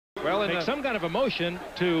Well, make some kind of a motion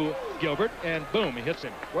to Gilbert, and boom, he hits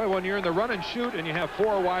him. Well, when you're in the run and shoot and you have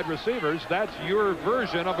 4 wide receivers, that's your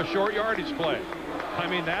version of a short yardage play. I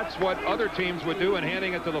mean, that's what other teams would do in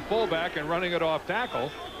handing it to the fullback and running it off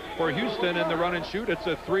tackle. For Houston in the run and shoot, it's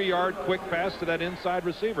a 3-yard quick pass to that inside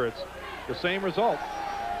receiver. It's the same result.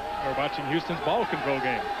 We're watching Houston's ball control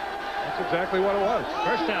game. That's exactly what it was.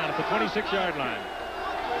 First down at the 26-yard line.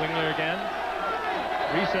 Klingler again,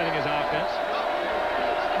 resetting his offense.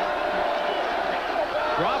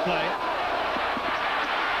 Draw play.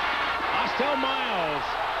 Ostel Miles.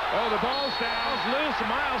 Oh, the ball's down. Loose.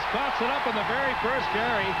 Miles coughs it up on the very first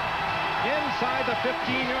carry inside the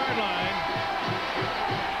 15-yard line.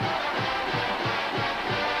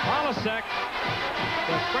 Holasek,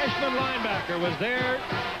 the freshman linebacker, was there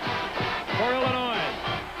for Illinois.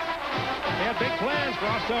 They had big plans for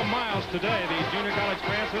Ostel Miles today, the junior college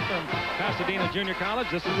transfer from Pasadena Junior College.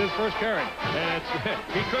 This is his first carry. And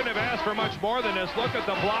he couldn't have asked for much more than this. Look at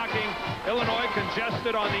the blocking. Illinois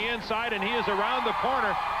congested on the inside, and he is around the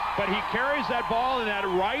corner. But he carries that ball in that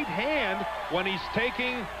right hand when he's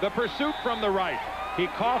taking the pursuit from the right. He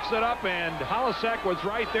coughs it up, and Holasek was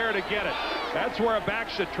right there to get it. That's where a back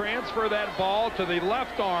should transfer that ball to the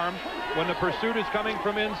left arm when the pursuit is coming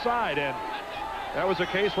from inside. And that was a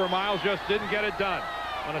case where Miles just didn't get it done.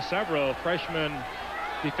 One of several freshman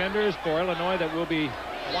defenders for Illinois that we'll be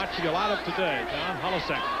watching a lot of today. John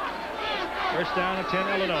Holasek. First down at 10,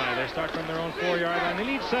 Illinois. They start from their own 4-yard line. They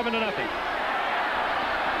need 7-0.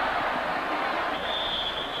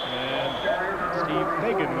 And Steve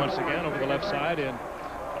Fagan once again over the left side, and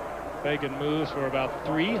Fagan moves for about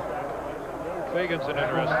 3. Fagan's an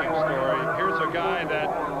interesting story. Here's a guy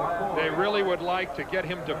that they really would like to get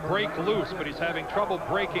him to break loose, but he's having trouble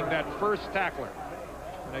breaking that first tackler.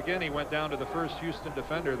 And again, he went down to the first Houston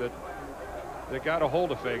defender that got a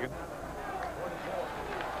hold of Fagan.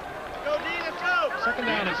 Second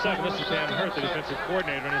down and 7. This is Dan Hurt, the defensive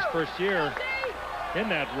coordinator, in his first year in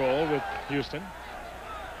that role with Houston.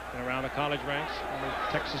 And around the college ranks, former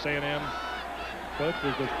Texas A&M coach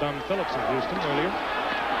was with Thumb Phillips of Houston earlier.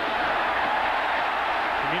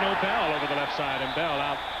 Camino Bell over the left side, and Bell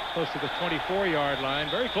out close to the 24-yard line,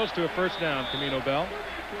 very close to a first down. Camino Bell.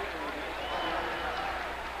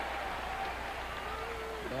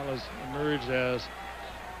 Bell has emerged as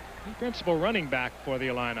the principal running back for the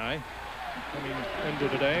Illini, coming into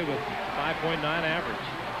today with 5.9 average.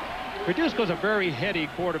 Verduzco's a very heady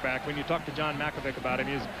quarterback. When you talk to John Mackovic about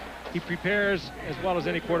him, he prepares as well as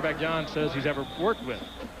any quarterback John says he's ever worked with.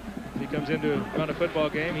 If he comes in to run a football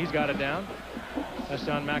game, he's got it down. That's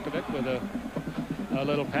John Mackovic with a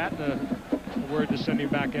little pat and a word to send him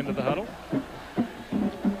back into the huddle.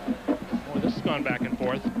 Boy, this has gone back and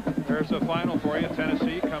forth. There's a final for you.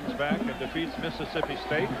 Tennessee comes back and defeats Mississippi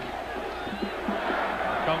State.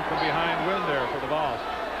 Come from behind win there for the Vols.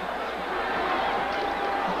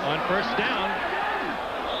 On first down,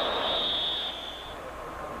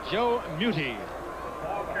 Joe Muti.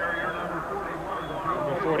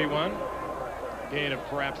 Number 41. Gain of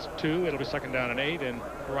perhaps 2. It'll be second down and 8. And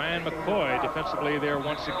Ryan McCoy defensively there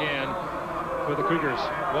once again for the Cougars.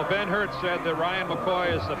 Well, Ben Hurt said that Ryan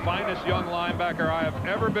McCoy is the finest young linebacker I have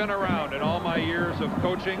ever been around in all my years of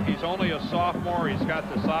coaching. He's only a sophomore. He's got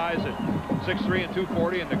the size at 6'3" and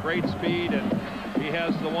 240 and the great speed. And he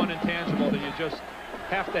has the one intangible that you just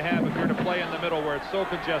have to have if you're to play in the middle where it's so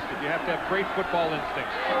congested. You have to have great football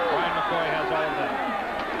instincts. Ryan McCoy has all of that.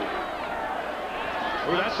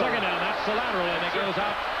 Ooh, that's second down. That's the lateral, and it goes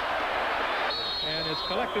out. And it's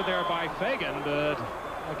collected there by Fagan. But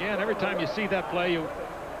again, every time you see that play,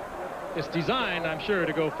 it's designed, I'm sure,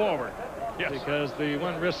 to go forward. Yes. Because the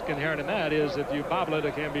one risk inherent in that is if you bobble it,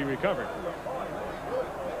 it can be recovered.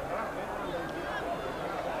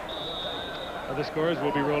 The scores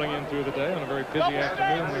will be rolling in through the day on a very busy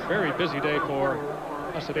afternoon. A very busy day for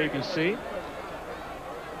us at ABC.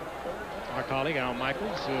 Our colleague Al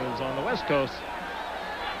Michaels is on the West Coast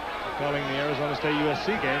calling the Arizona State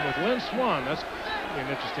USC game with Lynn Swan. That's an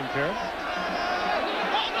interesting pair.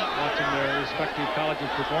 Watching their respective colleges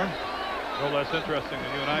perform. Well, less interesting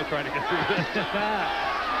than you and I trying to get through this.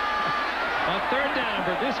 On third down,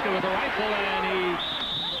 Verduzco with a rifle, and he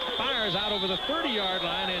fires out over the 30-yard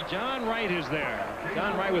line, and John Wright is there.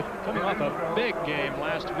 John Wright coming off a big game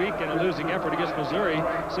last week in a losing effort against Missouri.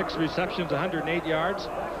 6 receptions, 108 yards.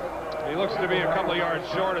 He looks to be a couple of yards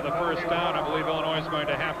short of the first down. I believe Illinois is going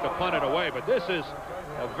to have to punt it away, but this is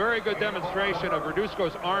a very good demonstration of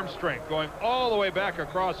Verduzco's arm strength going all the way back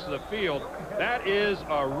across the field. That is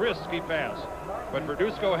a risky pass, but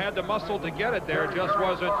Verduzco had the muscle to get it there. It just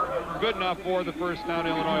wasn't good enough for the first down.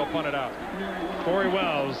 Illinois will punt it out. Corey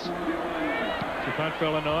Wells to The punt for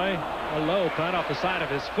Illinois, a low punt off the side of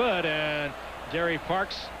his foot, and Jerry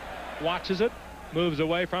Parks watches it, moves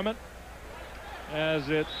away from it as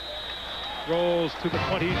it rolls to the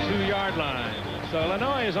 22-yard line. So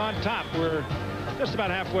Illinois is on top. We're just about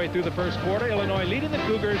halfway through the first quarter. Illinois leading the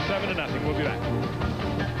Cougars 7-0. We'll be back.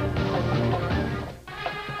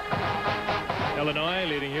 Illinois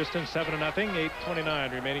leading Houston 7-0.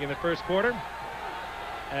 8:29 remaining in the first quarter.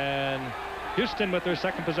 And Houston with their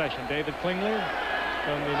second possession. David Klingler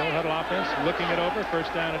from the no-huddle offense looking it over.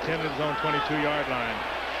 First down at 10 at his own 22-yard line.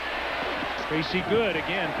 Tracy Good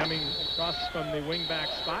again coming across from the wing-back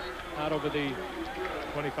spot out over the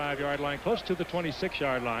 25-yard line, close to the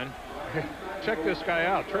 26-yard line. Check this guy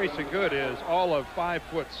out. Tracy Good is all of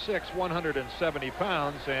 5'6", 170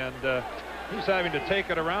 pounds, and he's having to take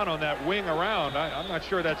it around on that wing around. I'm not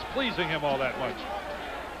sure that's pleasing him all that much.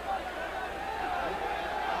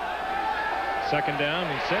 Second down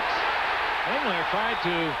and 6. Klingler tried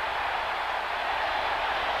to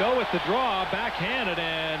go with the draw, backhanded,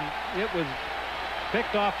 and it was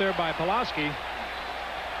picked off there by Pulaski.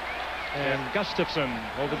 And Gustafson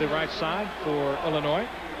over the right side for Illinois.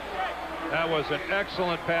 That was an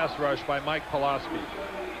excellent pass rush by Mike Pulaski.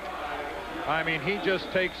 I mean, he just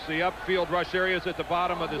takes the upfield rush areas at the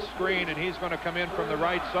bottom of the screen, and he's going to come in from the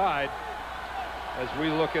right side as we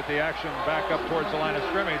look at the action back up towards the line of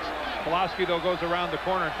scrimmage. Pulaski, though, goes around the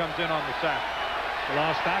corner and comes in on the sack. The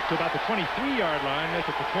loss back to about the 23-yard line, make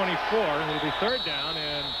it the 24. It'll be third down,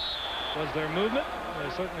 and was there movement?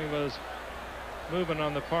 There certainly was movement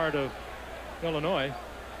on the part of Illinois.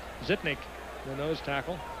 Zitnik, the nose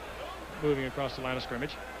tackle, moving across the line of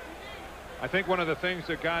scrimmage. I think one of the things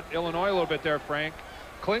that got Illinois a little bit there, Frank,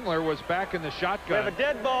 Klingler was back in the shotgun. We have a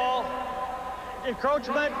dead ball.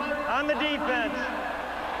 Encroachment on the defense.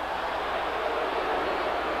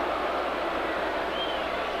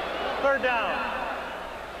 Third down.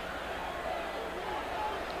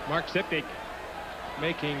 Mark Zitnik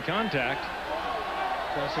making contact,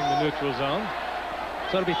 crossing the neutral zone.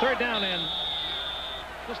 So it'll be third down and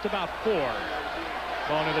just about 4.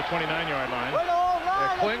 Ball near the 29-yard line.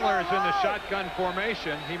 Klingler is in the shotgun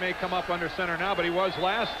formation. He may come up under center now, but he was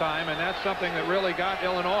last time, and that's something that really got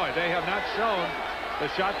Illinois. They have not shown the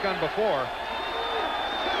shotgun before.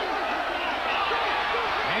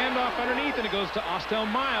 Handoff underneath, and it goes to Austell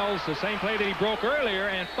Miles, the same play that he broke earlier,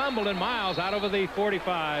 and fumbled, and Miles out over the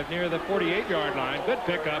 45 near the 48-yard line. Good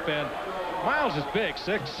pickup, and Miles is big,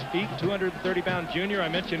 6 feet, 230-pound junior. I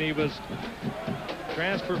mentioned he was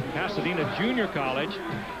transferred from Pasadena Junior College,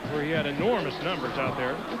 where he had enormous numbers out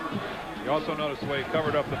there. You also noticed the way he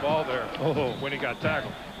covered up the ball there when he got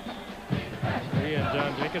tackled. He and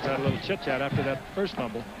John Jenkins had a little chit-chat after that first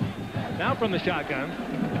fumble. Now from the shotgun.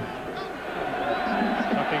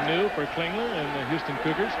 Nothing new for Klingler and the Houston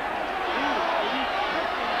Cougars.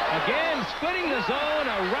 Again, splitting the zone,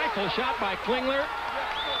 a rifle shot by Klingler.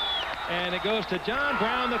 And it goes to John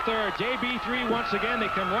Brown III. JB3 once again. They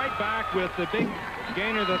come right back with the big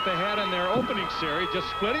gainer that they had in their opening series, just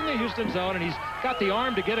splitting the Houston zone, and he's got the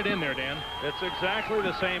arm to get it in there, Dan. It's exactly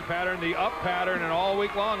the same pattern, the up pattern, and all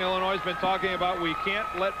week long Illinois has been talking about we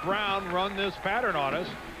can't let Brown run this pattern on us.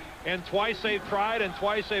 And twice they've tried, and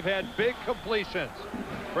twice they've had big completions.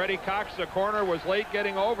 Freddie Cox, the corner, was late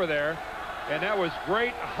getting over there, and that was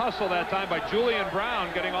great hustle that time by Julian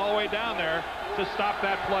Brown getting all the way down there to stop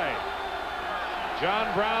that play.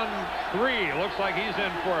 John Brown III looks like he's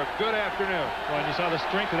in for a good afternoon. Well, and you saw the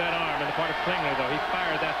strength of that arm on the part of Klingler, though. He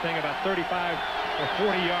fired that thing about 35 or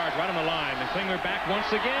 40 yards right on the line. And Klingler back once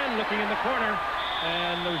again, looking in the corner,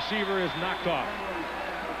 and the receiver is knocked off.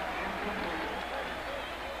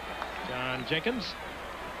 John Jenkins,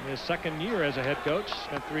 in his second year as a head coach,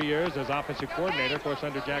 spent 3 years as offensive coordinator, of course,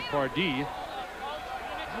 under Jack Pardee.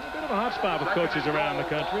 There's a bit of a hot spot with coaches around the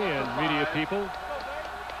country and media people.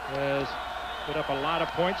 Has put up a lot of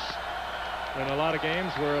points in a lot of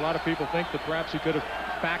games where a lot of people think that perhaps he could have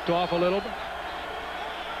backed off a little bit.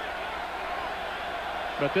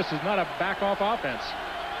 But this is not a back-off offense,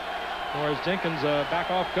 nor is Jenkins a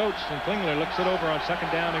back-off coach, and Klingler looks it over on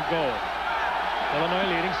second down and goal. Illinois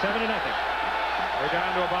leading 7-0. We're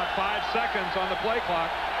down to about 5 seconds on the play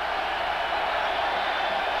clock.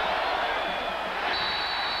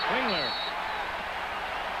 Klingler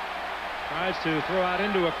tries to throw out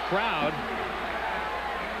into a crowd.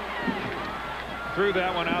 Threw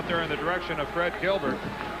that one out there in the direction of Fred Gilbert.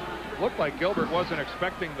 Looked like Gilbert wasn't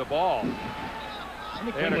expecting the ball. I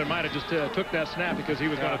think Klingler might have just took that snap because he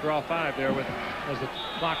was going to draw 5 there as the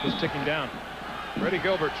clock was ticking down. Freddie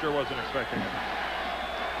Gilbert sure wasn't expecting it.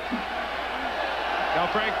 Now,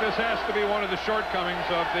 Frank, this has to be one of the shortcomings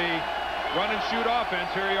of the run and shoot offense.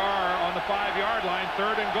 Here you are on the 5-yard line,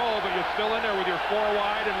 3rd and goal, but you're still in there with your 4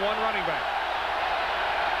 wide and 1 running back.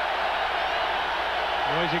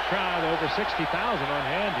 Noisy crowd, over 60,000 on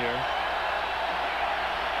hand here.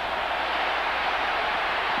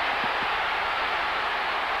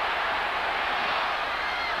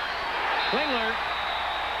 Klingler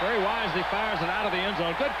very wisely fires it out of the end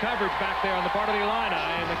zone. Good coverage back there on the part of the Illini,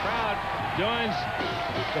 and the crowd joins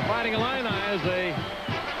the Fighting Illini as they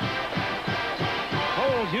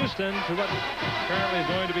hold Houston to what apparently is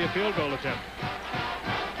going to be a field goal attempt.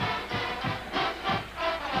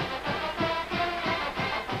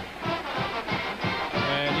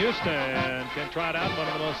 And Houston can trot out one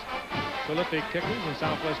of the most prolific kickers in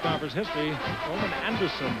Southwest Conference history, Roman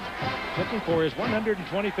Anderson, looking for his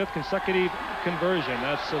 125th consecutive conversion.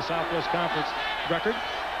 That's the Southwest Conference record,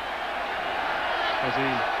 as he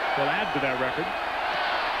will add to that record.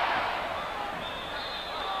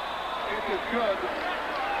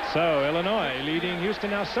 So Illinois leading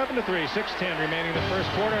Houston now 7-3, 6:10 remaining in the first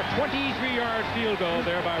quarter. 23-yard field goal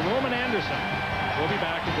there by Roman Anderson. We'll be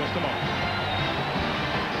back in just a moment.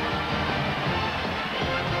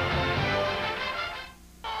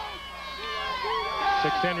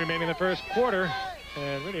 6:10 remaining in the first quarter,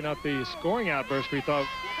 and really not the scoring outburst we thought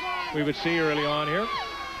we would see early on here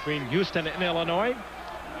between Houston and Illinois.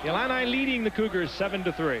 The Illini leading the Cougars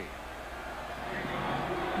 7-3.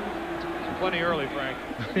 Plenty early, Frank.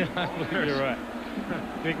 I believe you're right.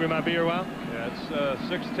 Think we might be here a while? Yeah, it's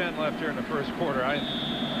 6:10 left here in the first quarter.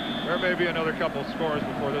 There may be another couple scores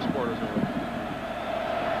before this quarter's over.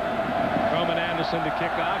 Roman Anderson to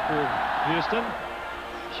kick off for Houston.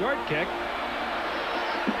 Short kick.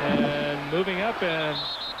 And moving up and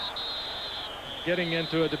getting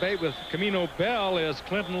into a debate with Camino Bell is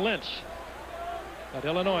Clinton Lynch. But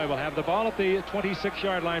Illinois will have the ball at the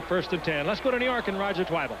 26-yard line, 1st and 10. Let's go to New York and Roger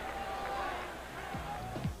Twibel.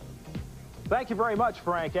 Thank you very much,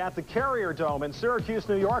 Frank. At the Carrier Dome in Syracuse,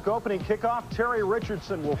 New York, opening kickoff, Terry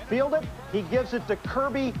Richardson will field it. He gives it to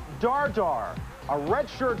Kirby Dardar, a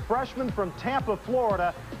redshirt freshman from Tampa,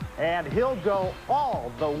 Florida, and he'll go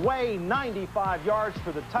all the way 95 yards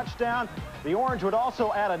for the touchdown. The Orange would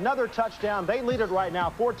also add another touchdown. They lead it right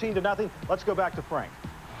now 14-0. Let's go back to Frank.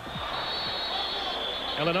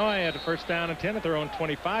 Illinois had a 1st down and 10 at their own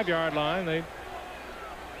 25-yard line. They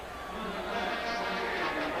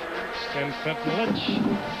send Clinton Lynch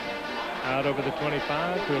out over the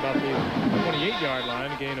 25 to about the 28-yard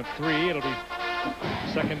line, a gain of 3. It'll be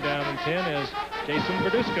 2nd down and 10 as Jason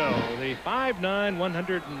Verduzco, the 5'9",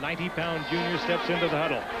 190-pound junior, steps into the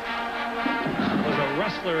huddle. Was a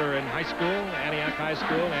wrestler in high school, Antioch High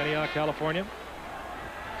School, Antioch, California.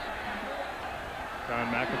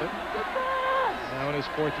 John McAfee. Now in his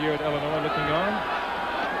 4th year at Illinois, looking on.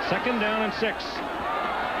 2nd down and 6.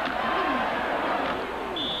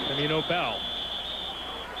 Camino Bell.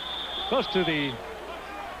 Close to the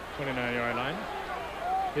 29-yard line.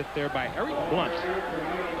 Hit there by Eric Blunt.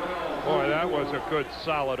 Boy, that was a good,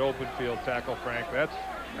 solid open field tackle, Frank.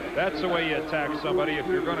 That's the way you attack somebody. If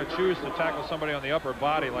you're going to choose to tackle somebody on the upper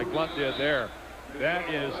body like Blunt did there, that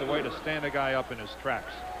is the way to stand a guy up in his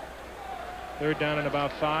tracks. 3rd down and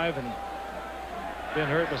about 5, and Ben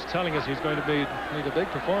Hurt was telling us he's going to need a big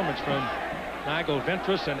performance from Nigel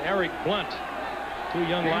Ventress and Eric Blunt, 2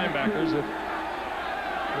 young linebackers, if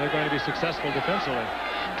they're going to be successful defensively.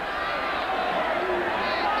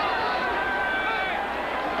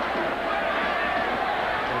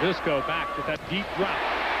 Verduzco back with that deep drop,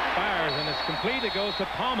 fires, and it's complete. It goes to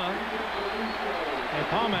Palma, and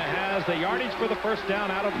Palma has the yardage for the 1st down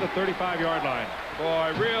out of the 35-yard line.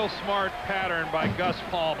 Boy, real smart pattern by Gus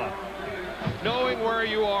Palma. Knowing where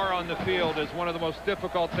you are on the field is one of the most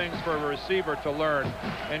difficult things for a receiver to learn,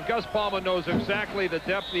 and Gus Palma knows exactly the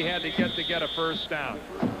depth he had to get a 1st down.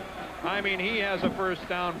 I mean, he has a 1st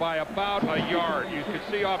down by about a yard. You could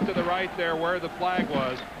see off to the right there where the flag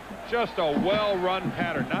was. Just a well-run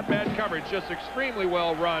pattern. Not bad coverage, just extremely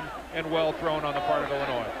well run and well thrown on the part of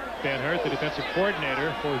Illinois. Ben Hurt, the defensive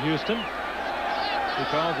coordinator for Houston. He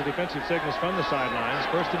calls the defensive signals from the sidelines.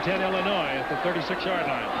 1st and 10 Illinois at the 36-yard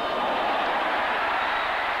line.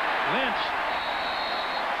 Lynch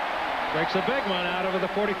breaks a big one out over the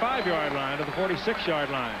 45-yard line to the 46-yard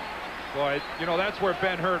line. Boy, you know, that's where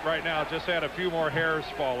Ben Hurt right now just had a few more hairs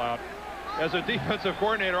fall out. As a defensive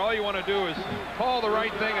coordinator, all you want to do is call the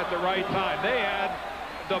right thing at the right time. They had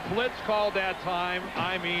the blitz called that time.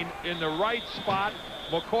 I mean, in the right spot.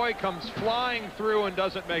 McCoy comes flying through and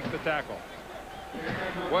doesn't make the tackle.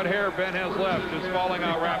 What hair Ben has left is falling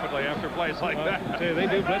out rapidly after plays like that. They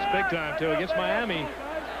do blitz big time, too. Against Miami,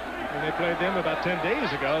 when they played them about 10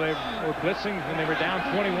 days ago. They were blitzing and they were down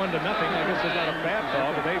 21-0. I guess it's not a bad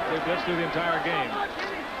call, but they blitzed through the entire game.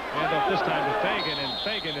 And up this time to Fagan, and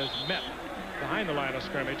Fagan is met behind the line of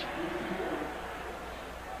scrimmage.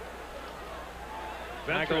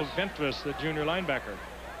 Michael Ventress, the junior linebacker.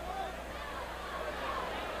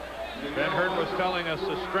 Ben Hurd was telling us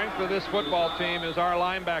the strength of this football team is our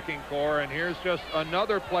linebacking core, and here's just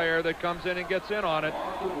another player that comes in and gets in on it.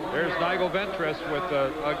 There's Nigel Ventress with,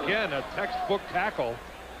 again, a textbook tackle,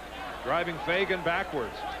 driving Fagan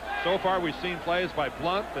backwards. So far, we've seen plays by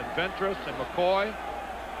Blunt and Ventress and McCoy.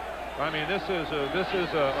 I mean, this is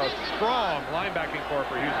a strong linebacking core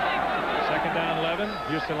for Houston. Second down 11.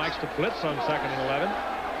 Houston likes to blitz on second and 11.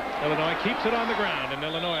 Illinois keeps it on the ground, and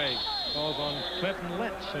Illinois calls on Clinton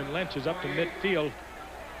Lynch, and Lynch is up to midfield.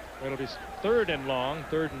 It'll be third and long,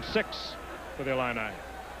 3rd and 6 for the Illini.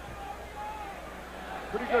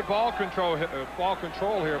 Pretty good ball control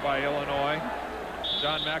here by Illinois.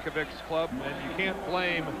 John Makovic's club, and you can't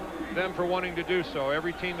blame them for wanting to do so.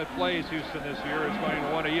 Every team that plays Houston this year is going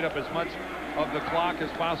to want to eat up as much of the clock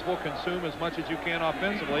as possible, consume as much as you can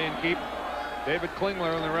offensively, and keep David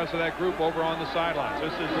Klingler and the rest of that group over on the sidelines.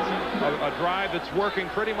 This is a drive that's working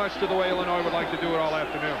pretty much to the way Illinois would like to do it all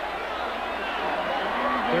afternoon.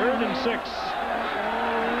 3rd and 6.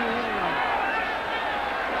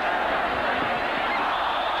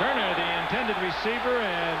 Turner, the intended receiver,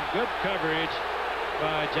 and good coverage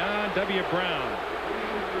by John W. Brown.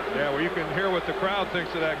 Yeah, well, you can hear what the crowd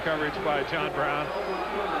thinks of that coverage by John Brown.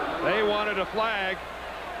 They wanted a flag.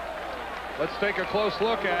 Let's take a close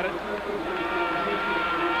look at it.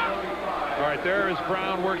 All right, there is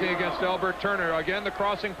Brown working against Elbert Turner. Again, the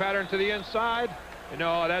crossing pattern to the inside.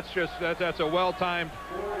 No, that's a well-timed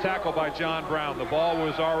tackle by John Brown. The ball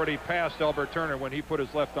was already past Elbert Turner when he put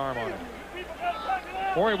his left arm on it.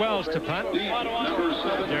 Corey Wells to punt.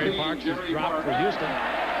 Jerry Parks is dropped for Houston.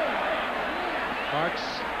 Parks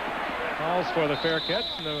calls for the fair catch,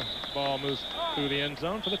 and the ball moves through the end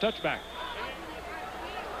zone for the touchback.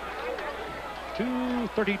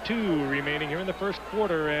 2:32 remaining here in the first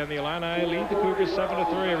quarter, and the Illini lead the Cougars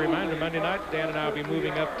 7-3. A reminder, Monday night, Dan and I will be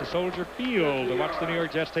moving up to Soldier Field to watch the New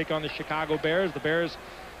York Jets take on the Chicago Bears. The Bears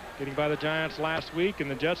getting by the Giants last week, and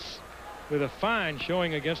the Jets with a fine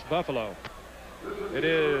showing against Buffalo. It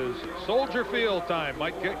is Soldier Field time.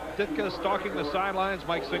 Mike Ditka stalking the sidelines.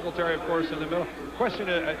 Mike Singletary, of course, in the middle. Question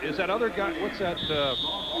is that other guy? What's that?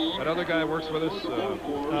 That other guy works with us.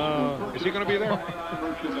 Is he going to be there?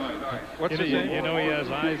 What's his name? You know, he has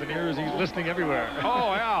eyes and ears. He's listening everywhere.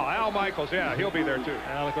 Oh, Al Michaels. Yeah, he'll be there too.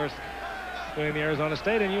 Al, of course, doing the Arizona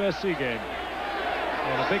State and USC game.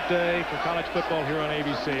 And a big day for college football here on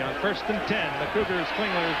ABC. On 1st and 10, the Cougars.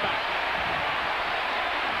 Klingler is back.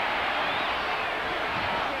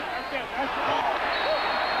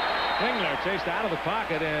 Klingler chased out of the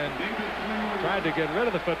pocket and tried to get rid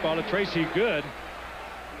of the football to Tracy Good.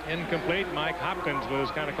 Incomplete. Mike Hopkins was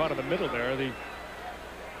kind of caught in the middle there. The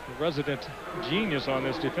resident genius on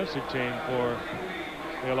this defensive team for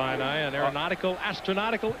the Illini, an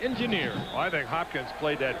astronautical engineer. Well, I think Hopkins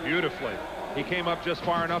played that beautifully. He came up just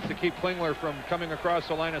far enough to keep Klingler from coming across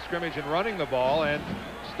the line of scrimmage and running the ball, and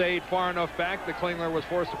stayed far enough back that Klingler was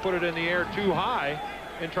forced to put it in the air too high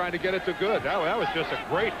and trying to get it to Good. That was just a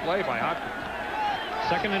great play by Hopkins.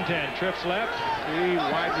 2nd and 10. Trips left. 3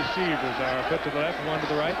 wide receivers are put to the left, 1 to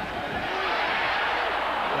the right.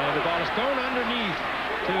 And the ball is thrown underneath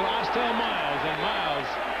to Austell Miles, and Miles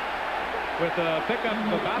with a pickup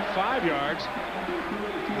of about 5 yards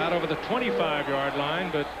out over the 25-yard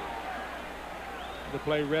line, but the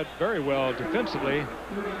play read very well defensively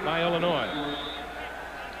by Illinois.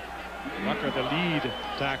 Rucker, the lead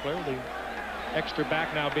tackler, the extra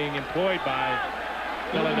back now being employed by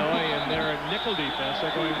Illinois in their nickel defense.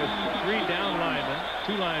 They're going with 3 down linemen,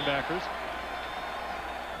 2 linebackers.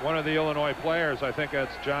 One of the Illinois players, I think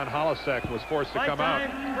that's John Holasek, was forced to come out.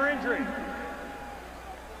 For injury.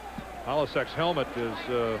 Holasek's helmet is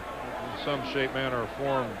in some shape, manner, or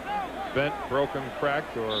form bent, broken,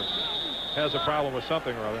 cracked, or has a problem with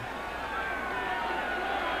something or other.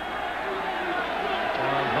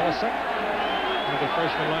 John Holasek, one of the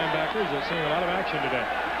freshman linebackers, that's seeing a lot of action today.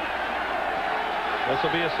 This will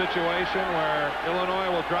be a situation where Illinois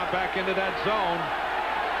will drop back into that zone.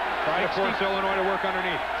 Try to force Illinois to work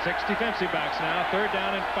underneath. 6 defensive backs now. 3rd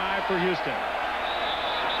down and 5 for Houston.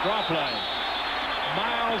 Draw play.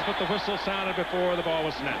 Miles, but the whistle sounded before the ball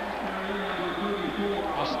was snapped.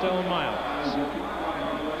 Austell Miles.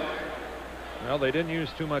 Well, they didn't use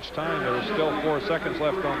too much time. There was still 4 seconds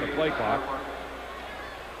left on the play clock.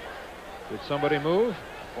 Did somebody move?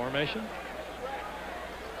 Formation.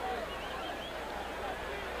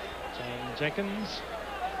 Jenkins.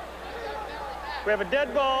 We have a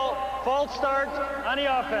dead ball, false start on the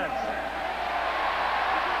offense.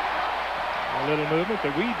 A little movement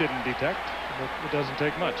that we didn't detect, but it doesn't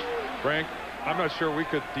take much. Frank, I'm not sure we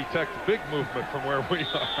could detect big movement from where we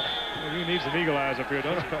are. Well, you need some eagle eyes up here,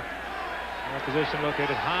 don't you? Our position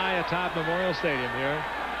located high atop Memorial Stadium here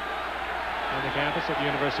on the campus of the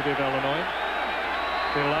University of Illinois.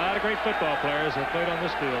 There are a lot of great football players that played on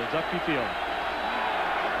this field, Zuppke Field.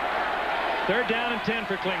 3rd down and 10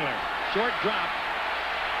 for Klingler. Short drop.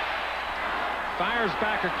 Fires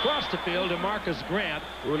back across the field to Marcus Grant.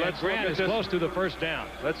 Grant is close to the 1st down.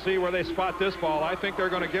 Let's see where they spot this ball. I think they're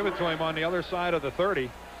going to give it to him on the other side of the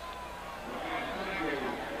 30.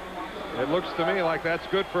 It looks to me like that's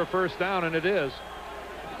good for a 1st down, and it is.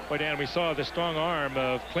 Boy, Dan, we saw the strong arm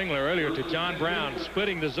of Klingler earlier to John Brown,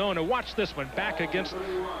 splitting the zone. And watch this one, back against.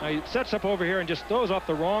 He sets up over here and just throws off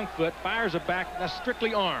the wrong foot, fires it back. That's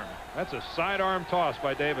strictly arm. That's a sidearm toss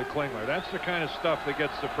by David Klingler. That's the kind of stuff that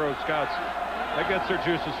gets the pro scouts, that gets their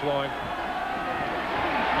juices flowing.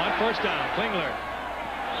 On 1st down, Klingler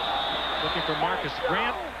looking for Marcus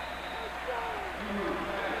Grant.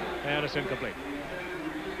 And it's incomplete.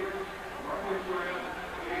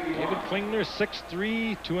 David Klingler,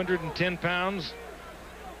 6'3", 210 pounds.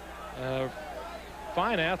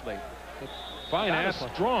 Fine athlete. Fine As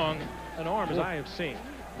athlete. strong an arm as I have seen.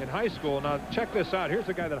 In high school, now check this out. Here's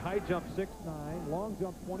a guy that high jump 6'9", long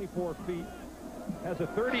jump 24 feet, has a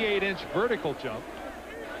 38-inch vertical jump.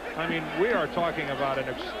 I mean, we are talking about an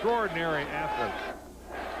extraordinary athlete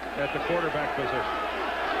at the quarterback position.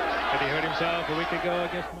 But he hurt himself a week ago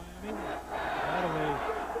against Miami. Out of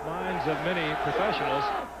the minds of many professionals.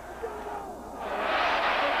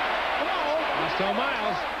 So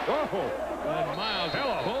Miles. Whoa. And Miles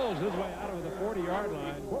pulls his way out of the 40-yard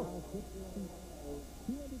line. Whoa.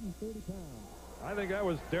 230 pounds. I think that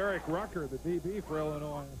was Derek Rucker, the DB for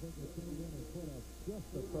Illinois. I think he came in and put just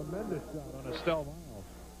a tremendous shot on Estelle Miles.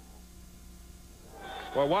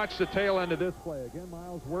 Well, watch the tail end of this play. Again,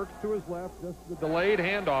 Miles works to his left, just the delayed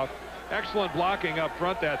handoff. Excellent blocking up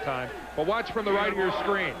front that time. But watch from the right of your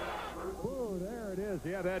screen. Oh, there it is.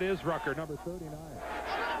 Yeah, that is Rucker, number 39.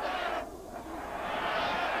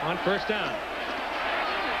 On 1st down.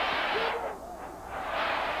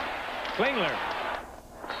 Klingler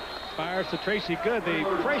fires to Tracy Good. The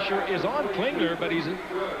pressure is on Klingler, but he's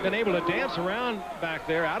been able to dance around back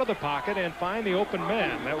there out of the pocket and find the open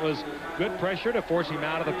man. That was good pressure to force him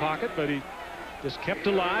out of the pocket, but he just kept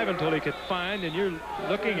alive until he could find. And you're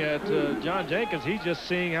looking at John Jenkins. He's just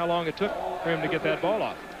seeing how long it took for him to get that ball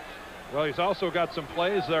off. Well, he's also got some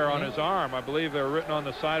plays there on his arm. I believe they're written on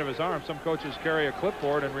the side of his arm. Some coaches carry a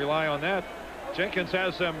clipboard and rely on that. Jenkins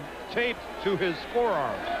has them taped to his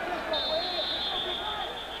forearms.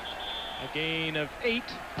 A gain of 8.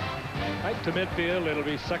 Right to midfield. It'll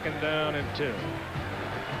be 2nd down and 2.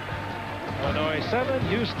 Illinois 7,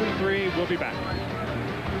 Houston 3. We'll be back.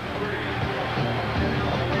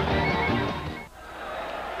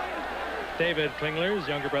 David Klingler's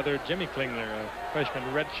younger brother, Jimmy Klingler, a freshman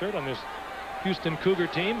redshirt on this Houston Cougar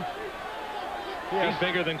team. He's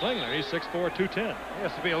bigger than Klingler. He's 6'4", 210. He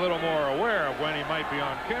has to be a little more aware of when he might be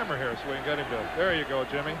on camera here so we can get him to... There you go,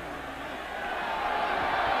 Jimmy.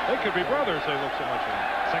 They could be brothers, they look so much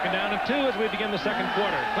alike. 2nd down and 2 as we begin the 2nd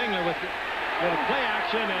quarter. Klingler with little play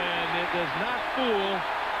action, and it does not fool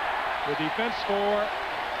the defense for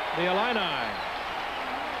the Illini.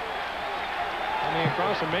 Coming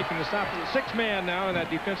across and making the stop. 6-man now in that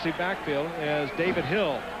defensive backfield as David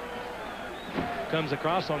Hill comes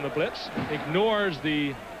across on the blitz, ignores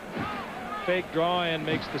the fake draw and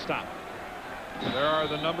makes the stop. There are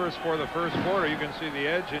the numbers for the 1st quarter. You can see the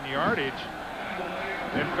edge in yardage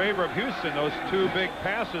in favor of Houston. Those 2 big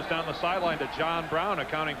passes down the sideline to John Brown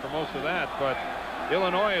accounting for most of that. But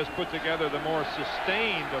Illinois has put together the more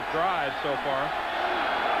sustained of drives so far.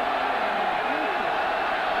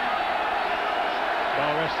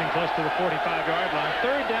 Ball resting close to the 45-yard line.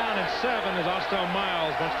 3rd down and 7 as Austell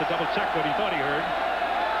Miles wants to double check what he thought he heard.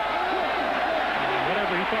 And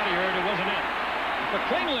whatever he thought he heard, it wasn't it. But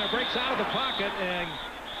Klingler breaks out of the pocket and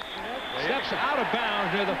steps out of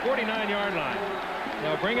bounds near the 49-yard line.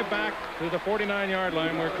 Now bring it back to the 49-yard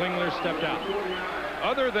line where Klingler stepped out.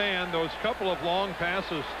 Other than those couple of long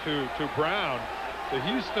passes to Brown, the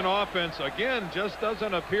Houston offense, again, just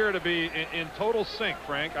doesn't appear to be in total sync,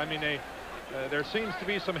 Frank. I mean, there seems to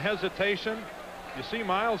be some hesitation. You see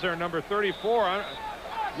Miles there, number 34.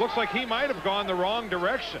 Looks like he might have gone the wrong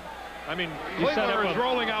direction. I mean, Klingler is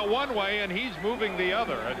rolling out one way, and he's moving the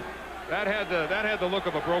other. And that had the look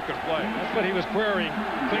of a broken play. That's what he was querying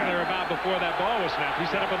Klingler about before that ball was snapped. He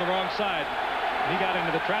set up on the wrong side. He got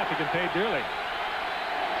into the traffic and paid dearly.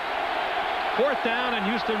 4th down, and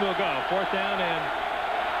Houston will go. 4th down and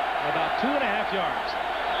about 2.5 yards.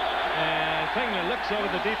 And Klingler looks over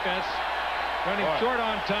the defense, running short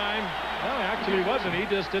on time. No, actually he wasn't. He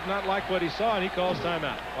just did not like what he saw, and he calls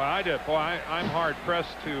timeout. Well, I did. Boy, I'm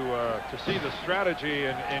hard-pressed to see the strategy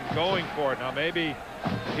in going for it. Now, maybe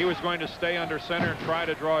he was going to stay under center and try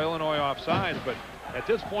to draw Illinois off sides, but at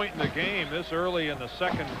this point in the game, this early in the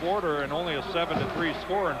second quarter, and only a 7-3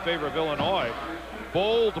 score in favor of Illinois,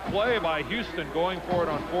 bold play by Houston going for it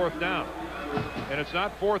on 4th down. And it's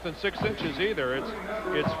not 4th and 6 inches either.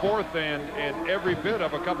 It's 4th and every bit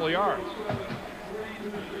of a couple of yards.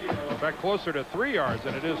 In fact, closer to 3 yards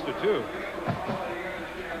than it is to 2.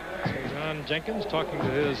 So John Jenkins talking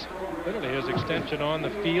to literally his extension on the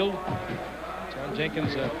field. John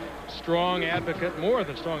Jenkins, a strong advocate, more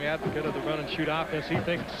than strong advocate of the run and shoot offense. He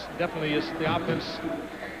thinks definitely is the offense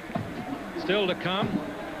still to come.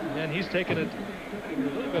 And he's taken it a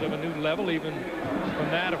little bit of a new level, even from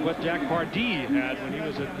that of what Jack Pardee had when he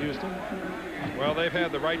was at Houston. Well, they've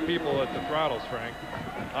had the right people at the throttles, Frank.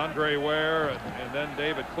 Andre Ware and then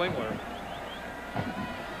David Klingler.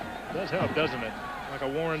 It does help, doesn't it? Like a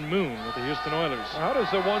Warren Moon with the Houston Oilers. How does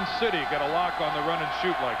the one city get a lock on the run and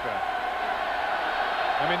shoot like that?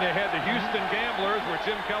 I mean, they had the Houston Gamblers, where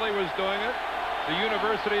Jim Kelly was doing it, the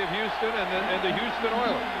University of Houston, and the Houston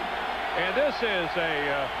Oilers. And this is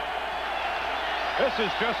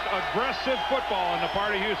just aggressive football on the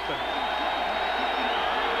part of Houston.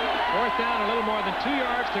 4th down, a little more than 2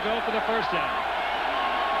 yards to go for the 1st down.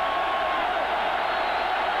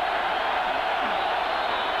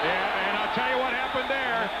 Yeah, and I'll tell you what happened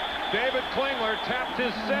there. David Klingler tapped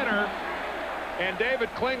his center, and David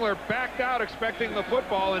Klingler backed out expecting the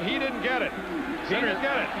football, and he didn't get it. Center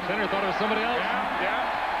thought it was somebody else. Yeah.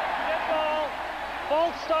 Dead ball.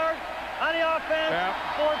 False start on the offense. Yeah.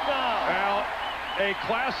 4th down. Well, a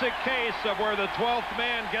classic case of where the 12th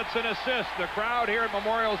man gets an assist. The crowd here at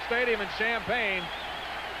Memorial Stadium in Champaign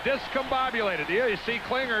discombobulated. You see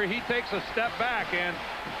Klingler, he takes a step back, and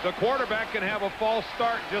the quarterback can have a false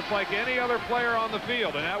start just like any other player on the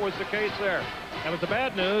field, and that was the case there. And with the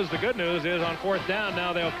bad news, the good news is on 4th down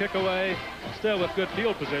now they'll kick away, still with good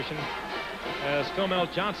field position, as Philmel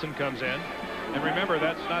Johnson comes in. And remember,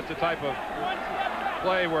 that's not the type of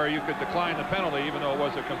play where you could decline the penalty even though it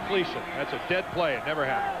was a completion. That's a dead play. It never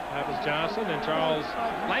happened. That was Johnson, and Charles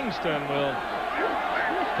Langston will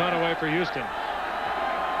punt away for Houston.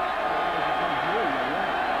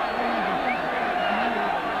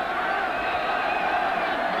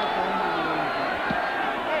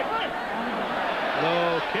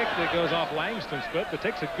 Low kick that goes off Langston's foot, but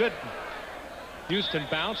takes a good Houston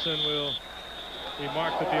bounce and will be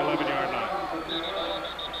marked at the 11-yard line.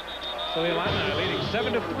 So the Illini leading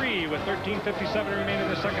 7-3 with 13:57 remaining in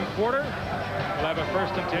the second quarter. We'll have a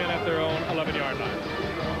 1st and 10 at their own 11-yard line.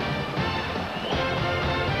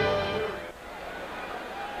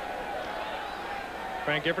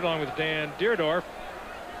 Frank Gifford along with Dan Deerdorf.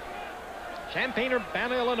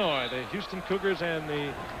 Champaign-Urbana, Illinois. The Houston Cougars and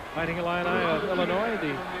the Fighting Illini of Illinois.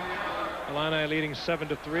 The Illini leading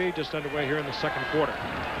 7-3, just underway here in the second quarter.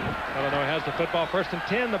 Illinois has the football. 1st and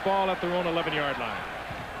 10, the ball at their own 11-yard line.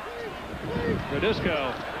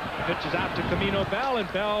 Radisco pitches out to Camino Bell, and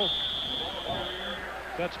Bell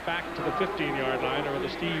cuts back to the 15-yard line, or the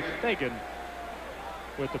Steve Fagan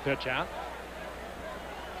with the pitch out.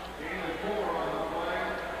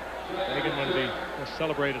 Fagan, one of the most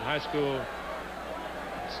celebrated high school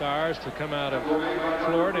stars to come out of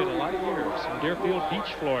Florida in a lot of years, in Deerfield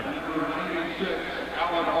Beach, Florida.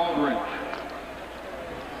 Alan Aldridge.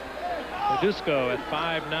 Radisco at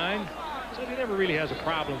 5'9". So he never really has a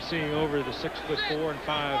problem seeing over the 6'4" and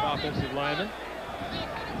 5 offensive linemen.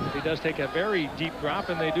 He does take a very deep drop,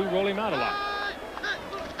 and they do roll him out a lot.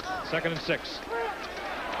 2nd and 6.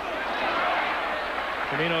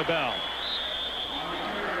 Camino Bell.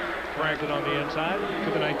 Corrected on the inside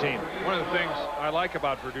to the 19. One of the things I like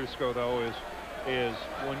about Verduzco, though, is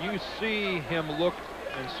when you see him look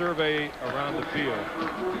and survey around the field,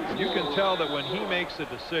 you can tell that when he makes a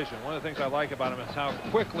decision, one of the things I like about him is how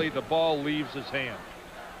quickly the ball leaves his hand,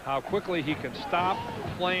 how quickly he can stop,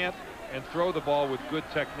 plant, and throw the ball with good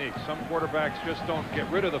technique. Some quarterbacks just don't get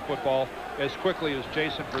rid of the football as quickly as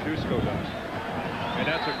Jason Verduzco does, and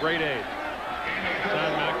that's a great aid.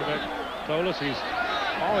 John Malkovich told us he's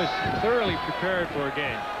always thoroughly prepared for a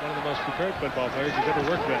game. One of the most prepared football players he's ever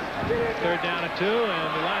worked with. 3rd down and 2,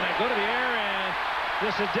 and the line go to the air, and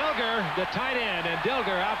this is Dilger, the tight end, and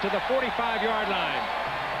Dilger out to the 45-yard line.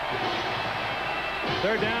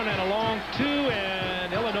 3rd down and a long 2,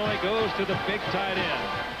 and Illinois goes to the big tight end.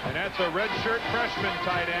 And that's a redshirt freshman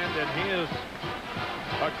tight end, and he is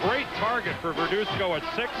a great target for Verduzco at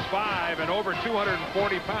 6'5" and over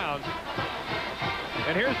 240 pounds.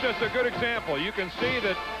 And here's just a good example. You can see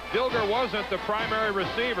that Dilger wasn't the primary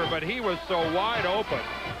receiver, but he was so wide open.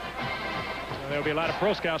 There'll be a lot of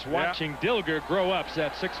pro scouts watching Dilger grow up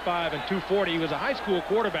at 6'5" and 240. He was a high school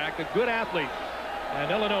quarterback, a good athlete. And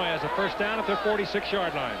Illinois has a first down at their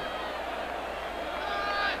 46-yard line.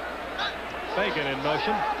 Fagan in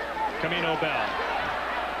motion. Camino Bell.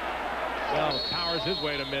 Bell powers his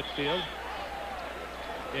way to midfield.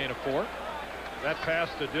 Gain of 4. That pass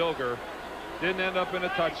to Dilger didn't end up in a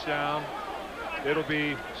touchdown. It'll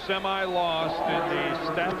be semi-lost in the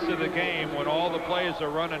stats of the game when all the plays are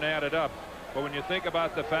run and added up. But when you think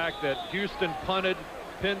about the fact that Houston punted,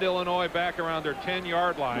 pinned Illinois back around their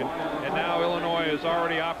 10-yard line, and now Illinois is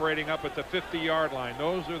already operating up at the 50-yard line.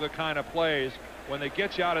 Those are the kind of plays when they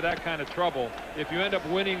get you out of that kind of trouble. If you end up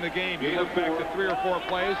winning the game, you look back to 3 or 4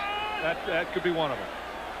 plays, that could be one of them.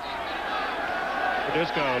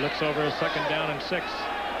 Verduzco looks over a second down and 6.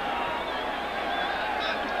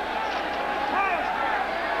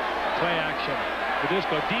 Play action.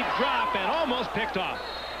 Verduzco deep drop and almost picked off.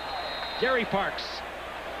 Gary Parks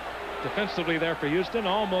defensively there for Houston,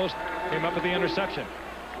 almost came up with the interception.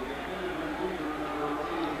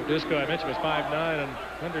 Verduzco, I mentioned, was 5'9" and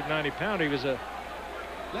 190 pounds. He was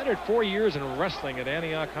lettered 4 years in wrestling at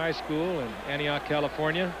Antioch High School in Antioch,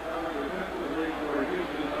 California.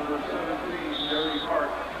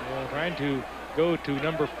 Well, trying to go to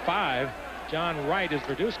number 5. John Wright is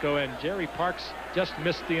Verduzco, and Jerry Parks just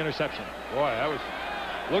missed the interception. Boy, that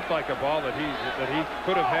looked like a ball that he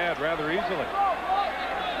could have had rather easily.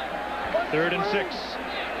 3rd and 6. 3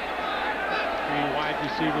 wide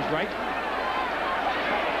receivers right.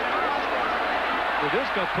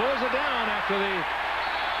 Verduzco pulls it down after the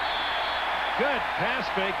good pass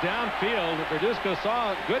fake downfield. Verduzco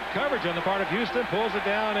saw good coverage on the part of Houston, pulls it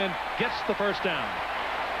down and gets the first down.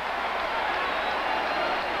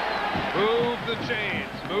 Move the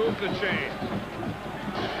chains. Move the chains.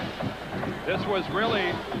 This was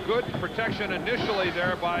really good protection initially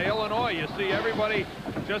there by Illinois. You see everybody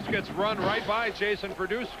just gets run right by Jason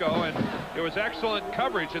Verduzco, and it was excellent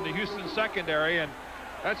coverage in the Houston secondary, and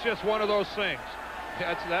that's just one of those things.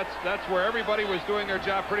 That's where everybody was doing their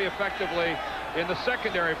job pretty effectively in the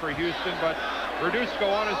secondary for Houston, but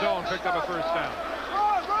Verduzco on his own picked up a first down.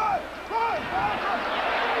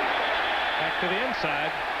 Back to the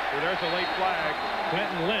inside. So there's a late flag.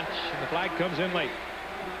 Quentin Lynch, and the flag comes in late.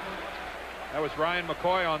 That was Ryan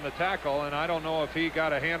McCoy on the tackle, and I don't know if he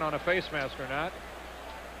got a hand on a face mask or not.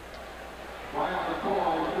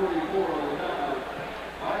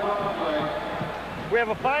 We have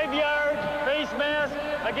a 5-yard face mask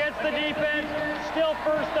against the defense. Still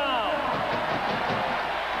first down.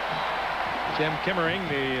 Jim Kimmering,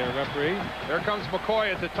 the referee. There comes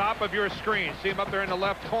McCoy at the top of your screen. See him up there in the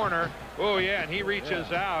left corner. Oh, yeah, and he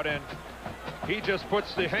reaches out, and he just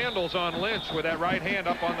puts the handles on Lynch with that right hand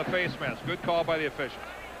up on the face mask. Good call by the official.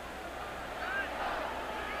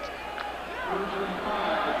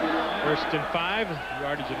 1st and 5.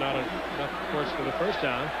 Yardage is not enough, of course, for the first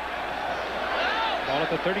down. Ball at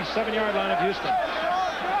the 37-yard line of Houston.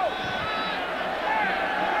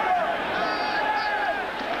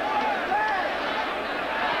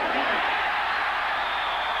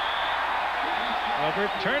 Over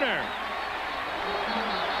Turner.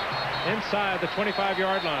 Inside the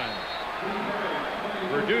 25-yard line.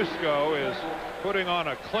 Verduzco is putting on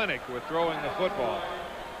a clinic with throwing the football.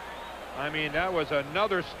 I mean, that was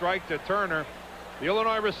another strike to Turner. The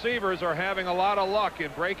Illinois receivers are having a lot of luck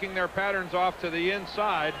in breaking their patterns off to the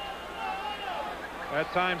inside.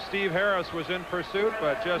 That time Steve Harris was in pursuit,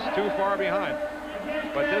 but just too far behind.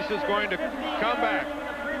 But this is going to come back.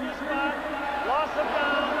 Loss of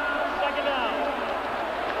down, 2nd down.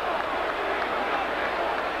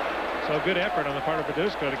 So good effort on the part of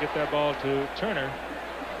Verduzco to get that ball to Turner.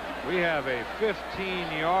 We have a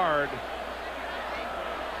 15-yard,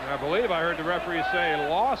 and I believe I heard the referee say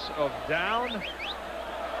loss of down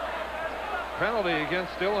penalty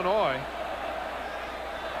against Illinois.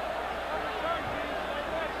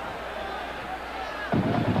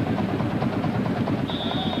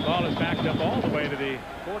 Ball is backed up all the way to the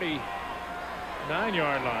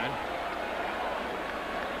 49-yard line.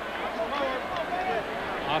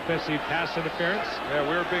 Offensive pass interference. Yeah,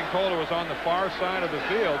 we were being told it was on the far side of the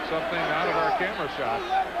field, something out of our camera shot.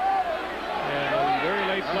 And a very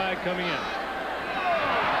late flag coming in.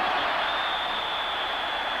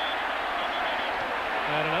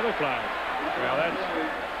 And another flag. Well, that's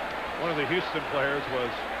one of the Houston players was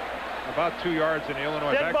about 2 yards in the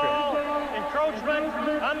Illinois Dead backfield. ball, encroachment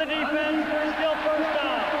on the defense, still first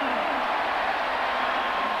down.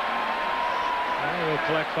 We'll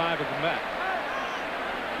collect 5 of them back.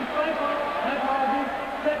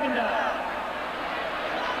 Second down.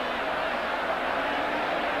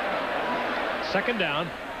 Second down.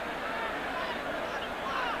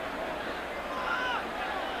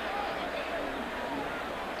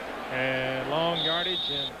 And long yardage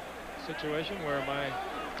in a situation where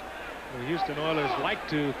the Houston Oilers like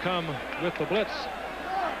to come with the blitz.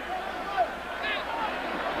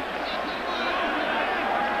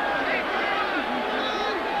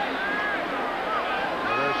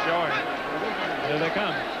 Showing. Here they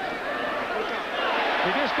come.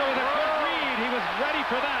 Verduzco with a quick read. He was ready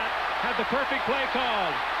for that. Had the perfect play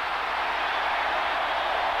called.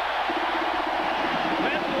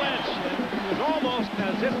 Len Lynch. It was almost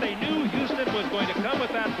as if they knew Houston was going to come with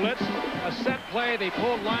that blitz. A set play. They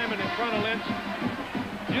pulled Lyman in front of Lynch.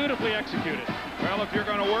 Beautifully executed. Well, if you're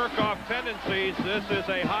going to work off tendencies, this is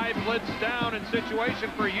a high blitz down in situation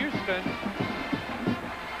for Houston.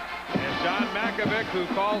 John Makovic, who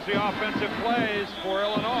calls the offensive plays for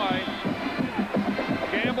Illinois,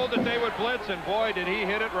 gambled that they would blitz, and boy, did he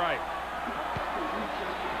hit it right.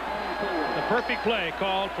 The perfect play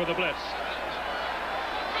called for the blitz.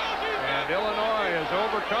 And Illinois has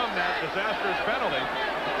overcome that disastrous penalty.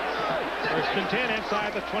 First and 10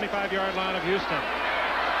 inside the 25-yard line of Houston.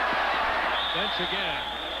 Lynch again,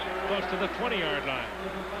 close to the 20-yard line.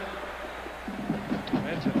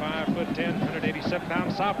 Lynch, a 5'10",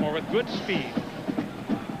 187-pound sophomore with good speed.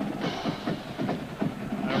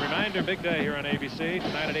 A reminder, big day here on ABC.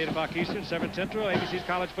 Tonight at 8 o'clock Eastern, 7 Central. ABC's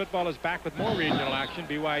college football is back with more regional action.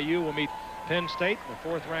 BYU will meet Penn State. The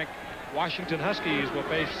 4th-ranked Washington Huskies will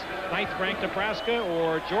face 9th-ranked Nebraska,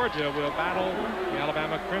 or Georgia will battle the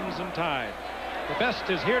Alabama Crimson Tide. The best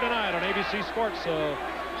is here tonight on ABC Sports, so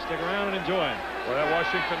stick around and enjoy. Well, that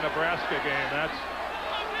Washington-Nebraska game,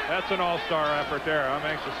 that's an all-star effort there. I'm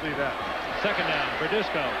anxious to see that. Second down,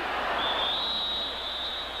 Verduzco.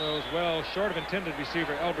 Throws well short of intended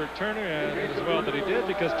receiver Elbert Turner, and it is well that he did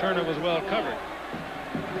because Turner was well covered.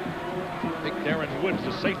 I think Darren Woods,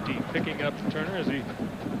 the safety, picking up Turner as he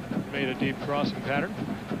made a deep crossing pattern.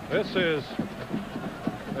 There's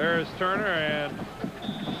Turner, and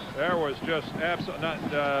there was just absolutely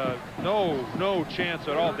no chance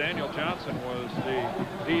at all. Daniel Johnson was the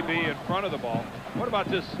DB in front of the ball. What about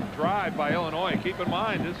this drive by Illinois? Keep in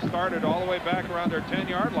mind, this started all the way back around their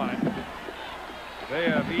 10-yard line. They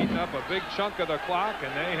have eaten up a big chunk of the clock,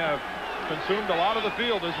 and they have consumed a lot of the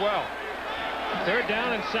field as well. Third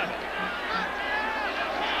down and 7.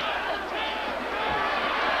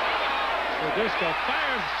 Verduzco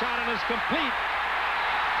fires, shot, and is complete.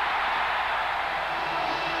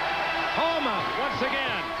 Palma once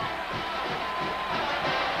again.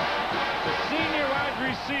 The senior wide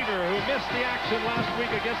receiver who missed the action last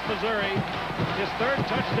week against Missouri. His 3rd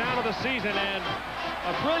touchdown of the season, and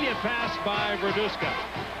a brilliant pass by Verduzco.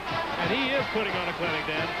 And he is putting on a clinic,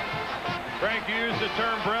 Dan. Frank used the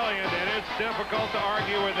term brilliant, and it's difficult to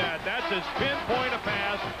argue with that. That's as pinpoint a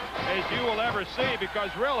pass as you will ever see, because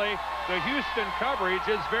really the Houston coverage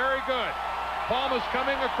is very good. Palma's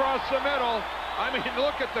coming across the middle. I mean,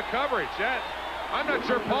 look at the coverage. I'm not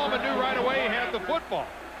sure Palma knew right away he had the football.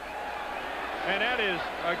 And that is,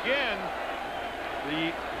 again,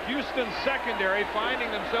 the Houston secondary finding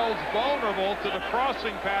themselves vulnerable to the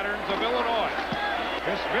crossing patterns of Illinois.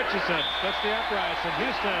 Chris Richardson puts the uprights, and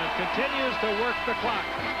Houston continues to work the clock,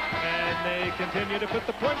 and they continue to put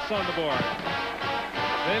the points on the board.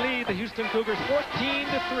 They lead the Houston Cougars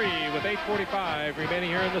 14-3 with 8:45 remaining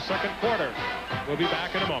here in the second quarter. We'll be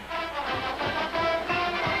back in a moment.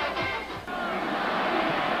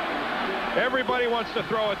 Everybody wants to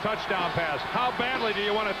throw a touchdown pass. How badly do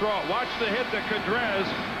you want to throw it? Watch the hit that Codrez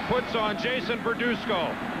puts on Jason Verduzco.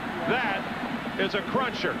 That is a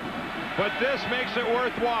cruncher. But this makes it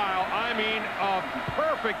worthwhile. I mean, a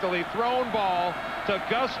perfectly thrown ball to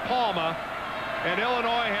Gus Palma. And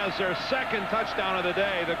Illinois has their 2nd touchdown of the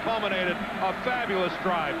day that culminated a fabulous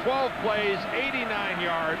drive. 12 plays, 89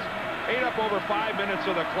 yards, ate up over 5 minutes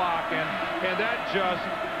of the clock. And that just...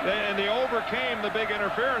 And they overcame the big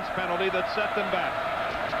interference penalty that set them back.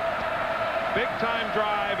 Big-time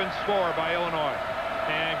drive and score by Illinois.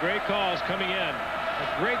 And great calls coming in. A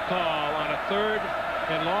great call on a 3rd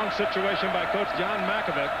and long situation by Coach John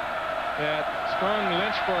Makovic that sprung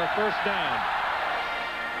Lynch for a 1st down.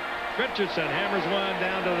 Richardson hammers one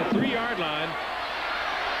down to the 3-yard line.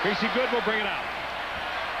 Casey Good will bring it out.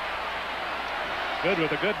 Good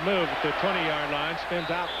with a good move at the 20-yard line. Spins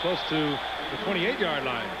out close to the 28-yard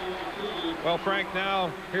line. Well, Frank,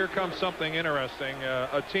 now here comes something interesting.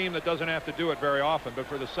 A team that doesn't have to do it very often, but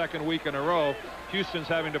for the second week in a row, Houston's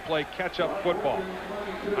having to play catch-up football.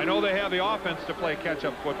 I know they have the offense to play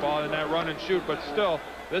catch-up football in that run and shoot, but still,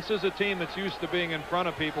 this is a team that's used to being in front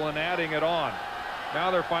of people and adding it on. Now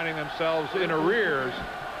they're finding themselves in arrears.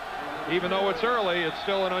 Even though it's early, it's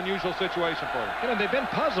still an unusual situation for them. You know, they've been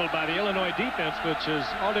puzzled by the Illinois defense, which is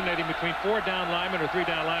alternating between 4 down linemen or 3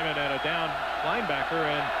 down linemen and a down linebacker,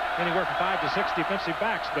 and anywhere from 5 to 6 defensive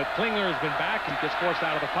backs. But Klingler has been back. He gets forced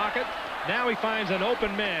out of the pocket. Now he finds an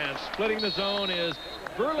open man. Splitting the zone is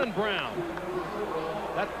Verlin Brown.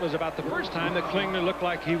 That was about the first time that Klingler looked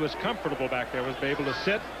like he was comfortable back there, was able to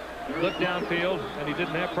sit, look downfield, and he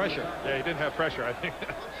didn't have pressure. Yeah, he didn't have pressure. I think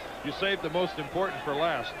you saved the most important for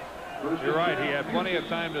last. You're right. He had plenty of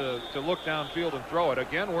time to look downfield and throw it.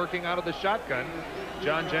 Again, working out of the shotgun.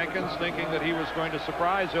 John Jenkins thinking that he was going to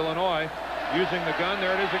surprise Illinois using the gun.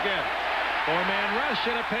 There it is again. 4-man rush,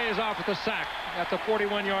 and it pays off with a sack at the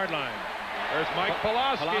 41-yard line. There's Mike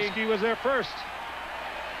Pulaski. Pulaski was there first.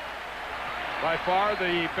 By far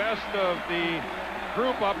the best of the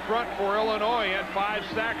group up front for Illinois. He had 5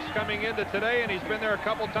 sacks coming into today, and he's been there a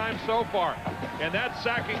couple times so far. And that's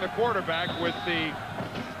sacking the quarterback with the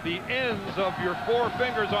ends of your 4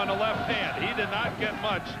 fingers on the left hand. He did not get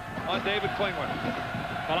much on David Klingler.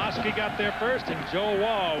 Pulaski got there first, and Joe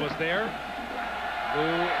Wall was there.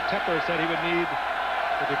 Lou Tepper said he would need,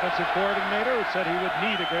 the defensive coordinator said he would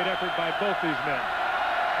need a great effort by both these men.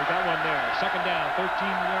 We got one there. 2nd down, 13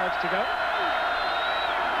 yards to go.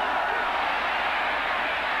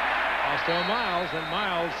 Still Miles, and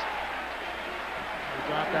Miles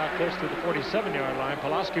dropped out close to the 47-yard line.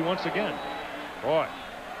 Pulaski once again. Boy,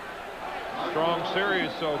 strong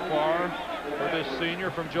series so far for this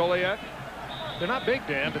senior from Joliet. They're not big,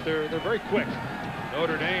 Dan, but they're very quick.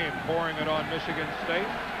 Notre Dame pouring it on Michigan State.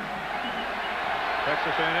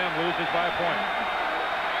 Texas A&M loses by a point.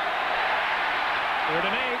 3rd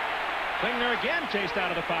and 8. Klingler again chased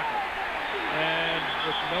out of the pocket, and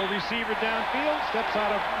with no receiver downfield, steps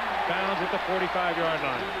out of bounds at the 45-yard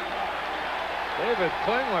line. David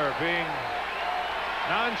Klingler being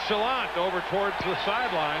nonchalant over towards the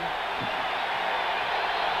sideline.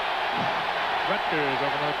 Rutgers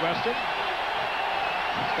over Northwestern.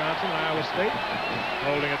 Wisconsin and Iowa State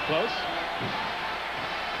holding it close.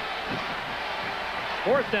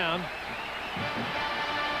 4th down.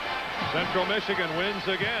 Central Michigan wins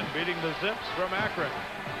again, beating the Zips from Akron.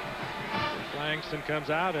 Langston comes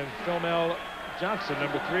out, and Philmel Johnson,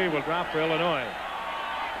 number 3, will drop for Illinois.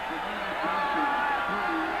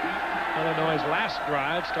 Illinois' last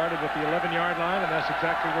drive started at the 11-yard line, and that's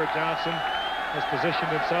exactly where Johnson has positioned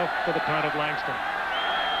himself for the punt of Langston.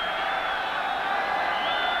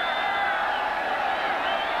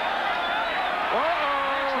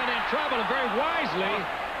 Langston in trouble, and very wisely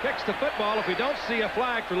kicks the football if we don't see a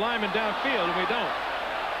flag for Lyman downfield, and we don't.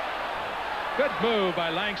 Good move by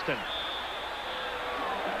Langston.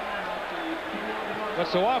 What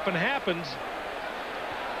so often happens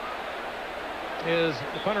is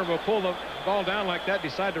the punter will pull the ball down like that,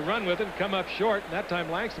 decide to run with it, and come up short. And that time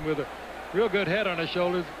Langston, with a real good head on his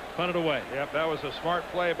shoulders, punted away. Yep, that was a smart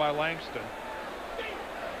play by Langston.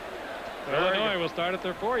 Illinois will start at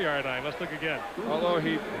their 4-yard line. Let's look again. Although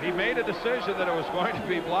he made a decision that it was going to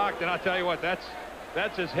be blocked, and I'll tell you what, that's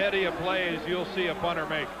as heady a play as you'll see a punter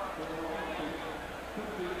make.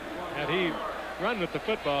 Had he run with the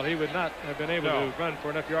football, he would not have been able to run for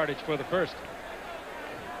enough yardage for the first.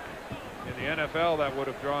 In the NFL, that would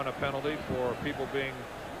have drawn a penalty for people being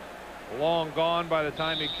long gone by the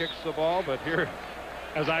time he kicks the ball, but here,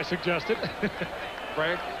 as I suggested,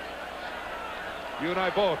 Frank, you and I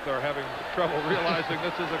both are having trouble realizing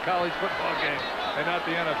this is a college football game and not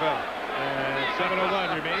the NFL. And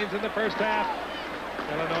 7:01 remains in the first half.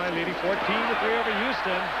 Illinois leading 14-3 over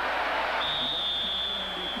Houston.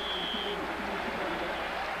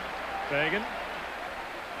 Fagan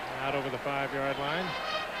out over the 5-yard line,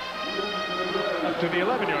 up to the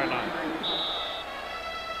 11-yard line.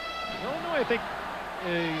 Illinois, I think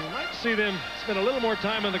you might see them spend a little more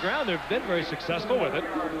time on the ground. They've been very successful with it,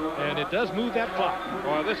 and it does move that clock.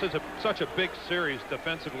 Well, this is such a big series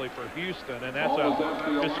defensively for Houston, and that's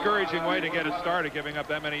a discouraging way to get it started, giving up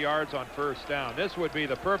that many yards on 1st down. This would be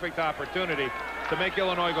the perfect opportunity to make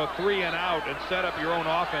Illinois go 3 and out and set up your own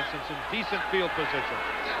offense in some decent field position.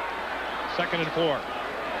 2nd and 4.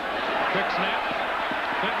 Quick snap.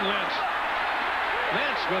 Quentin Lynch.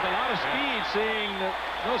 Lynch with a lot of speed, seeing the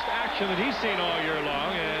most action that he's seen all year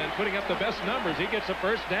long and putting up the best numbers. He gets a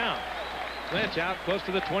 1st down. Lynch out close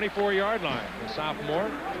to the 24-yard line. The sophomore.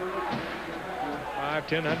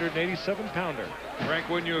 5'10", 187-pounder. Frank,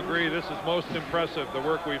 wouldn't you agree this is most impressive, the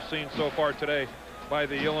work we've seen so far today by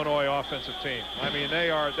the Illinois offensive team? I mean, they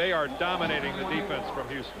are dominating the defense from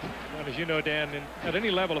Houston. And as you know, Dan, at any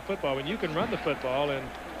level of football, when you can run the football, and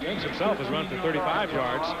James himself has run for 35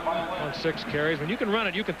 yards on 6 carries, when you can run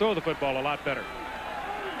it, you can throw the football a lot better.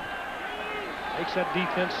 Makes that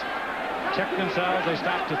defense check themselves. They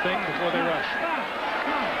stop to think before they rush.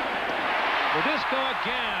 Verduzco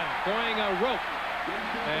again throwing a rope,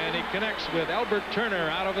 and he connects with Albert Turner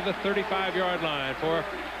out over the 35-yard line for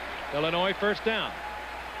Illinois first down.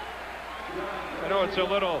 I know it's a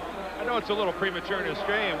little premature in this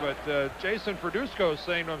game, but Jason Verduzco is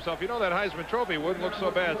saying to himself, you know, that Heisman Trophy wouldn't look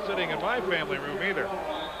so bad sitting in my family room either.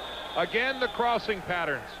 Again, the crossing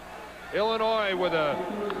patterns. Illinois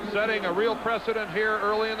setting a real precedent here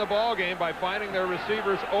early in the ball game by finding their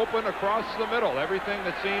receivers open across the middle. Everything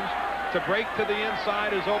that seems to break to the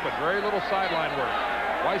inside is open. Very little sideline work.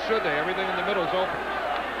 Why should they? Everything in the middle is open.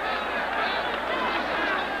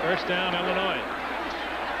 First down, Illinois.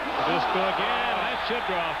 Verduzco again. That should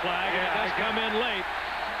draw a flag, and it does come in late.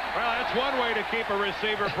 Well, that's one way to keep a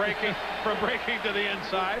receiver from breaking to the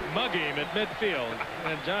inside. Mug him at midfield,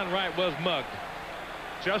 and John Wright was mugged.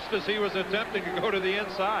 Just as he was attempting to go to the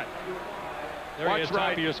inside. There he is,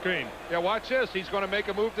 top of your screen. Yeah, watch this. He's going to make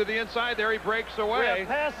a move to the inside. There he breaks away. We have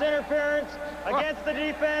pass interference against the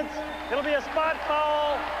defense. It'll be a spot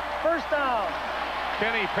foul. First down.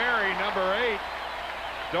 Kenny Perry, number 8.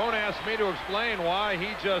 Don't ask me to explain why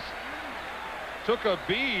he just took a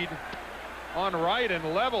bead on Wright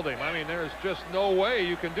and leveled him. I mean, there's just no way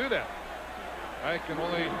you can do that. I can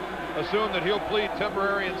only assume that he'll plead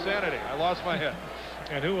temporary insanity. I lost my head.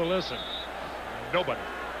 And who will listen? Nobody.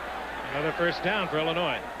 Another first down for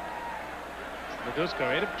Illinois. Verduzco,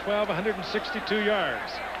 8 of 12, 162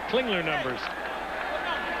 yards. Klingler numbers.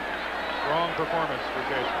 Wrong performance for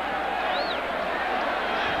Jason.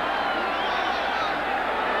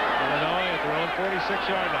 Illinois at their own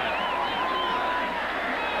 46-yard line.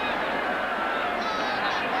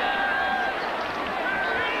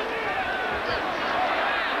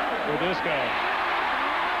 Verduzco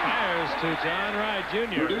fires to John Wright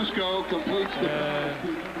Jr. Verduzco completes the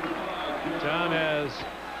John has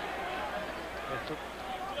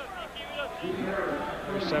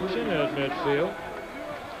reception at midfield.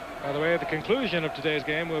 By the way, at the conclusion of today's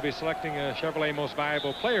game, we'll be selecting a Chevrolet Most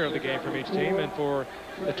Valuable Player of the game from each team. And for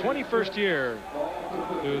the 21st year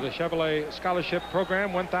through the Chevrolet Scholarship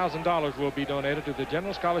Program, $1,000 will be donated to the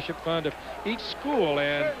General Scholarship Fund of each school.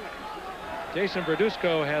 And Jason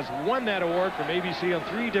Verduzco has won that award from ABC on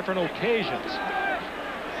 3 different occasions.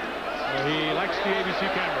 He likes the ABC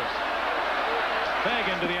cameras.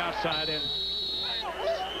 Fagan to the outside, and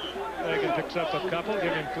Fagan picks up a couple,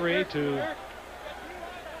 give him 3 to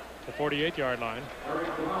the 48-yard line.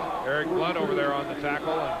 Eric Blunt over there on the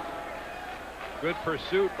tackle, and good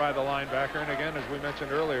pursuit by the linebacker. And again, as we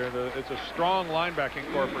mentioned earlier, it's a strong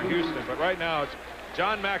linebacking corps for Houston, but right now it's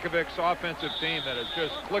John Mackovic's offensive team that is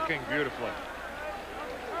just clicking beautifully.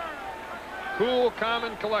 Cool, calm,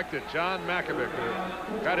 and collected. John Mackovic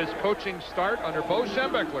got his coaching start under Bo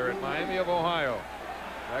Schembechler at Miami of Ohio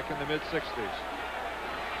back in the mid-60s.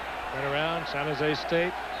 Went around San Jose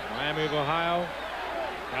State, Miami of Ohio,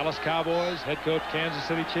 Dallas Cowboys, head coach Kansas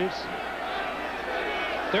City Chiefs.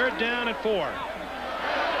 Third down at 4.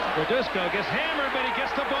 Verduzco gets hammered, but he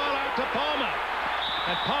gets the ball out to Palma.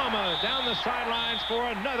 And Palma down the sidelines for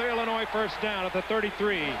another Illinois first down at the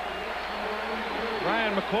 33.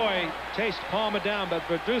 Ryan McCoy chased Palma down, but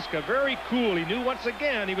Verduzco very cool. He knew once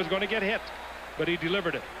again he was going to get hit, but he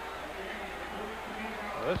delivered it.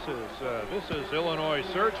 This is Illinois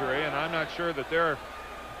surgery, and I'm not sure that I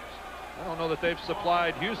don't know that they've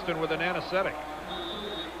supplied Houston with an anesthetic.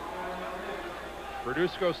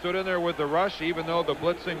 Verduzco stood in there with the rush, even though the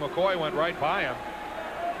blitzing McCoy went right by him.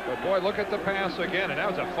 But boy, look at the pass again, and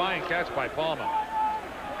that was a fine catch by Palma.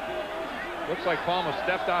 Looks like Palma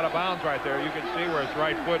stepped out of bounds right there. You can see where his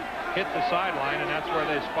right foot hit the sideline, and that's where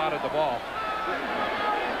they spotted the ball.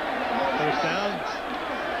 First down.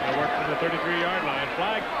 They work from the 33-yard line.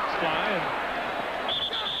 Flags fly, and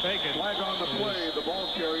Fagan flag on the play. The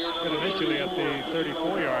ball carrier initially at the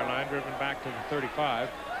 34-yard line, driven back to the 35.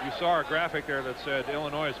 You saw a graphic there that said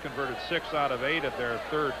Illinois has converted 6 out of 8 of their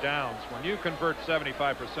third downs. When you convert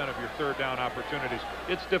 75% of your third down opportunities,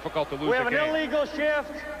 it's difficult to lose We a have game. an illegal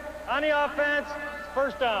shift on the offense.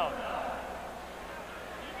 First down.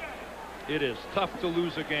 It is tough to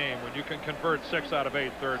lose a game when you can convert 6 out of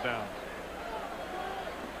 8 third downs.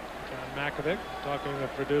 John Mackovic talking with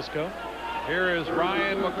Verduzco. Here is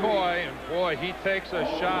Ryan McCoy, and boy, he takes a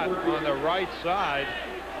shot on the right side.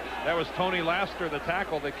 That was Tony Laster, the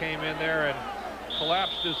tackle, that came in there and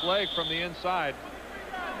collapsed his leg from the inside.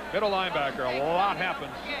 Middle linebacker, a lot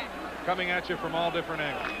happens coming at you from all different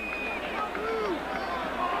angles.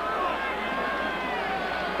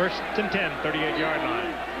 First and 10, 38-yard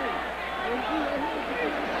line.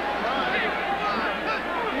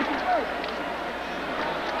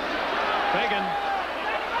 Fagan.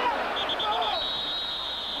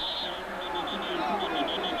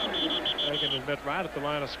 Fagan was met right at the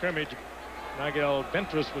line of scrimmage. Nigel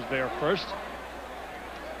Ventress was there first.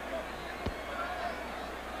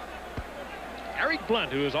 Eric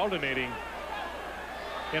Blunt, who is alternating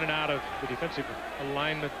in and out of the defensive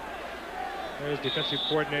alignment. There's defensive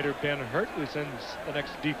coordinator Ben Hurt, who sends the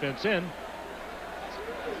next defense in.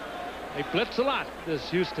 They blitz a lot, this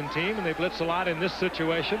Houston team, and they blitz a lot in this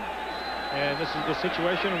situation. And this is the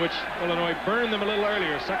situation in which Illinois burned them a little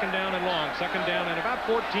earlier. Second down and long. Second down and about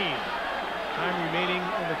 14. Time remaining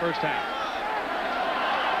in the first half.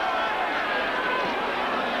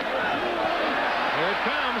 Here it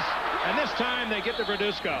comes. And this time they get to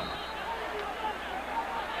Verduzco.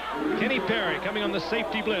 Kenny Perry coming on the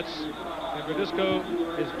safety blitz. And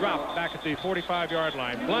Verduzco is dropped back at the 45-yard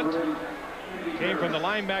line. Blunt came from the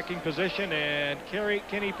linebacking position, and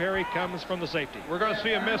Kenny Perry comes from the safety. We're going to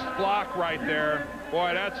see a missed block right there.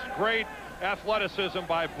 Boy, that's great athleticism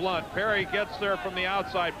by Blunt. Perry gets there from the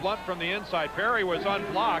outside, Blunt from the inside. Perry was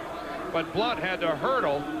unblocked, but Blunt had to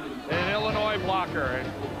hurdle an Illinois blocker. And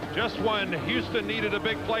just when Houston needed a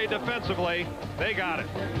big play defensively, they got it.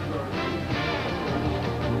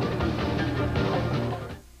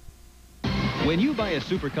 When you buy a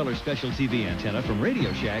Super Color Special TV antenna from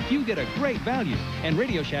Radio Shack, you get a great value. And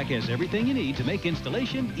Radio Shack has everything you need to make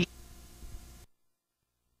installation easy.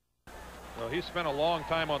 Well, he spent a long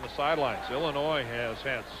time on the sidelines. Illinois has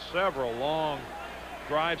had several long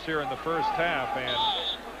drives here in the first half, and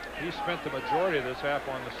he spent the majority of this half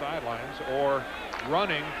on the sidelines or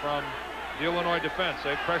running from the Illinois defense.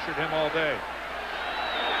 They pressured him all day.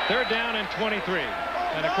 Third down and 23,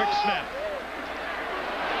 and a quick snap.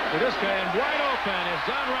 Verduzco, and wide open is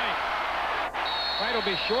John Wright. Wright will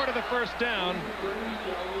be short of the first down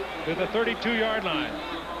to the 32-yard line.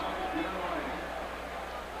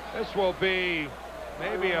 This will be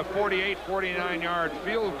maybe a 48, 49-yard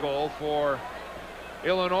field goal for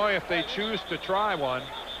Illinois if they choose to try one.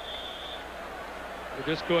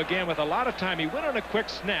 Verduzco again with a lot of time. He went on a quick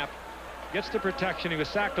snap, gets the protection. He was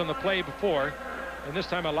sacked on the play before, and this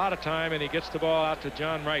time a lot of time, and he gets the ball out to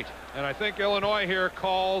John Wright. And I think Illinois here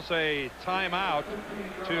calls a timeout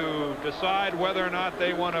to decide whether or not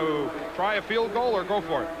they want to try a field goal or go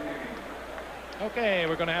for it. Okay,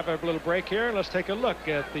 we're going to have a little break here. Let's take a look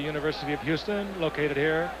at the University of Houston, located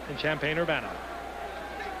here in Champaign-Urbana.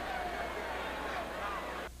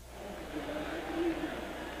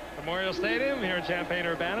 Memorial Stadium here in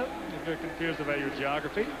Champaign-Urbana. If you're confused about your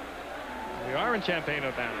geography, we are in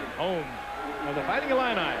Champaign-Urbana, home of the Fighting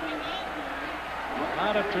Illini. A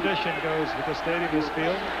lot of tradition goes with the stadium, this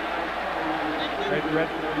field. Great Red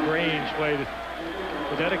Grange played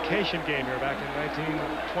the dedication game here back in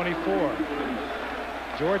 1924.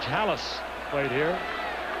 George Halas played here,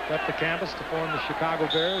 left the campus to form the Chicago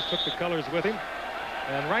Bears, took the colors with him.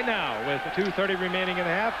 And right now, with 2:30 remaining in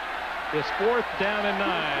the half, it's 4th down and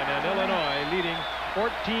 9, and Illinois leading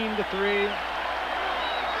 14-3.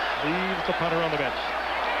 Leaves the punter on the bench.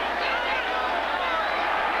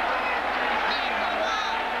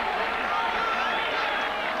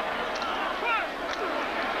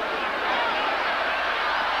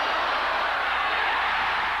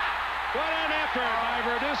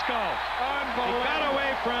 He got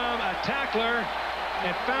away from a tackler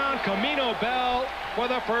and found Camino Bell for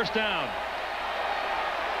the first down.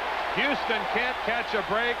 Houston can't catch a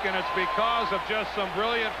break, and it's because of just some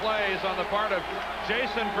brilliant plays on the part of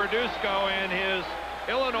Jason Verduzco and his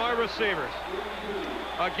Illinois receivers.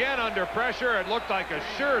 Again, under pressure, it looked like a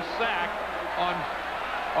sure sack on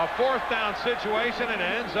a 4th down situation, and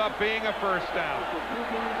it ends up being a 1st down.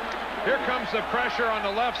 Here comes the pressure on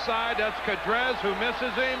the left side. That's Cadrez who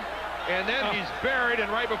misses him, and then he's buried,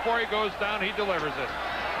 and right before he goes down, he delivers it.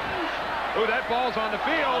 Oh, that ball's on the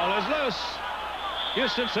field. Ball is loose.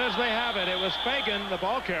 Houston says they have it. It was Fagan, the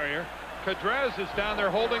ball carrier. Cadrez is down there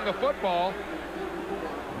holding the football.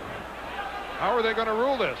 How are they going to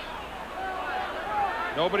rule this?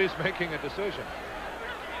 Nobody's making a decision.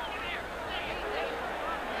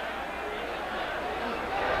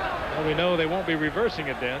 Well, we know they won't be reversing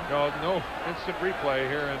it then. No instant replay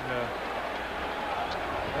here in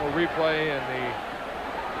no replay in the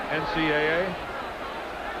NCAA.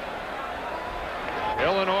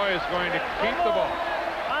 Illinois is going to keep the ball.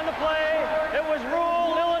 On the play, it was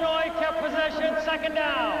ruled Illinois possession, second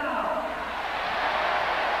down.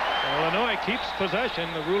 Illinois keeps possession,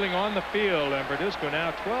 the ruling on the field, and Verduzco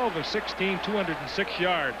now 12 of 16, 206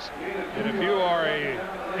 yards. And if you are a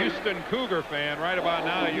Houston Cougar fan, right about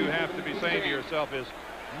now you have to be saying to yourself, is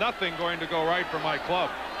nothing going to go right for my club?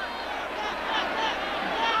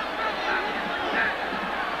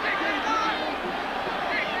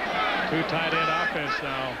 Two tight end offense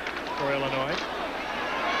now for Illinois.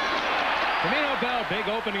 Camino Bell, big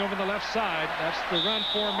opening over the left side. That's the run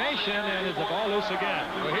formation, and is the ball loose again?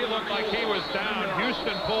 Well, he looked like he was down.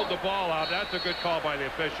 Houston pulled the ball out. That's a good call by the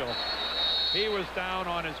official. He was down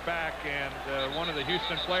on his back, and one of the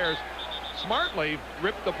Houston players smartly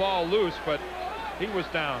ripped the ball loose, but he was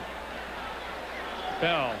down.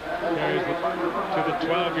 Bell carries it to the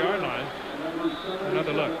 12-yard line.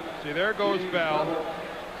 Another look. See, there goes Bell.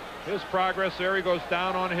 His progress there, he goes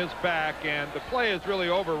down on his back, and the play is really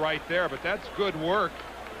over right there, but that's good work.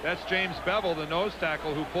 That's James Bevel, the nose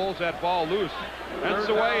tackle, who pulls that ball loose. That's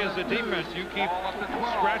the way as a defense you keep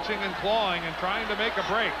scratching and clawing and trying to make a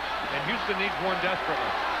break, and Houston needs one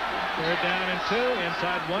desperately. Third down and 2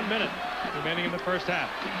 inside 1 minute remaining in the first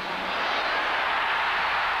half.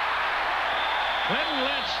 Clinton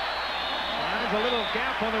Lynch finds a little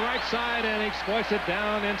gap on the right side and exploits it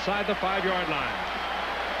down inside the 5-yard line.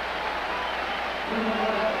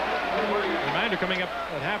 Reminder coming up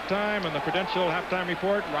at halftime on the Prudential Halftime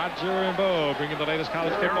Report. Roger and Bo bringing the latest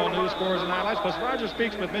college football news, scores, and highlights. Plus, Roger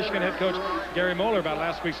speaks with Michigan head coach Gary Moeller about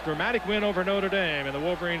last week's dramatic win over Notre Dame, and the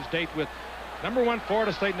Wolverines date with #1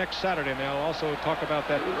 Florida State next Saturday. And they'll also talk about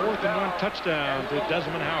that 4th-and-1 touchdown to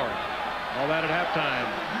Desmond Howard. All that at halftime.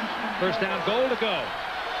 First down, goal to go.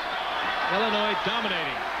 Illinois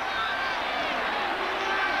dominating.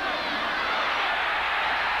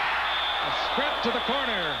 Sprint to the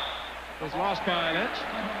corner was lost by Lynch.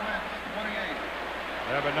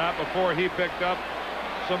 Yeah, but not before he picked up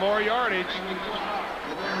some more yardage.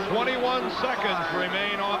 21 seconds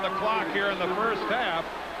remain on the clock here in the first half.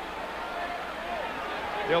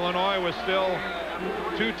 Illinois was still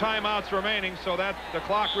 2 timeouts remaining, so that the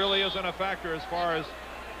clock really isn't a factor as far as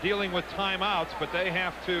dealing with timeouts, but they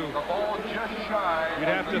have to, you'd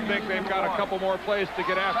have to think they've got a couple more plays to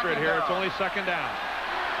get after it here. It's only second down.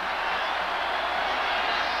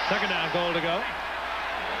 Second down, goal to go.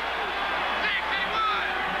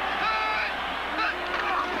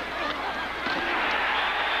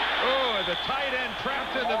 Oh, the tight end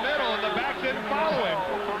trapped in the middle, and the back didn't follow him.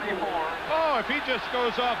 Oh, if he just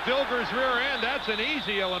goes off Dilger's rear end, that's an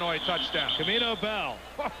easy Illinois touchdown. Camino Bell.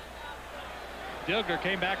 Dilger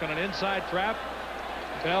came back on an inside trap.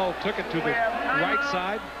 Bell took it to the right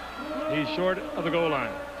side. He's short of the goal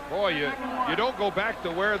line. Boy, you don't go back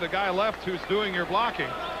to where the guy left who's doing your blocking.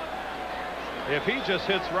 If he just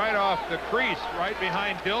hits right off the crease right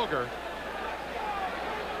behind Dilger.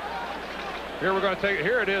 Here we're going to take it.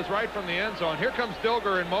 Here it is right from the end zone. Here comes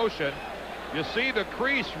Dilger in motion. You see the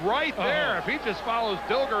crease right there. If he just follows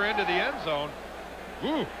Dilger into the end zone.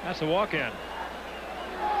 Ooh. That's a walk-in.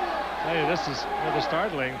 Hey, this is rather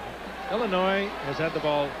startling. Illinois has had the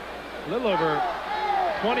ball a little over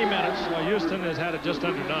 20 minutes, while Houston has had it just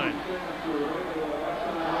under 9.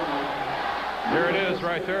 Here it is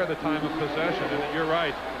right there at the time of possession, and you're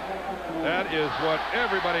right. That is what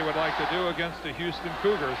everybody would like to do against the Houston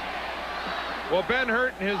Cougars. Well, Ben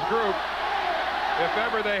Hurt and his group, if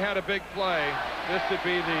ever they had a big play, this would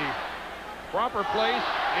be the proper place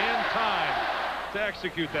and time to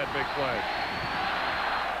execute that big play.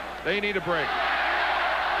 They need a break.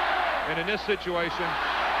 And in this situation,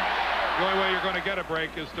 the only way you're going to get a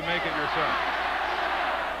break is to make it yourself.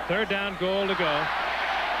 Third down, goal to go.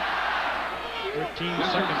 13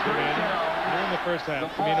 seconds remaining here in the first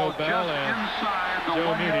half. Camino Bell and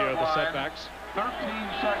Joe Muti are the setbacks. 13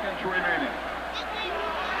 seconds remaining.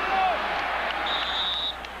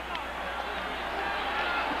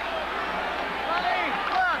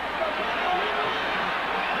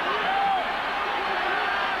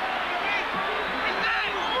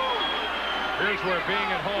 Here's where being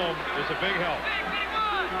at home is a big help.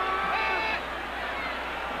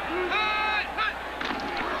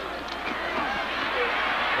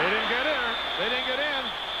 They didn't get in. They didn't get in.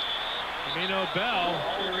 Camino Bell.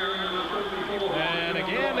 And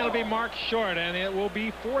again, it'll be marked short, and it will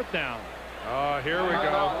be 4th down. Here we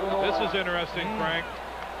go. This is interesting, Frank.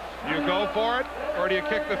 Do you go for it, or do you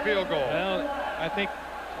kick the field goal? Well, I think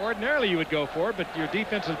ordinarily you would go for it, but your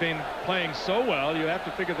defense has been playing so well, you have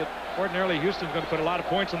to figure that ordinarily Houston's going to put a lot of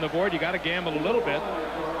points on the board. You got to gamble a little bit,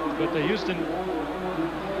 but the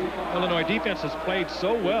Illinois defense has played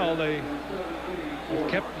so well, they have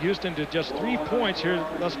kept Houston to just 3 points here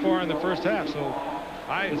thus far in the first half. So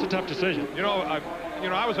It's a tough decision. You know,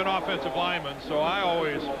 I was an offensive lineman, so I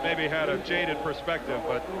always maybe had a jaded perspective,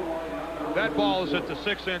 but that ball is at the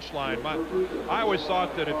 6-inch line. I always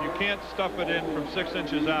thought that if you can't stuff it in from 6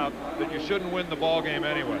 inches out, that you shouldn't win the ball game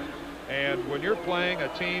anyway. And when you're playing a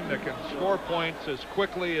team that can score points as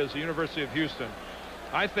quickly as the University of Houston,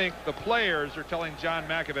 I think the players are telling John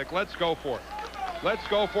Mackovic, let's go for it. Let's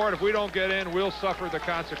go for it. If we don't get in, we'll suffer the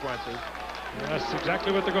consequences. And that's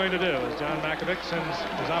exactly what they're going to do, as John Mackovic sends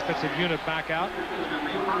his offensive unit back out.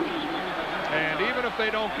 And even if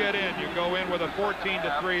they don't get in, you go in with a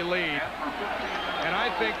 14-3 lead. And I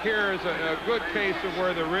think here is a good case of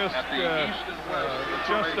where the risk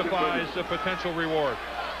justifies the potential reward.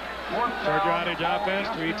 Sergio Adage offense,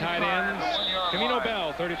 3 tight ends. Camino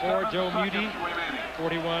Bell, 34. Joe Muti,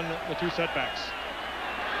 41, the 2 setbacks.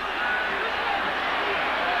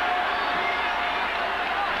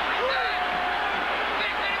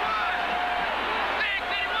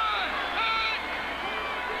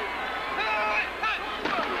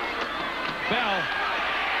 Bell.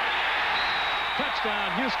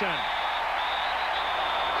 Touchdown, Houston.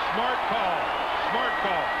 Smart call. Smart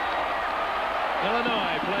call.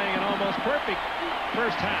 Illinois playing an almost perfect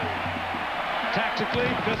first half. Tactically,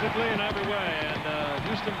 physically, in every way. And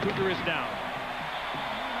Houston Cougar is down.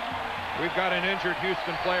 We've got an injured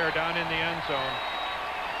Houston player down in the end zone.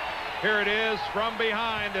 Here it is from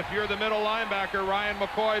behind. If you're the middle linebacker, Ryan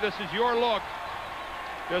McCoy, this is your look.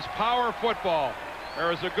 This power football.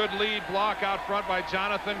 There is a good lead block out front by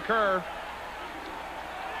Jonathan Kerr.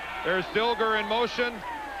 There's Dilger in motion.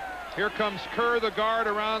 Here comes Kerr, the guard,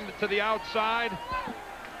 around to the outside.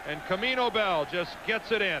 And Camino Bell just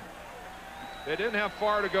gets it in. They didn't have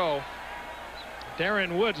far to go.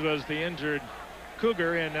 Darren Woods was the injured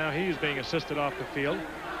Cougar, and now he's being assisted off the field.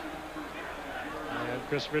 And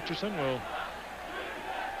Chris Richardson will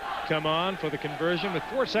come on for the conversion with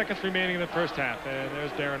 4 seconds remaining in the first half. And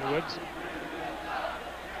there's Darren Woods.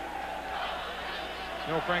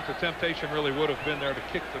 You know, Frank, the temptation really would have been there to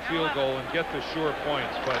kick the field goal and get the sure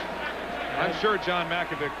points, but I'm sure John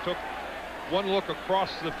Mackovic took one look across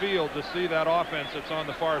the field to see that offense that's on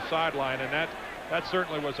the far sideline, and that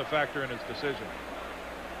certainly was a factor in his decision.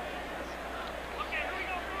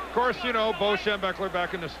 Of course, you know, Bo Schembechler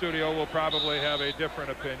back in the studio will probably have a different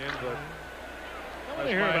opinion, but I want to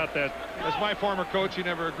hear about that. As my former coach, he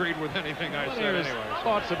never agreed with anything I said anyway. So.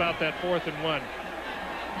 Thoughts about that 4th and 1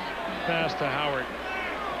 pass to Howard.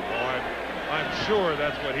 Oh, I'm sure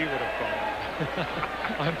that's what he would have called.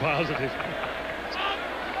 I'm positive.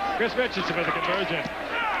 Chris Richardson for the conversion.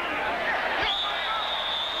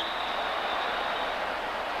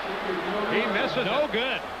 He misses. No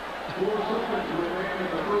good.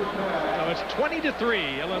 So it's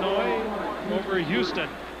 20-3, Illinois over Houston.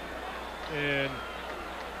 In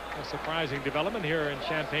a surprising development here in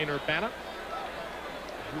Champaign-Urbana.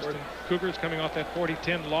 Houston Cougars coming off that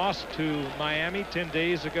 40-10 loss to Miami 10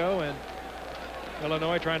 days ago, and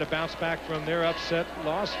Illinois trying to bounce back from their upset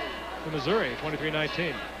loss to Missouri,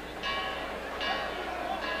 23-19.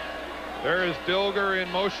 There is Dilger in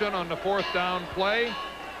motion on the 4th down play.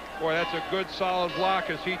 Boy, that's a good solid block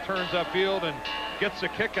as he turns upfield and gets a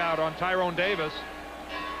kick out on Tyrone Davis.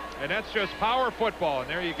 And that's just power football. And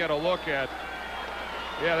there you get a look at,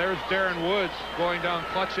 yeah, there's Darren Woods going down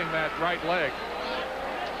clutching that right leg.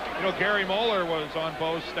 You know, Gary Moeller was on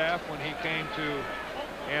Bo's staff when he came to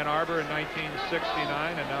Ann Arbor in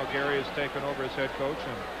 1969, and now Gary has taken over as head coach.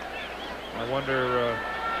 And I wonder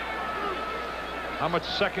how much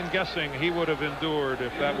second guessing he would have endured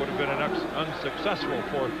if that would have been an unsuccessful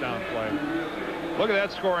 4th down play. Look at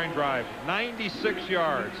that scoring drive, 96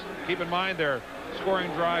 yards. Keep in mind their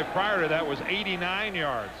scoring drive prior to that was 89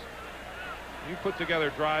 yards. You put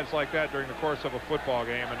together drives like that during the course of a football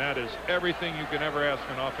game, and that is everything you can ever ask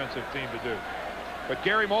an offensive team to do. But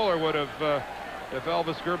Gary Moeller would have, if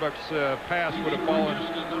Elvis Gerbuck's pass would have fallen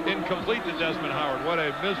incomplete to Desmond Howard, what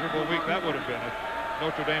a miserable week that would have been if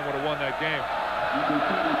Notre Dame would have won that game.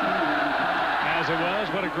 As it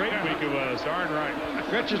was, what a great week it was. Darn right.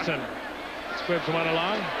 Richardson squibs one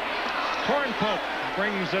along. Torn Pope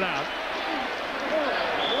brings it out.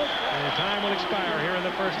 And the time will expire here in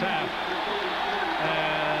the first half.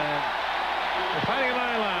 And the Fighting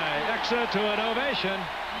Illini exit to an ovation.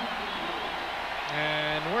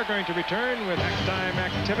 And we're going to return with halftime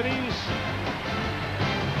activities.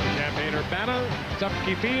 Champaign-Urbana,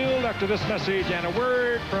 Zupke Field, after this message and a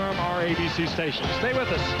word from our ABC station. Stay with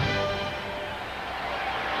us.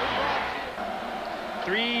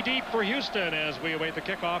 3 deep for Houston as we await the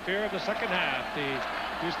kickoff here of the second half. The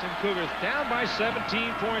Houston Cougars down by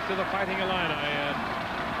 17 points to the Fighting Illini. And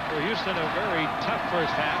for Houston, a very tough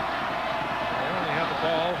first half. They only have the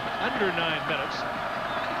ball under 9 minutes.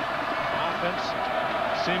 Offense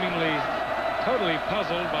seemingly totally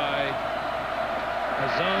puzzled by a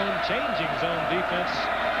changing zone defense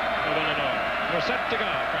of Illinois. We're set to go.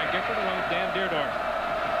 Frank Gifford along with Dan Deerdorf.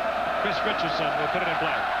 Chris Richardson will put it in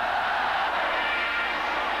play.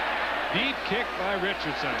 Deep kick by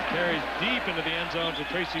Richardson. Carries deep into the end zone to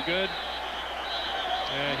Tracy Good.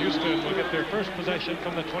 And Houston will get their first possession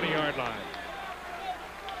from the 20-yard line.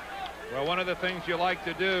 Well, one of the things you like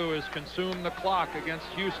to do is consume the clock against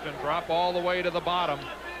Houston. Drop all the way to the bottom.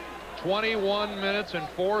 21 minutes and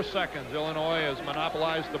 4 seconds. Illinois has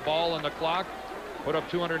monopolized the ball and the clock. Put up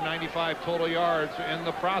 295 total yards in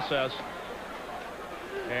the process.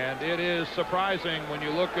 And it is surprising when you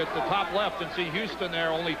look at the top left and see Houston there,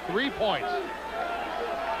 only 3 points.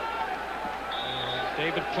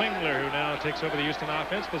 David Klingler, who now takes over the Houston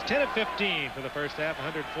offense, was 10 of 15 for the first half,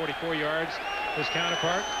 144 yards. His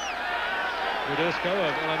counterpart, Rudisco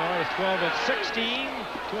of Illinois, was 12 of 16,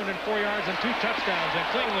 204 yards and 2 touchdowns. And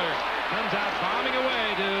Klingler comes out bombing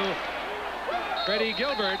away to Freddie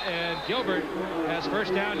Gilbert, and Gilbert has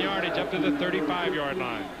first down yardage up to the 35-yard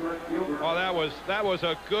line. Well, that was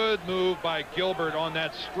a good move by Gilbert on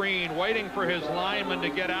that screen, waiting for his lineman to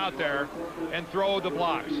get out there and throw the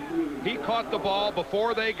blocks. He caught the ball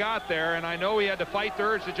before they got there, and I know he had to fight the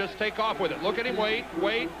urge to just take off with it. Look at him, wait.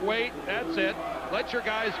 That's it. Let your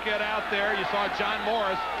guys get out there. You saw John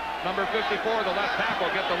Morris, number 54, the left tackle,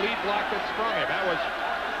 get the lead block that sprung him. That was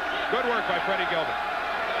good work by Freddie Gilbert.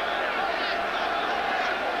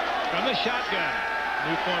 From the shotgun,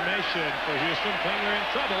 new formation for Houston. Klingler in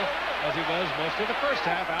trouble, as he was most of the first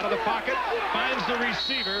half. Out of the pocket, finds the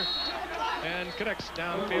receiver, and connects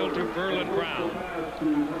downfield to Verlin Brown.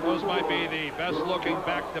 Those might be the best-looking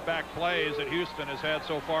back-to-back plays that Houston has had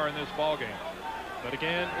so far in this ballgame. But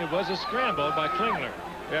again, it was a scramble by Klingler.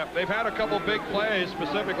 Yeah, they've had a couple big plays,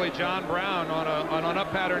 specifically John Brown on an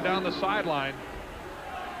up pattern down the sideline.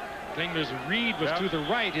 Klingler's read was to the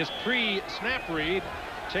right, his pre-snap read.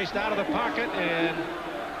 Chased out of the pocket, and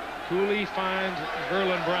Cooley finds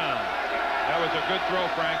Verlin Brown. That was a good throw,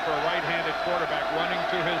 Frank, for a right-handed quarterback running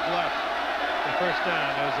to his left. The first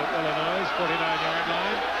down is at Illinois' 49-yard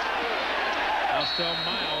line. Now still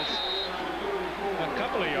Miles, a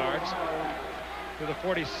couple of yards to the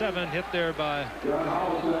 47, hit there by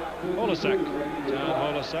Holasek. John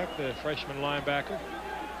Holasek, the freshman linebacker.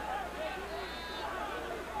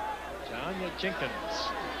 John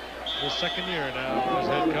Jenkins, his second year now as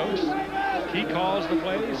head coach. He calls the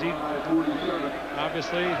plays. He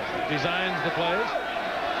obviously designs the plays.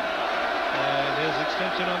 And his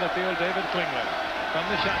extension on the field, David Klingler, from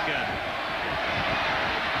the shotgun.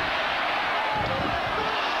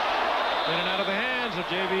 In and out of the hands of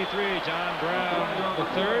JV3, John Brown, the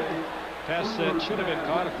third. Pass that should have been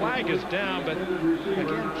caught. A flag is down, but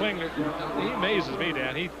again, Klingler, he amazes me,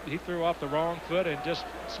 Dan. He threw off the wrong foot and just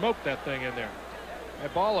smoked that thing in there.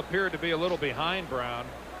 That ball appeared to be a little behind Brown.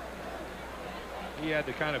 He had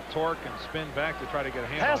to kind of torque and spin back to try to get a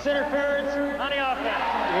hand. Pass interference on the offense.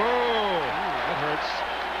 Whoa, that hurts.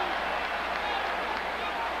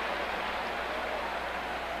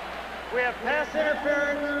 We have pass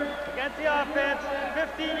interference against the offense.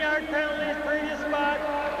 15-yard penalties, previous spot.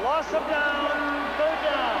 Loss of down, third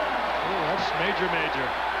down. Ooh, that's major.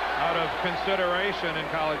 Out of consideration in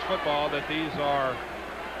college football that these are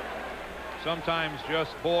sometimes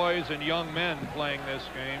just boys and young men playing this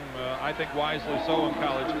game. I think wisely so in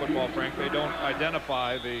college football, Frank. They don't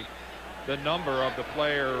identify the number of the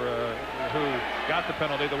player who got the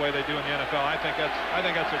penalty the way they do in the NFL. I think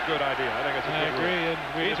that's a good idea. I think it's a good agree.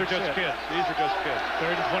 These are just kids. These are just kids.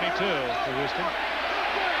 Third and 22 for Houston.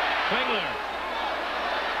 Klingler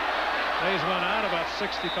lays one out about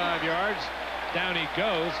 65 yards. Down he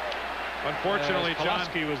goes. Unfortunately,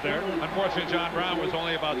 Pulaski was there. Unfortunately, John Brown was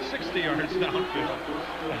only about 60 yards downfield.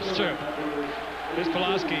 That's true. Here's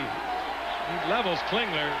Pulaski. He levels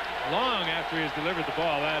Klingler long after he has delivered the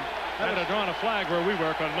ball. That would have drawn a flag where we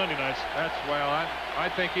work on Monday nights. Well, I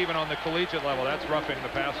think even on the collegiate level, that's roughing the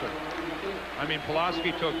passer. I mean,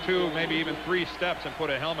 Pulaski took 2, maybe even 3 steps and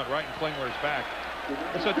put a helmet right in Klingler's back.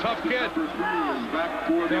 It's a tough kid.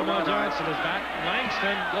 Fillmore Johnson is back.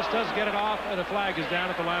 Langston just does get it off, and the flag is down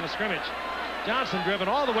at the line of scrimmage. Johnson driven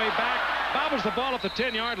all the way back, bobbles the ball at the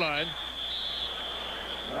 10-yard line.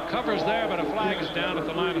 Covers there, but a flag is down at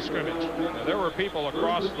the line of scrimmage. Now, there were people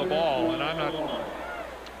across the ball, and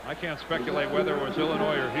I can't speculate whether it was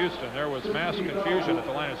Illinois or Houston. There was mass confusion at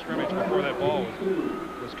the line of scrimmage before that ball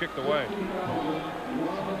was kicked away.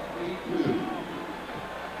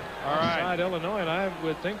 All right. Inside Illinois, and I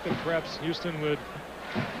would think that perhaps Houston would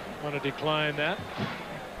want to decline that.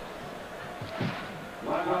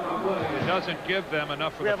 It doesn't give them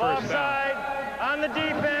enough for We the have first down. offside on the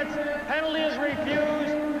defense. Penalty is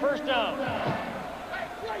refused. First down.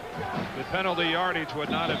 The penalty yardage would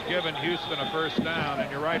not have given Houston a first down,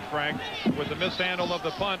 and you're right, Frank. With the mishandle of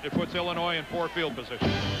the punt, it puts Illinois in poor field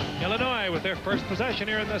position. Illinois with their first possession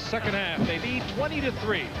here in the second half. They lead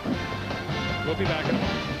 20-3. We'll be back in a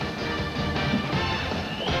moment.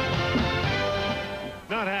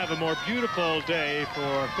 Not have a more beautiful day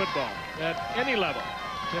for football at any level.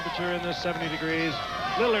 Temperature in the 70 degrees,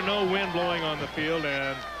 little or no wind blowing on the field,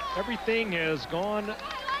 and everything has gone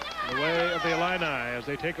the way of the Illini as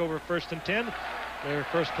they take over 1st and 10. Their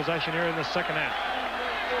first possession here in the second half.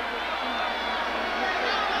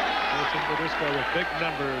 Bradisco with big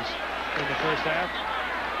numbers in the first half.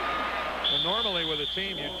 And normally with a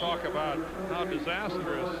team, you talk about how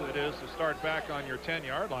disastrous it is to start back on your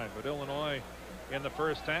 10-yard line, but Illinois in the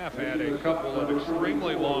first half had a couple of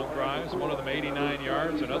extremely long drives, one of them 89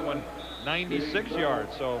 yards, another one 96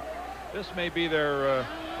 yards. So this may be their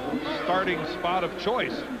starting spot of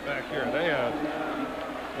choice back here.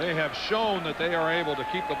 They have shown that they are able to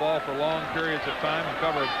keep the ball for long periods of time and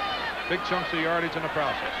cover big chunks of yardage in the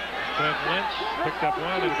process. Clint Lynch picked up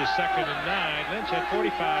one. It was 2nd and 9. Lynch had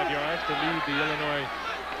 45 yards to lead the Illinois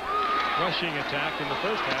rushing attack in the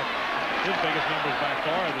first half. His biggest numbers by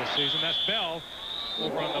far this season. That's Bell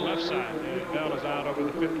over on the left side. And Bell is out over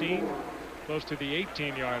the 15, close to the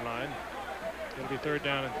 18-yard line. It'll be 3rd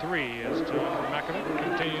down and 3 as John McAdoo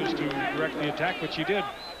continues to direct the attack, which he did.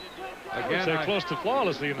 Again, close to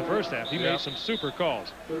flawlessly in the first half. He made some super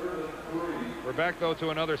calls. We're back, though, to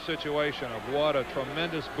another situation of what a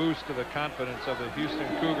tremendous boost to the confidence of the Houston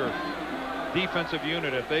Cougar defensive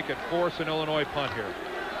unit if they could force an Illinois punt here.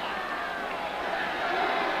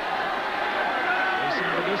 Jason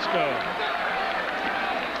Bradisco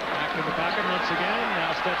back in the pocket once again.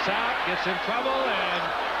 Now steps out, gets in trouble, and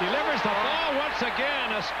delivers the ball once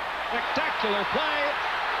again. A spectacular play.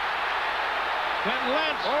 Quentin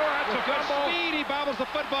Lynch, that's a good fumble. speed. He bobbles the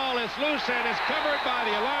football. It's loose and is covered by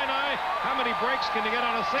the Illini. How many breaks can you get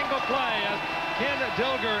on a single play as Ken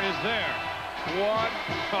Dilger is there? What?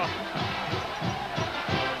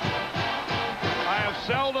 I have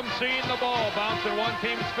seldom seen the ball bounce in one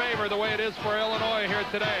team's favor the way it is for Illinois here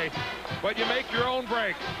today. But you make your own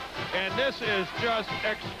breaks. And this is just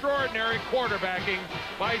extraordinary quarterbacking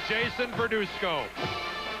by Jason Bradisco.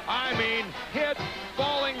 I mean, hit,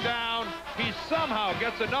 falling down. He somehow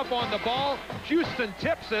gets enough on the ball. Houston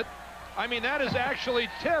tips it. I mean, that is actually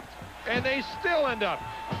tipped, and they still end up.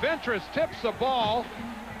 Ventress tips the ball,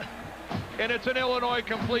 and it's an Illinois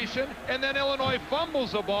completion, and then Illinois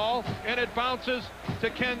fumbles the ball, and it bounces to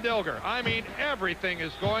Ken Dilger. I mean, everything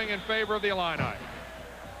is going in favor of the Illini.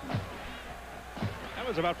 That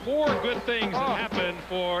was about 4 good things that happened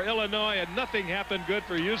for Illinois, and nothing happened good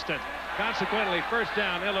for Houston. Consequently, first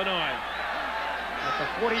down, Illinois at the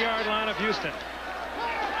 40-yard line of Houston.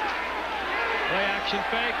 Play action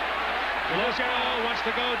fake. Bradisco wants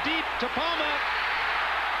to go deep to Palma.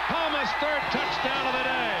 Palma's 3rd touchdown of the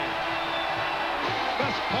day.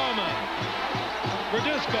 Gus Palma.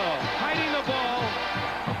 Bradisco hiding the ball.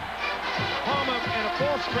 Palma in a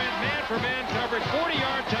full sprint, man-for-man coverage,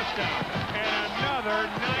 40-yard touchdown. And another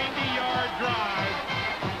 90-yard drive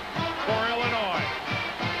for Illinois.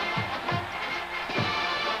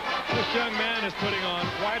 This young man is putting on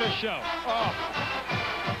quite a show.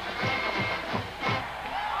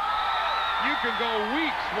 You can go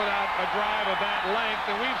weeks without a drive of that length,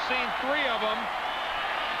 and we've seen 3 of them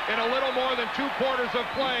in a little more than 2 quarters of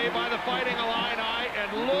play by the Fighting Illini.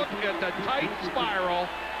 And look at the tight spiral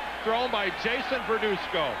thrown by Jason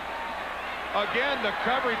Bradisco. Again, the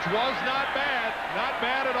coverage was not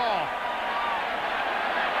bad at all.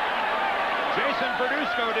 Jason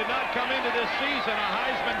Bradisco did not come into this season a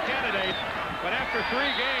Heisman candidate, but after 3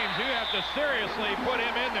 games, you have to seriously put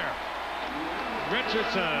him in there.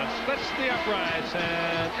 Richardson splits the uprights,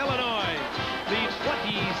 and Illinois leads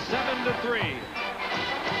 27-3.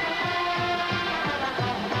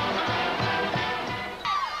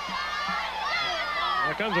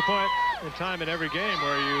 There comes a point in time in every game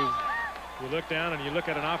where you look down and you look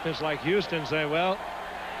at an offense like Houston and say, well,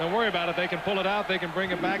 don't worry about it. They can pull it out. They can bring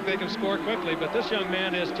it back. They can score quickly. But this young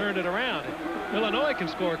man has turned it around. Illinois can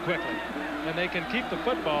score quickly, and they can keep the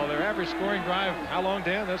football. Their average scoring drive, how long,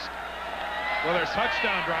 Dan? Well, their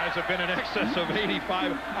touchdown drives have been in excess of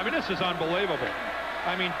 85. I mean, this is unbelievable.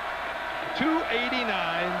 I mean,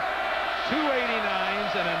 289s,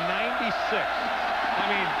 289s, and a 96. I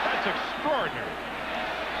mean, that's extraordinary.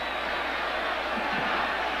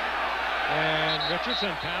 And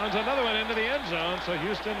Richardson pounds another one into the end zone, so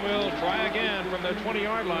Houston will try again from their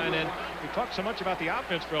 20-yard line. And we talked so much about the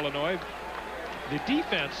offense for Illinois. The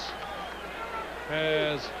defense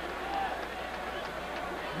has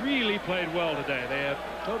really played well today. They have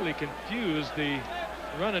totally confused the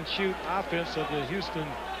run-and-shoot offense of the Houston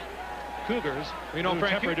Cougars. You know,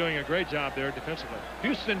 Frank, Tepper doing a great job there defensively.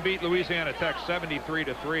 Houston beat Louisiana Tech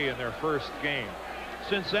 73-3 in their first game.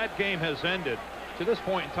 Since that game has ended, to this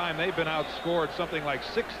point in time, they've been outscored something like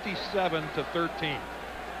 67-13.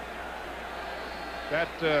 That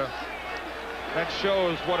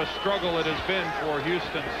shows what a struggle it has been for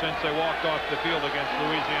Houston since they walked off the field against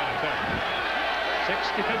Louisiana Tech. 6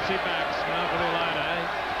 defensive backs now for the Illini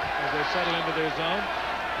as they settle into their zone.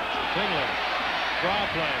 Klingler, draw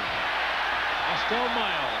play. Austell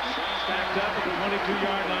Miles stacked up at the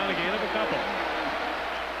 22-yard line, a gain of a couple.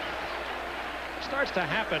 Starts to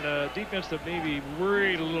happen. A defense that maybe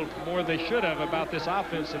worried a little more than they should have about this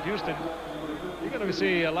offense in Houston. You're going to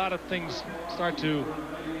see a lot of things start to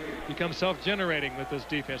become self-generating with this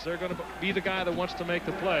defense. They're going to be the guy that wants to make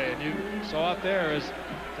the play. And you saw it there as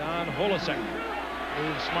Don Holasek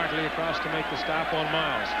moves smartly across to make the stop on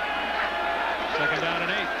Miles. 2nd down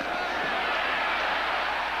and 8.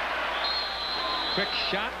 Quick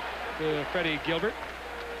shot to Freddie Gilbert.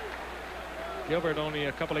 Gilbert only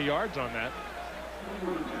a couple of yards on that.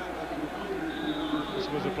 This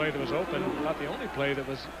was a play that was open, not the only play that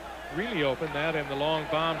was really open. That and the long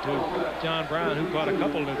bomb to John Brown, who caught a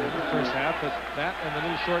couple in the first half, but that and the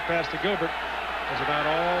little short pass to Gilbert was about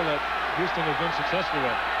all that Houston has been successful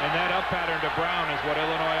with. And that up pattern to Brown is what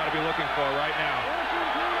Illinois ought to be looking for right now.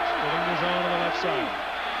 Splitting the zone on the left side.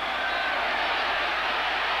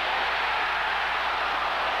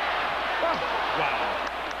 Wow.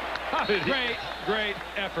 Great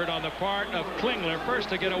effort on the part of Klingler. First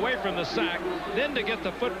to get away from the sack, then to get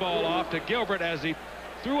the football off to Gilbert as he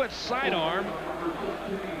threw it sidearm.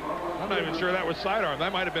 I'm not even sure that was sidearm.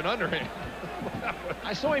 That might have been underhand.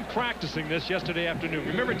 I saw him practicing this yesterday afternoon.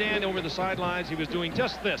 Remember Dan over the sidelines? He was doing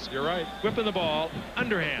just this. You're right. Whipping the ball,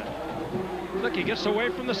 underhand. Look, he gets away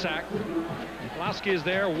from the sack. Lasky is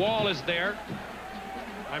there. Wall is there.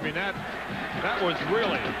 I mean, that was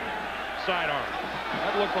really sidearm.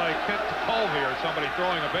 That looked like Kent Colby or somebody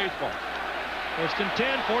throwing a baseball. First and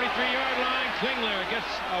 10, 43-yard line. Klingler gets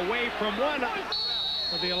away from one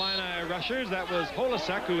of the Illini rushers. That was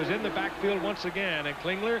Holasek, who is in the backfield once again. And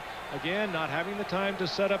Klingler, again, not having the time to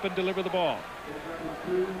set up and deliver the ball.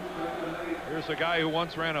 Here's a guy who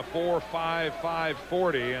once ran a 4.55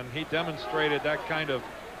 40, and he demonstrated that kind of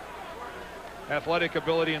athletic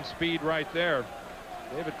ability and speed right there.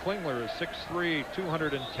 David Klingler is 6'3",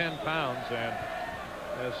 210 pounds, and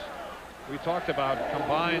as we talked about,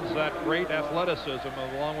 combines that great athleticism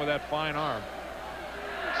along with that fine arm.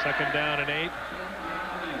 2nd down and 8.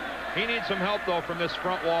 He needs some help, though, from this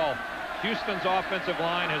front wall. Houston's offensive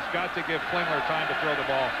line has got to give Klingler time to throw the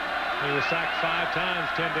ball. He was sacked 5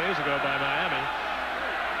 times 10 days ago by Miami.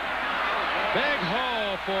 Big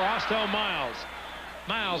hole for Austell Miles.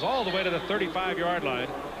 Miles all the way to the 35-yard line.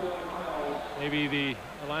 Maybe the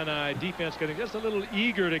Illini defense getting just a little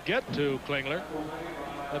eager to get to Klingler.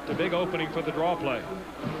 Left a big opening for the draw play.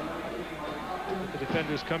 The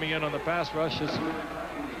defenders coming in on the pass rush is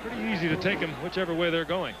pretty easy to take them whichever way they're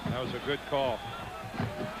going. That was a good call.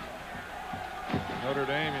 Notre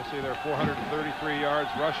Dame, you see, they're 433 yards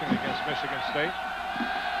rushing against Michigan State.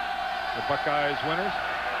 The Buckeyes winners.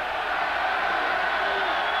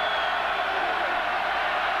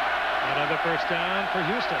 Another first down for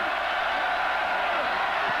Houston.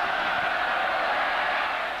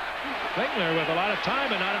 Klingler with a lot of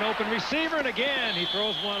time and not an open receiver, and again he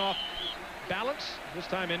throws one off balance, this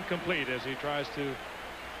time incomplete as he tries to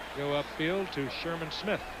go upfield to Sherman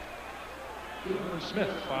Smith.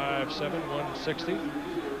 Smith, 5'7", 160. A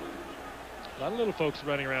lot of little folks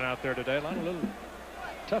running around out there today, a lot of little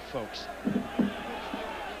tough folks.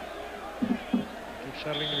 Keep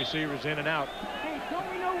shuttling the receivers in and out. Hey,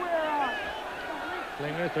 don't we know where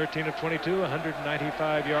Klingler, 13 of 22,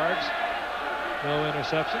 195 yards. No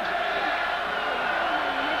interceptions.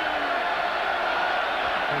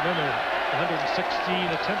 Remember, 116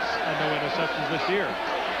 attempts and no interceptions this year.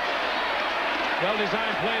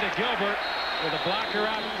 Well-designed play to Gilbert with a blocker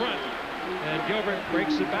out front. And Gilbert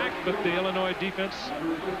breaks it back, but the Illinois defense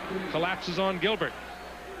collapses on Gilbert.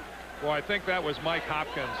 Well, I think that was Mike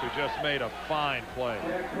Hopkins who just made a fine play.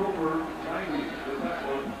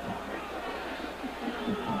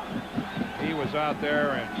 He was out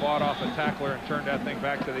there and fought off a tackler and turned that thing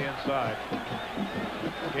back to the inside.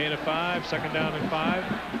 Gain of 5, 2nd down and 5.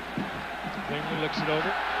 Klingler looks it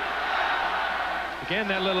over. Again,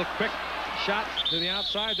 that little quick shot to the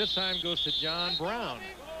outside. This time goes to John Brown.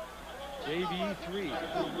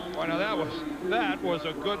 JV3. Well, now that was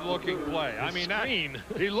a good-looking play. I mean,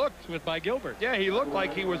 he looked with by Gilbert. Yeah, he looked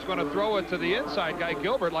like he was going to throw it to the inside guy,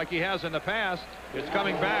 Gilbert, like he has in the past. It's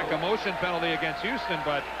coming back, a motion penalty against Houston,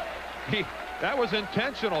 but that was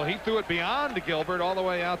intentional. He threw it beyond Gilbert all the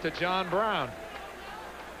way out to John Brown.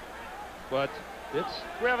 But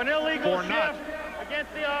we have an illegal shift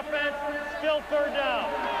against the offense. Still third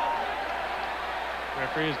down.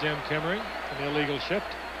 Referee is Jim Kimmery. An illegal shift.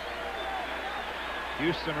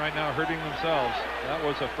 Houston right now hurting themselves. That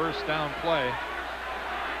was a first down play.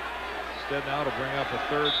 Instead now to bring up a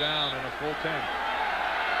third down and a full 10.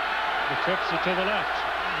 The trips are to the left.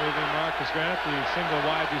 Moving Marcus Grant, the single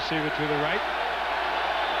wide receiver to the right.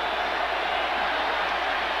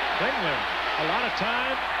 Klingler, a lot of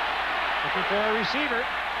time looking for a receiver.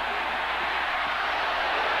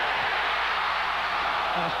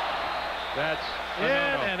 That's in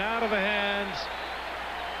and out of the hands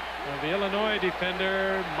of the Illinois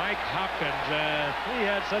defender, Mike Hopkins. He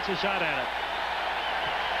had such a shot at it.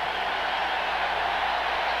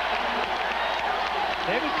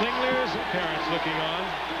 David Klingler's parents looking on.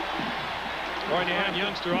 Boy, and you had a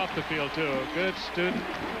youngster off the field, too. A good student.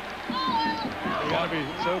 They got to be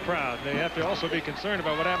so proud. They have to also be concerned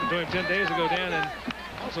about what happened to him 10 days ago, Dan, and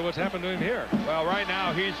also what's happened to him here. Well, right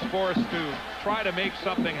now he's forced to try to make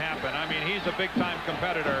something happen. I mean, he's a big-time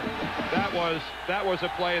competitor. That was a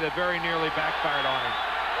play that very nearly backfired on him.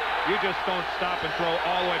 You just don't stop and throw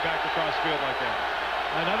all the way back across the field like that.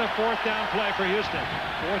 Another fourth down play for Houston.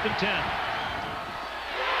 4th and 10.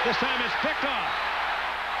 This time it's picked off.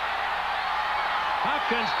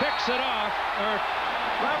 Hopkins picks it off.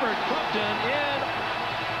 Robert Crumpton in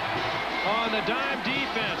on the dime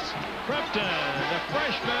defense. Crumpton, the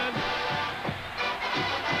freshman,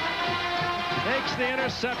 makes the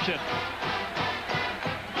interception.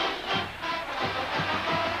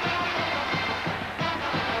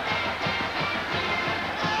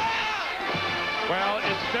 Well,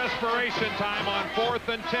 it's desperation time on 4th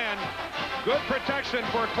and 10. Good protection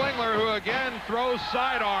for Klingler, who again throws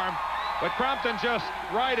sidearm, but Crumpton just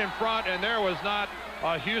right in front, and there was not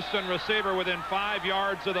a Houston receiver within 5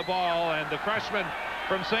 yards of the ball, and the freshman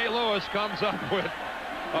from St. Louis comes up with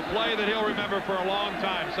a play that he'll remember for a long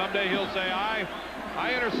time. Someday he'll say, I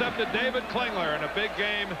intercepted David Klingler in a big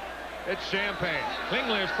game at Champaign.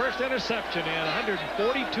 Klingler's first interception in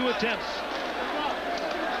 142 attempts.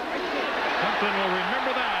 Crumpton will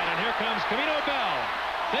remember that, and here comes Camino Bell.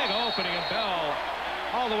 Big opening, and Bell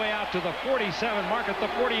all the way out to the 47 mark at the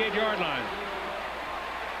 48-yard line.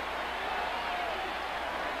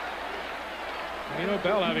 Camino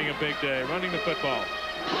Bell having a big day, running the football,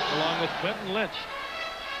 along with Clinton Lynch.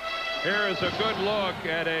 Here is a good look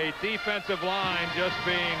at a defensive line just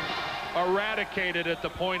being eradicated at the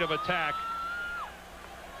point of attack.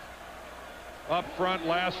 Up front,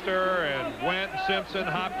 Laster and Went, Simpson,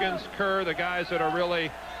 Hopkins, Kerr, the guys that are really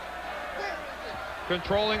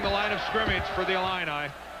controlling the line of scrimmage for the Illini. All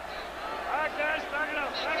right, guys, back it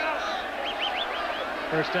up, back it up.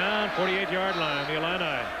 First down, 48-yard line, the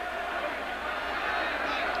Illini.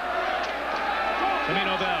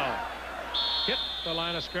 Camino Bell hit the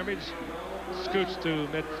line of scrimmage, scoots to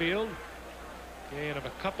midfield. Gain of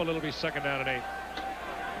a couple, it'll be 2nd down and 8.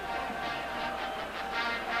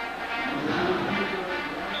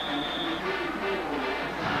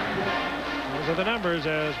 Those are the numbers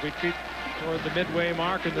as we creep toward the midway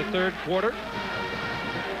mark in the 3rd quarter.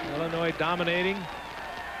 Illinois dominating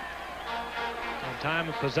on time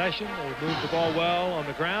of possession. They moved the ball well on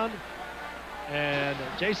the ground. And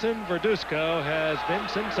Jason Verduzco has been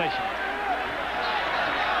sensational.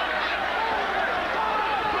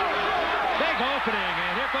 Big opening,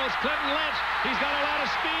 and here goes Clinton Lynch. He's got a lot of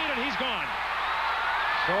speed, and he's gone.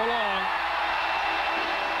 So long.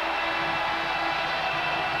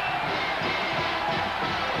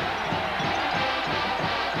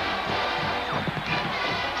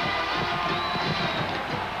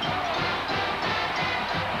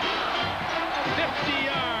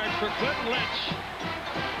 For Clinton Lynch,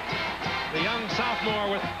 the young sophomore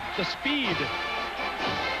with the speed.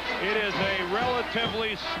 It is a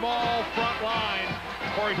relatively small front line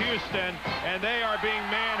for Houston, and they are being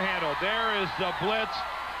manhandled. There is the blitz,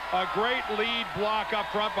 a great lead block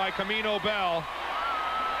up front by Camino Bell.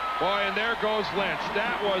 Boy, and there goes Lynch.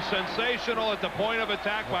 That was sensational at the point of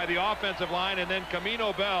attack by the offensive line, and then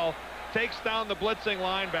Camino Bell takes down the blitzing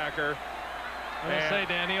linebacker. I'll say,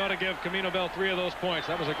 Dan, he ought to give Camino Bell 3 of those points.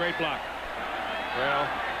 That was a great block. Well,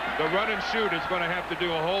 the run and shoot is going to have to do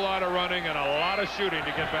a whole lot of running and a lot of shooting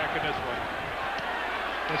to get back in this one.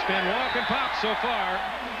 It's been walk and pop so far.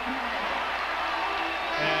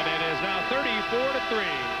 And it is now 34-3.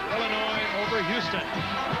 Illinois over Houston.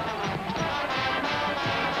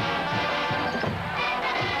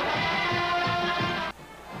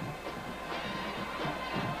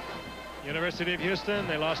 University of Houston,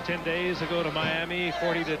 they lost 10 days ago to Miami,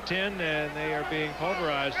 40-10, and they are being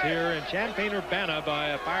pulverized here in Champaign-Urbana by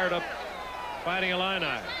a fired-up Fighting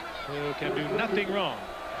Illini, who can do nothing wrong.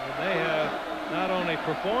 And they have not only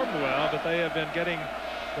performed well, but they have been getting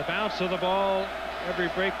the bounce of the ball every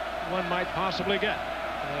break one might possibly get.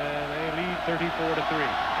 And they lead 34-3.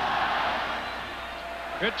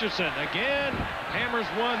 Richardson again hammers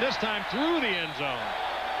one, this time through the end zone.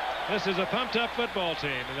 This is a pumped-up football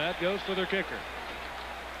team, and that goes for their kicker.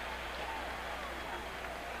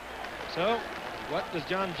 So, what does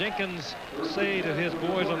John Jenkins say to his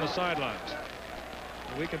boys on the sidelines?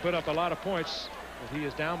 We can put up a lot of points, but he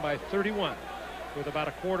is down by 31 with about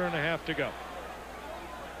a quarter and a half to go.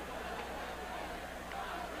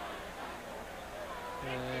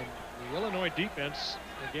 And the Illinois defense,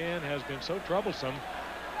 again, has been so troublesome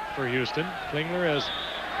for Houston. Klingler has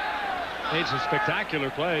made some spectacular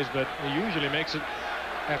plays, but he usually makes it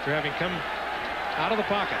after having come out of the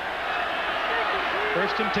pocket.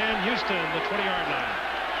 1st and 10, Houston, the 20-yard line.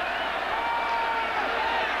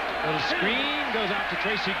 Little screen goes out to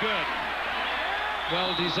Tracy Good.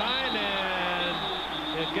 Well designed,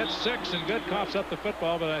 and it gets 6, and Good coughs up the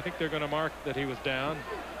football, but I think they're going to mark that he was down.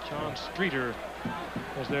 Sean Streeter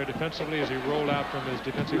was there defensively as he rolled out from his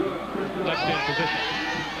defensive left-end position.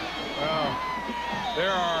 Well,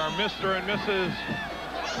 there are Mr. and Mrs.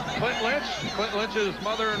 Clint Lynch. Clint Lynch's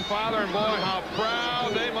mother and father, and boy, how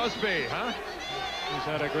proud they must be, huh? He's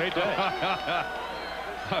had a great day.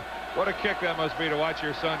 What a kick that must be to watch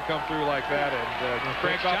your son come through like that and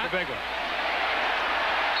crank off the big one.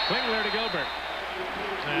 Klingler to Gilbert.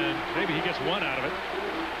 And maybe he gets one out of it.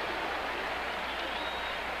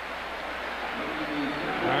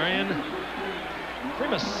 Marlon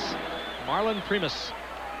Primus.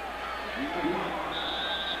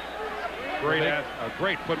 A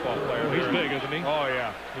great football player. He's big, isn't he? Oh,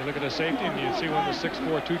 yeah. You look at his safety and you see one with 6'4",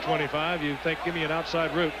 225. You think, give me an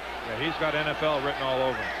outside route. Yeah, he's got NFL written all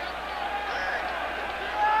over him.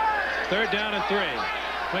 3rd down and 3.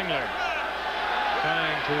 Klingler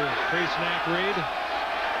trying to pre-snap read.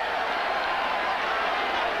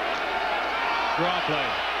 Draw play.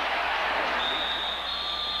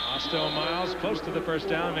 Still Miles close to the 1st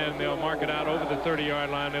down, and they'll mark it out over the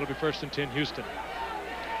 30-yard line. It'll be 1st and 10 Houston.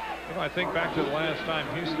 You know, I think back to the last time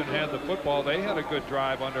Houston had the football, they had a good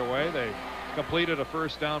drive underway. They completed a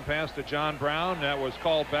 1st down pass to John Brown. That was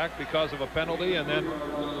called back because of a penalty, and then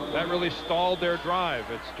that really stalled their drive.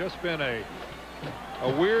 It's just been a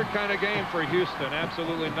weird kind of game for Houston.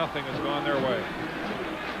 Absolutely nothing has gone their way.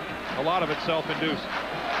 A lot of it self-induced.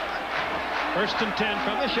 1st and 10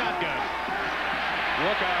 from the shotgun.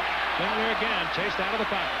 Look out. Klingler again chased out of the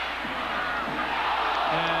pocket.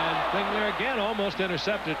 And Klingler again almost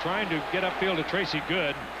intercepted, trying to get upfield to Tracy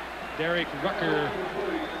Good. Derek Rucker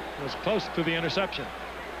was close to the interception.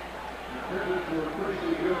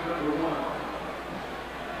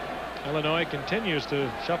 Illinois continues to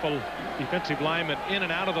shuffle defensive linemen in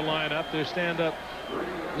and out of the lineup. Their stand-up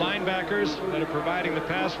linebackers that are providing the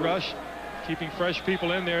pass rush, keeping fresh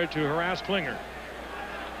people in there to harass Klingler.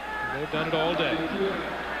 They've done it all day.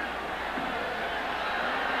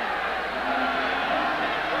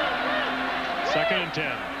 Second and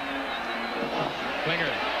 10.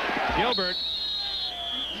 Klingler. Gilbert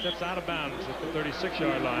steps out of bounds at the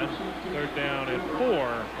 36-yard line. 3rd down and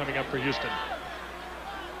 4 coming up for Houston.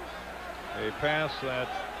 A pass that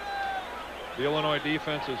the Illinois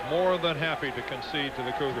defense is more than happy to concede to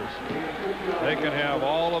the Cougars. They can have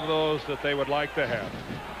all of those that they would like to have.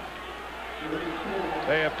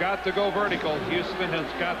 They have got to go vertical. Houston has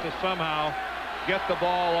got to somehow get the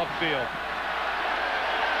ball upfield.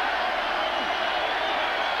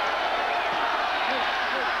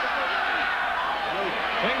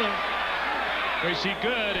 Klingler. Tracy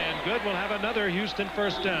Good, and Good will have another Houston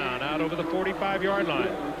 1st down out over the 45-yard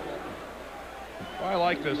line. Well, I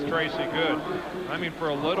like this Tracy Good. I mean, for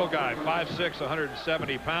a little guy, 5'6",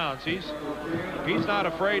 170 pounds, he's not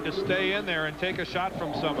afraid to stay in there and take a shot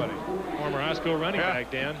from somebody. Former high school running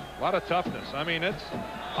back, Dan. A lot of toughness. I mean,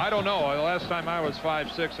 I don't know. The last time I was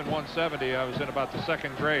 5'6" and 170, I was in about the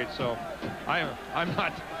 2nd grade, so I'm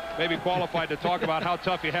not maybe qualified to talk about how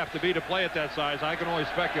tough you have to be to play at that size. I can only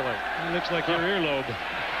speculate. It looks like your earlobe.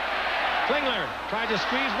 Klingler tried to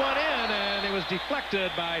squeeze one in, and it was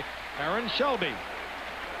deflected by Aaron Shelby.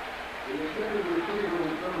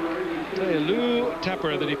 Lou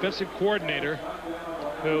Tepper, the defensive coordinator,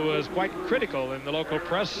 who was quite critical in the local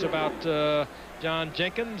press about John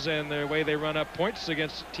Jenkins and the way they run up points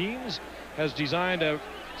against teams, has designed a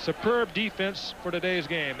superb defense for today's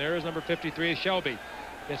game. There is number 53, Shelby.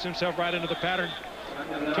 Gets himself right into the pattern.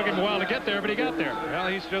 Took him a while to get there, but he got there. Well,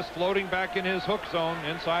 he's just floating back in his hook zone,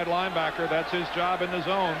 inside linebacker. That's his job in the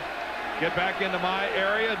zone. Get back into my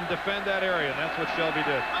area and defend that area, and that's what Shelby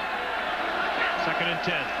did. 2nd and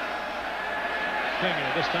 10.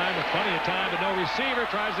 Stringer this time with plenty of time, but no receiver.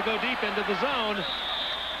 Tries to go deep into the zone.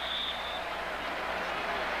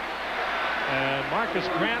 And Marcus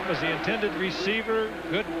Grant was the intended receiver.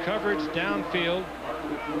 Good coverage downfield.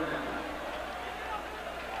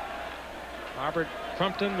 Robert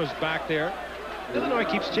Crumpton was back there. Illinois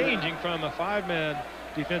keeps changing from a 5-man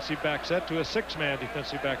defensive back set to a 6-man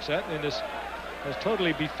defensive back set, and this has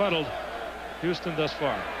totally befuddled Houston thus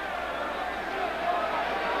far.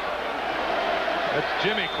 That's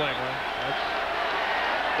Jimmy Klingler. That's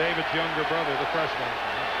David's younger brother, the freshman.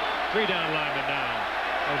 3 down linemen now,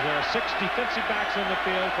 as there are 6 defensive backs on the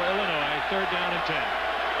field for Illinois. 3rd down and 10.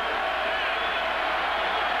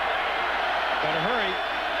 Better hurry.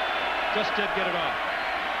 Just did get it off.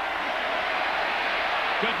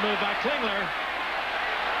 Good move by Klingler.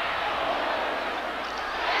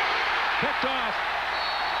 Picked off.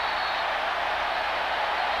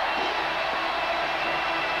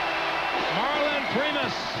 Marlon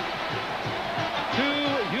Primus. 2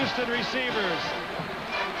 Houston receivers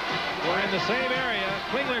were in the same area.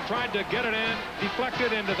 Klingler tried to get it in,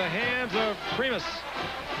 deflected into the hands of Primus.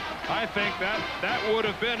 I think that would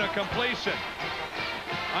have been a completion.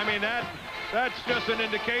 I mean, that's just an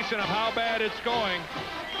indication of how bad it's going.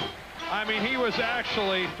 I mean, he was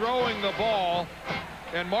actually throwing the ball,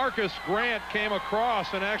 and Marcus Grant came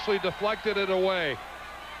across and actually deflected it away.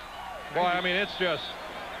 Boy, I mean, it's just,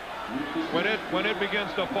 when it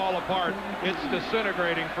begins to fall apart, it's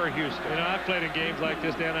disintegrating for Houston. You know, I've played in games like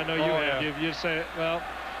this, Dan. I know you have. Yeah. You say, well,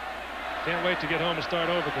 can't wait to get home and start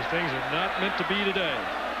over because things are not meant to be today.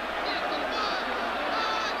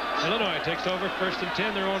 Illinois takes over 1st and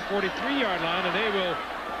 10, their own 43-yard line, and they will,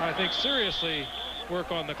 I think, seriously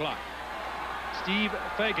work on the clock. Steve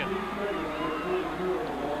Fagan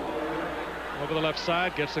over the left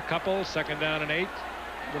side, gets a couple. 2nd down and 8.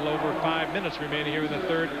 A little over 5 minutes remaining here in the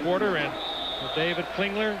 3rd quarter, and David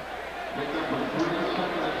Klingler,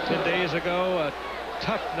 10 days ago, a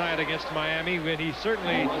tough night against Miami when he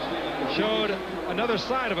certainly showed another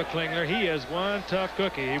side of a Klingler. He is one tough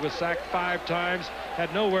cookie. He was sacked 5 times,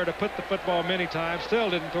 had nowhere to put the football many times, still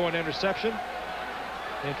didn't throw an interception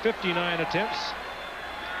in 59 attempts.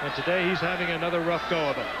 And today he's having another rough go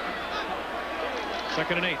of it.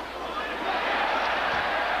 2nd and 8.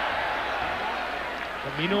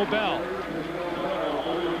 Camino Bell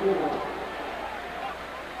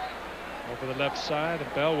over the left side,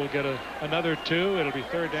 and Bell will get another 2. It'll be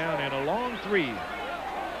 3rd down and a long 3. And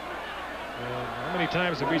how many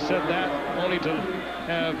times have we said that, only to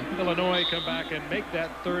have Illinois come back and make that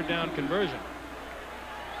 3rd down conversion?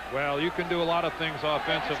 Well, you can do a lot of things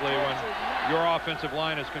offensively when your offensive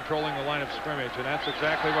line is controlling the line of scrimmage, and that's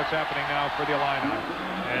exactly what's happening now for the Illini.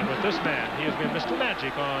 And with this man, he has been Mr.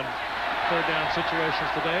 Magic on 3rd down situations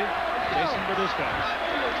today, Jason Berdusco.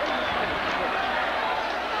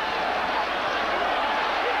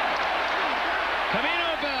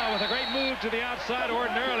 Camino Bell with a great move to the outside.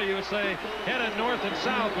 Ordinarily, you would say headed north and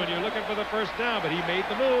south when you're looking for the 1st down, but he made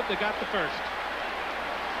the move. They got the 1st.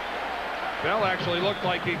 Bell actually looked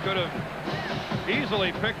like he could have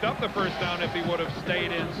easily picked up the 1st down if he would have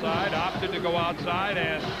stayed inside, opted to go outside,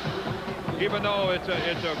 and even though it's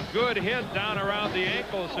a good hit down around the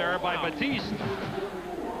ankles there by Batiste,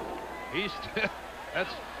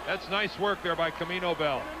 that's nice work there by Camino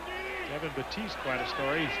Bell. Kevin Batiste, quite a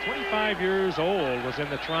story. He's 25 years old, was in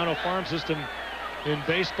the Toronto farm system in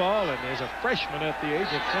baseball, and is a freshman at the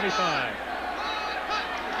age of 25.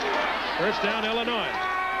 1st down, Illinois.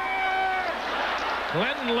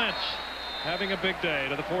 Clinton Lynch having a big day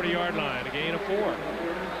to the 40-yard line, a gain of 4.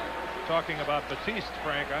 Talking about Batiste,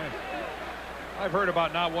 Frank, I've heard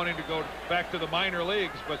about not wanting to go back to the minor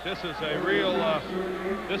leagues, but this is a real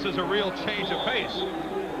change of pace.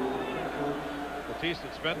 Batiste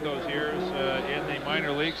had spent those years in the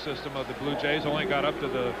minor league system of the Blue Jays, only got up to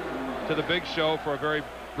the big show for a very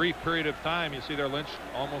brief period of time. You see there Lynch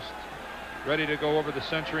almost ready to go over the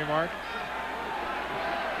century mark.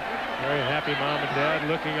 Very happy mom and dad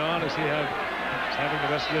looking on as he is having the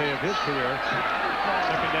best day of his career.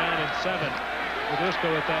 2nd down and 7. Berdusco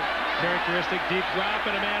with that characteristic deep drop,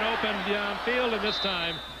 and a man open downfield, and this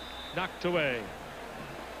time knocked away.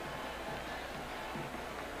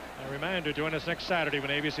 A reminder, join us next Saturday when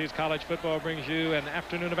ABC's College Football brings you an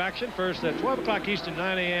afternoon of action. First at 12 o'clock Eastern,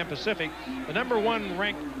 9 a.m. Pacific. The #1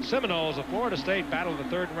 ranked Seminoles of Florida State battle the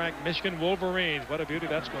 3rd ranked Michigan Wolverines. What a beauty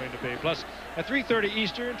that's going to be. Plus, at 3:30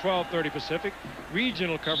 Eastern, 12:30 Pacific,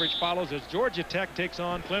 regional coverage follows as Georgia Tech takes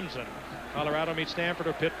on Clemson. Colorado meets Stanford,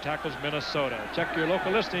 or Pitt tackles Minnesota. Check your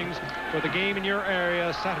local listings for the game in your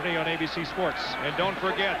area Saturday on ABC Sports. And don't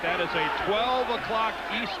forget, that is a 12 o'clock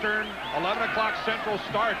Eastern, 11 o'clock Central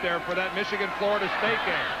start there for that Michigan-Florida State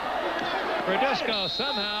game. Verdisco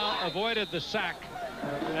somehow avoided the sack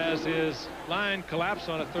as his line collapsed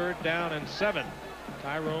on a 3rd down and 7.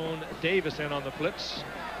 Tyrone Davis in on the blitz.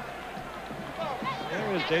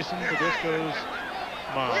 There is Jason Verdisco's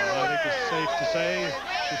mom. I think it's safe to say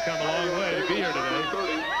she's come a long way to be here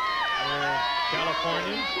today.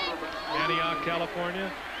 Californians, Antioch,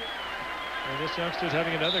 California. And this youngster's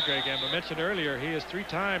having another great game. I mentioned earlier he has 3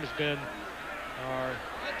 times been our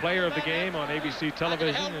player of the game on ABC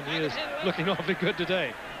television, and he is looking awfully good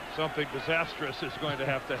today. Something disastrous is going to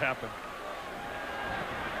have to happen.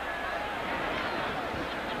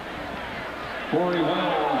 Torrey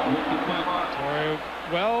Wells with the punt. Torrey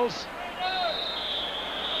Wells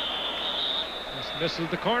misses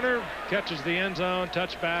the corner, catches the end zone,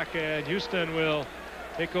 touchback, and Houston will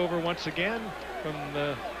take over once again from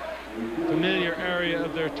the familiar area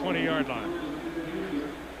of their 20-yard line.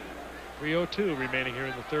 3:02 remaining here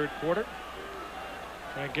in the 3rd quarter.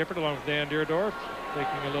 Frank Gifford along with Dan Deerdorf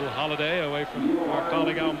taking a little holiday away from our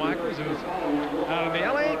colleague Al Michaels, who's out in the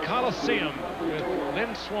LA Coliseum with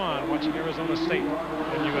Lynn Swan watching Arizona State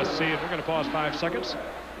and USC. And we're going to pause 5 seconds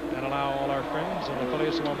and allow all our friends and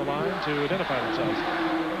affiliates along the line to identify themselves.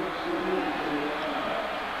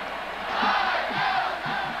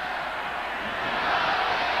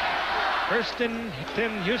 First and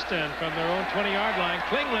 10 Houston from their own 20-yard line.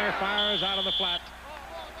 Klingler fires out on the flat.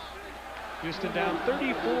 Houston down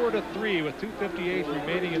 34-3 with 2:58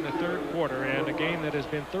 remaining in the 3rd quarter, and a game that has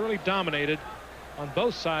been thoroughly dominated on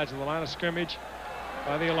both sides of the line of scrimmage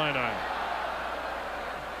by the Illini.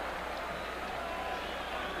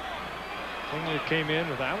 Klingler came in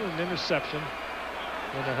without an interception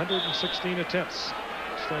in 116 attempts.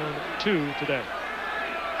 Thrown 2 today.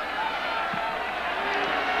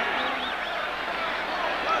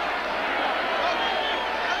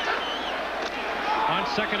 On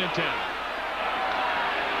 2nd and 10.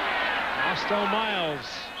 Austin Miles,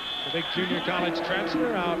 the big junior college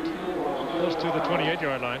transfer, out close to the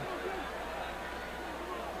 28-yard line.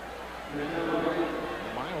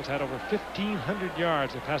 Miles had over 1,500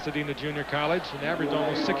 yards at Pasadena Junior College and averaged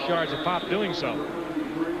almost 6 yards a pop doing so.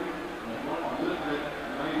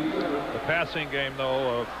 The passing game,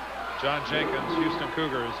 though, of John Jenkins' Houston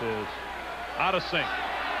Cougars is out of sync.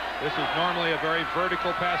 This is normally a very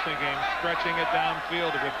vertical passing game, stretching it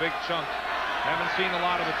downfield with big chunks. Haven't seen a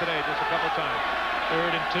lot of it today, just a couple times.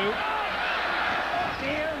 3rd and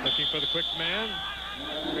 2. Looking for the quick man.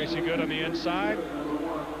 Gracie Good on the inside.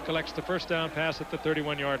 Collects the 1st down pass at the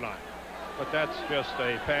 31-yard line. But that's just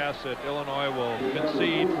a pass that Illinois will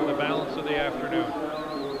concede for the balance of the afternoon.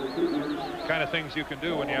 Kind of things you can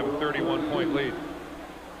do when you have a 31-point lead.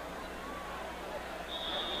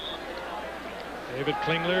 David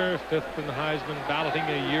Klingler, 5th in the Heisman balloting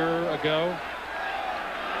a year ago.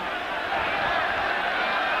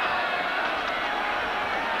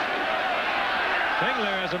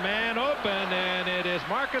 Klingler has a man open, and it is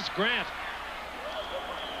Marcus Grant.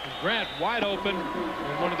 Grant wide open,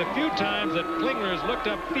 and one of the few times that Klingler has looked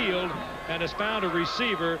upfield and has found a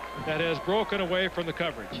receiver that has broken away from the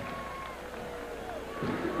coverage.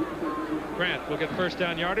 Grant will get 1st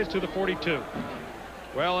down yardage to the 42.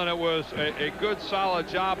 Well, and it was a good, solid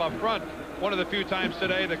job up front. One of the few times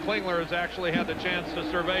today that Klingler has actually had the chance to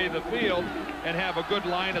survey the field and have a good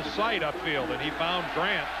line of sight upfield, and he found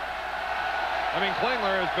Grant. I mean,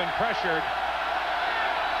 Klingler has been pressured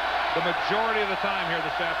the majority of the time here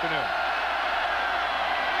this afternoon.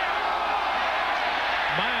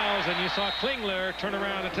 Miles, and you saw Klingler turn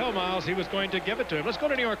around and tell Miles he was going to give it to him. Let's go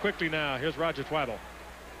to New York quickly now. Here's Roger Twaddle.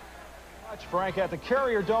 Frank, at the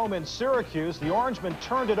Carrier Dome in Syracuse, the Orangemen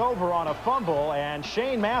turned it over on a fumble, and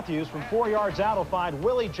Shane Matthews from 4 yards out will find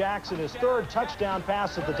Willie Jackson his 3rd touchdown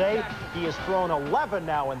pass of the day. He has thrown 11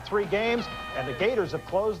 now in 3 games, and the Gators have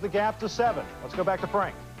closed the gap to 7. Let's go back to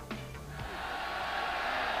Frank.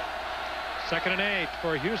 2nd and 8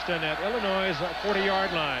 for Houston at Illinois'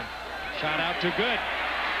 40-yard line. Shot out to Good.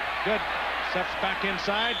 Good steps back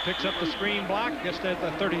inside, picks up the screen block, gets to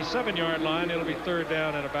the 37-yard line. It'll be 3rd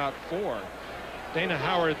down and about 4. Dana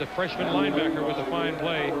Howard, the freshman linebacker, with a fine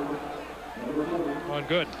play on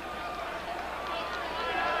Good.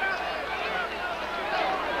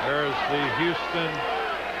 There's the Houston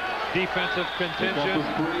defensive contingent.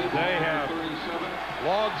 They have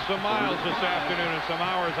logged some miles this afternoon and some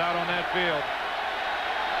hours out on that field.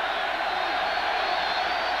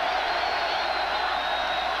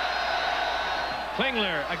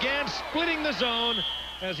 Klingler again splitting the zone,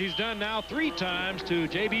 as he's done now 3 times to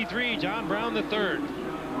JB3, John Brown III. I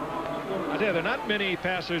tell you, there are not many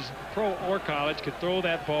passers, pro or college, could throw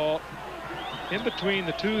that ball in between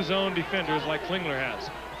the 2 zone defenders like Klingler has.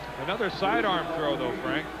 Another sidearm throw, though,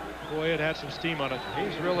 Frank. Boy, it had some steam on it.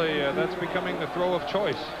 He's really, that's becoming the throw of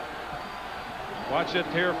choice. Watch it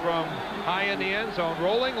here from high in the end zone.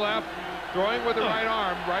 Rolling left, throwing with the right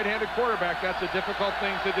arm. Right-handed quarterback, that's a difficult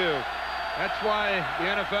thing to do. That's why the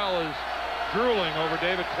NFL is drooling over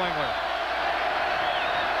David Klingler.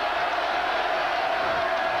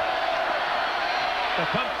 The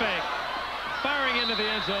pump fake, firing into the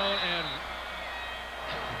end zone, and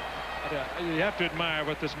you have to admire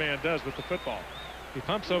what this man does with the football. He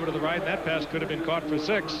pumps over to the right, and that pass could have been caught for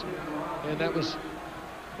 6. And that was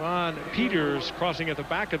Ron Peters crossing at the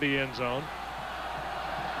back of the end zone.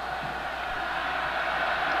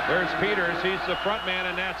 There's Peters. He's the front man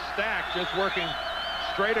in that stack, just working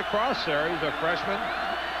straight across there. He's a freshman.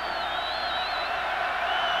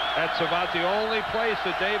 That's about the only place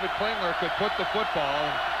that David Klingler could put the football,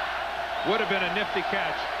 and would have been a nifty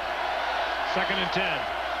catch. 2nd and 10.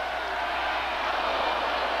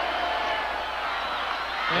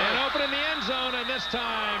 And open in the end zone, and this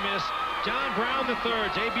time is John Brown III.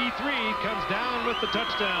 JB3 comes down with the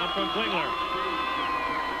touchdown from Klingler.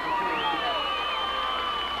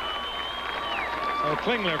 So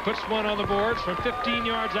Klingler puts one on the boards from 15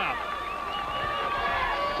 yards out.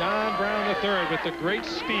 John Brown III with the great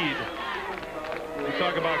speed. You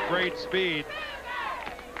talk about great speed.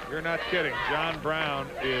 You're not kidding. John Brown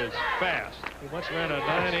is fast. He once ran a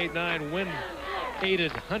 9.89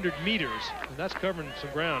 wind-aided 100 meters, and that's covering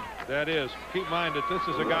some ground. That is. Keep in mind that this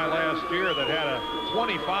is a guy last year that had a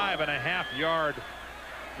 25.5-yard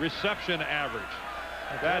reception average.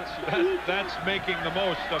 That's making the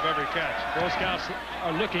most of every catch. Boy Scouts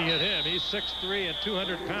are looking at him. He's 6'3" and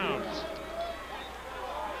 200 pounds.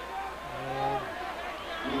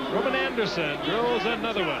 Roman Anderson drills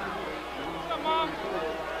another one.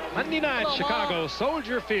 Monday night, Chicago,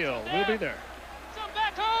 Soldier Field. We'll be there.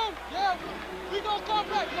 Back home. Yeah, we gonna come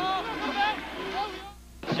back, Mom. Come back.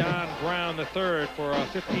 John Brown III for a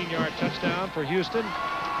 15-yard touchdown for Houston.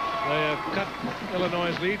 They have cut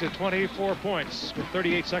Illinois' lead to 24 points with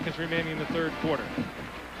 38 seconds remaining in the 3rd quarter.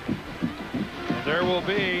 And there will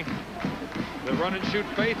be the run and shoot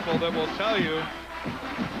faithful that will tell you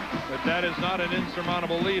that that is not an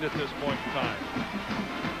insurmountable lead at this point in time.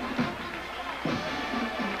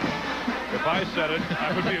 If I said it,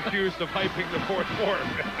 I would be accused of hyping the 4th quarter.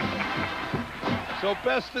 So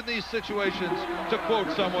best in these situations to quote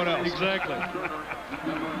someone else. Exactly.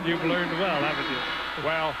 You've learned well, haven't you?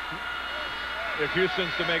 Well, if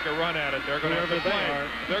Houston's to make a run at it, they're going to have to play.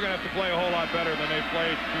 They're going to have to play a whole lot better than they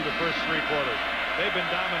played through the first 3 quarters. They've been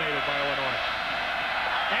dominated by Illinois.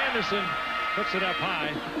 Anderson puts it up high,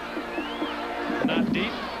 not deep,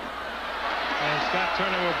 and Scott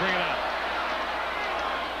Turner will bring it out.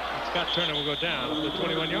 Scott Turner will go down at the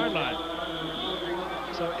 21-yard line.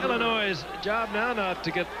 So Illinois' job now not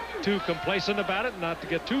to get too complacent about it, not to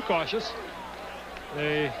get too cautious.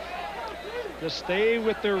 They just stay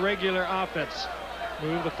with their regular offense.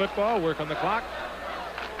 Move the football, work on the clock.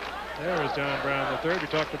 There is John Brown III. We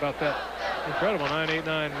talked about that incredible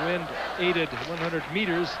 9.89 wind-aided 100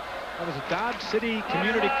 meters. That was at Dodge City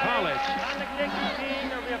Community College. On the kicking team,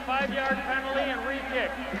 there'll be a 5-yard penalty and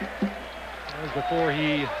re-kick. That was before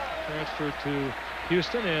he transferred to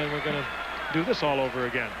Houston, and we're going to do this all over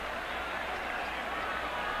again.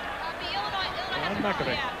 John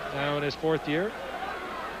McAfee, now in his 4th year,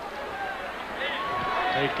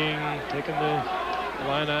 taking the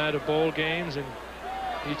Illini to bowl games in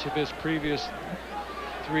each of his previous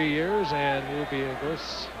 3 years, and we'll be, of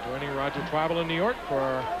course, joining Roger Twibble in New York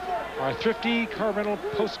for our Thrifty Carmental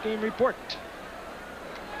post-game report.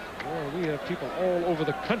 Boy, we have people all over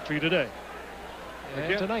the country today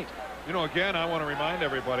and tonight. You know, again, I want to remind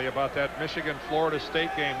everybody about that Michigan-Florida State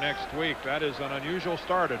game next week. That is an unusual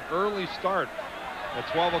start, an early start at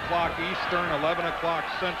 12 o'clock Eastern, 11 o'clock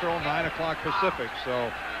Central, 9 o'clock Pacific.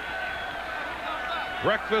 So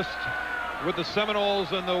breakfast with the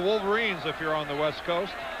Seminoles and the Wolverines if you're on the West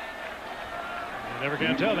Coast. You never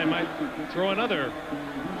can tell. They might throw another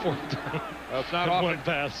 4th down. Well, it's not often. One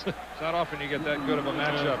pass. It's not often you get that good of a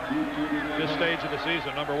matchup this stage of the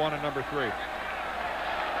season, number 1 and number 3.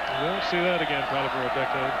 We won't see that again probably for a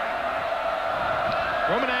decade.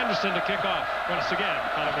 Roman Anderson to kick off once again.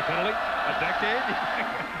 Following the penalty. A decade?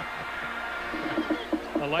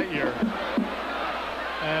 A light year.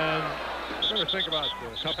 And better think about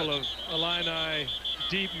a couple of Illini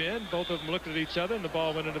deep men. Both of them looked at each other, and the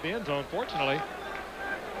ball went into the end zone, fortunately.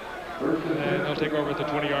 And they'll take over at the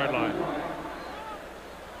 20-yard line.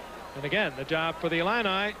 And again, the job for the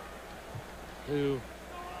Illini to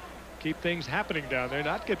keep things happening down there,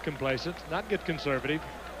 not get complacent, not get conservative.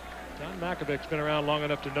 John Mackovic's been around long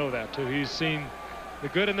enough to know that, too. He's seen the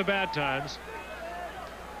good and the bad times.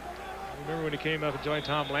 I remember when he came up and joined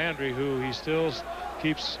Tom Landry, who he still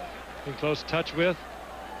keeps in close touch with,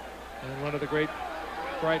 and one of the great,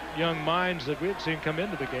 bright young minds that we've seen come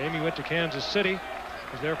into the game. He went to Kansas City,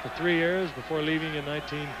 was there for 3 years before leaving in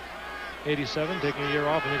 1987, taking a year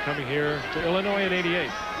off, and then coming here to Illinois in '88.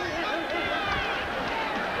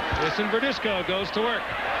 Jason Verduzco goes to work.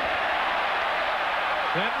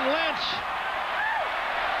 Quentin Lynch.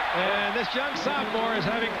 And this young sophomore is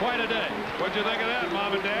having quite a day. What'd you think of that,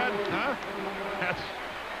 Mom and Dad? Huh?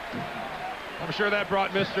 I'm sure that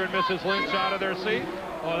brought Mr. and Mrs. Lynch out of their seat.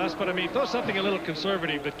 Oh, that's what I mean. Throw something a little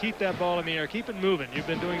conservative, but keep that ball in the air. Keep it moving. You've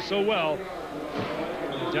been doing so well.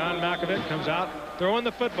 And John Mackovic comes out throwing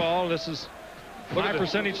the football. This is high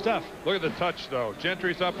percentage stuff. Look at the touch, though.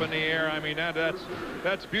 Gentry's up in the air. I mean,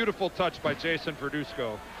 that's beautiful touch by Jason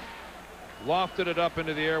Verduzco. Lofted it up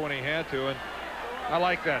into the air when he had to, and I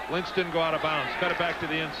like that. Lynch didn't go out of bounds. Cut it back to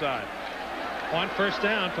the inside. On first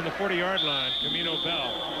down from the 40-yard line, Camino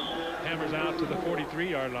Bell hammers out to the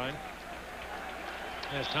 43-yard line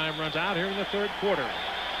as time runs out here in the third quarter.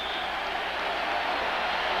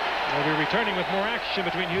 We'll be returning with more action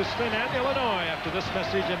between Houston and Illinois after this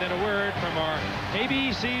message and then a word from our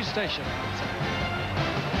ABC station.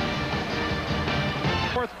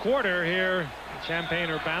 Fourth quarter here in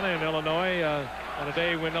Champaign-Urbana in Illinois on a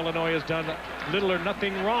day when Illinois has done little or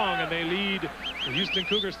nothing wrong, and they lead the Houston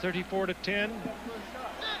Cougars 34-10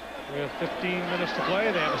 with 15 minutes to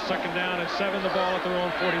play. They have a second down and 7, the ball at their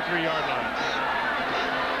own 43-yard line.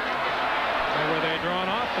 And where they drawn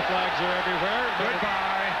off, the flags are everywhere.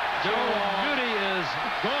 Goodbye. Joe Moody is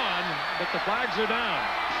gone, but the flags are down.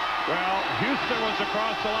 Well, Houston was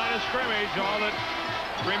across the line of scrimmage. All that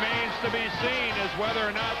remains to be seen is whether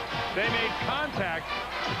or not they made contact.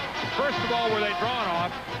 First of all, were they drawn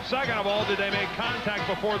off? Second of all, did they make contact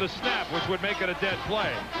before the snap, which would make it a dead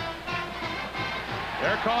play?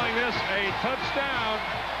 They're calling this a touchdown.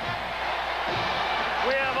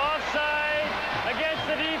 We have offside against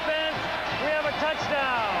the defense. We have a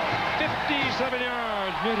touchdown. 57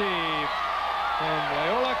 yards, Moody from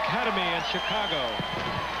Loyola Academy in Chicago.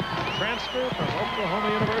 Transfer from Oklahoma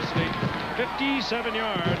University. 57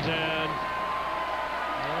 yards, and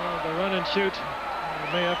the run and shoot.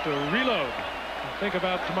 We may have to reload and think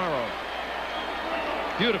about tomorrow.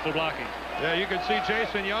 Beautiful blocking. Yeah, you can see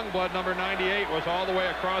Jason Youngblood, number 98, was all the way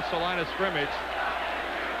across the line of scrimmage.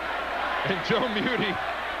 And Joe Moody,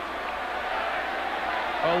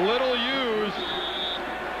 a little used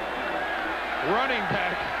running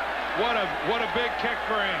back. What a big kick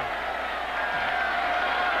for him.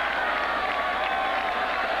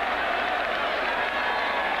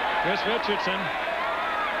 Chris Richardson.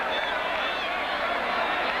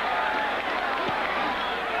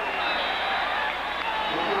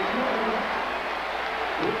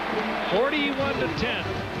 (41-10).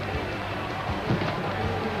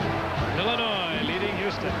 Illinois leading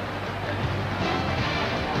Houston.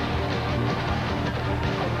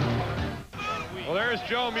 Well, there's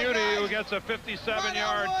Joe Moody, who gets a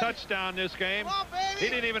 57-yard touchdown this game. He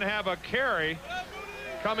didn't even have a carry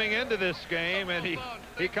coming into this game, and he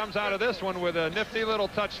comes out of this one with a nifty little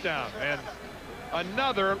touchdown and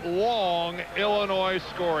another long Illinois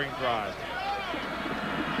scoring drive.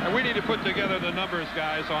 And we need to put together the numbers,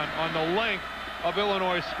 guys, on the length of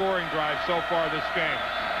Illinois scoring drives so far this game.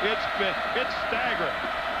 It's staggering.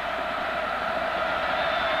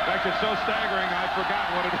 In fact, it's so staggering I've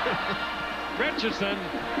forgotten what it is. Richardson,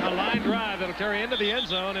 a line drive that'll carry into the end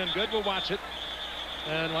zone, and Good will watch it.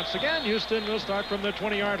 And once again, Houston will start from the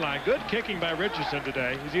 20-yard line. Good kicking by Richardson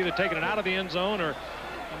today. He's either taken it out of the end zone or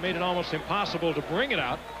made it almost impossible to bring it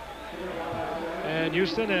out. And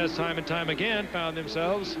Houston has time and time again found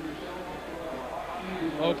themselves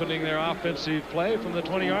opening their offensive play from the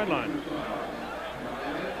 20-yard line.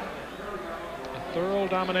 A thorough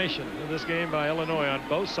domination in this game by Illinois on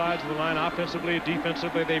both sides of the line, offensively,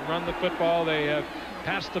 defensively. They've run the football. They have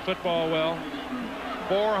passed the football well.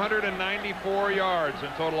 494 yards in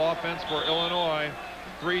total offense for Illinois.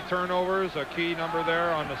 3 turnovers, a key number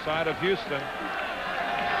there on the side of Houston.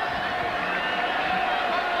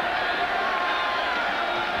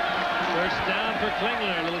 First down for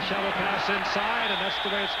Klingler. A little shovel pass inside, and that's the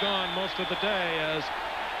way it's gone most of the day, as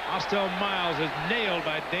Austell Miles is nailed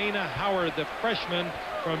by Dana Howard, the freshman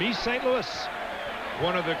from East St. Louis.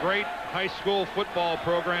 One of the great high school football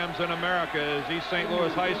programs in America is East St.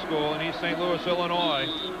 Louis High School in East St. Louis, Illinois.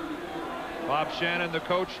 Bob Shannon, the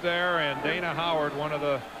coach there, and Dana Howard,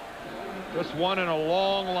 just one in a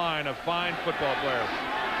long line of fine football players.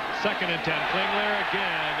 2nd and 10. Klingler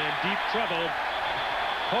again in deep trouble.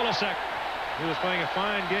 Polasek, who was playing a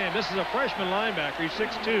fine game. This is a freshman linebacker. He's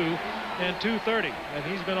 6'2" and 230, and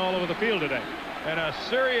he's been all over the field today. And a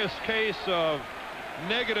serious case of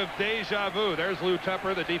negative deja vu. There's Lou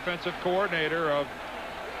Tepper, the defensive coordinator of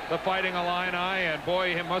the Fighting Illini, and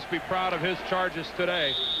boy, he must be proud of his charges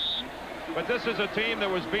today. But this is a team that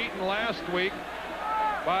was beaten last week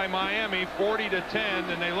by Miami 40-10,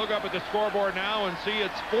 and they look up at the scoreboard now and see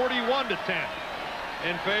it's 41-10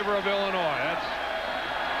 in favor of Illinois.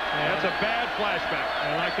 That's a bad flashback.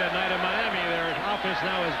 And like that night in Miami, their offense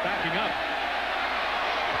now is backing up.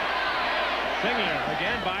 Klingler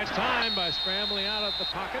again buys time by scrambling out of the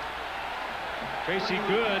pocket. Tracy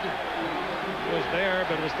Good was there,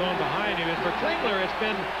 but was thrown behind him. And for Klingler, it's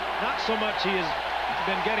been not so much he has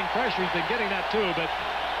been getting pressure. He's been getting that too, but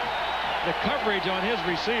the coverage on his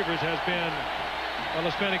receivers has been, well,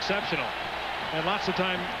 it's been exceptional. And lots of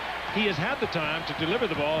time he has had the time to deliver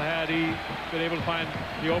the ball had he been able to find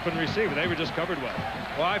the open receiver. They were just covered well.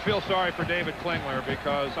 Well, I feel sorry for David Klingler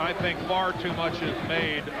because I think far too much is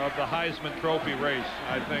made of the Heisman Trophy race.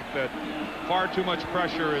 I think that far too much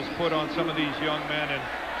pressure is put on some of these young men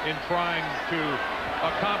in trying to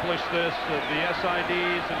accomplish this. The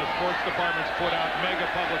SIDs and the sports departments put out mega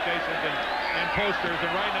publications and posters,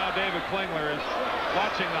 and right now David Klingler is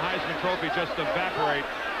watching the Heisman Trophy just evaporate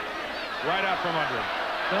right out from under him.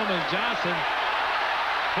 Philman Johnson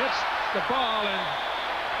hits the ball and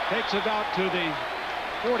takes it out to the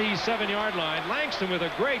 47-yard line. Langston with a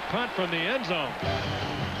great punt from the end zone.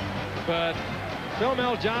 But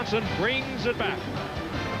Philmel Johnson brings it back.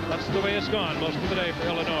 That's the way it's gone most of the day for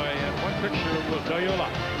Illinois, and one picture will tell you a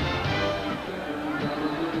lot.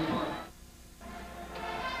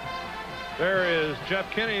 There is Jeff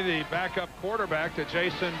Kinney, the backup quarterback to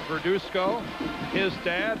Jason Verduzco. His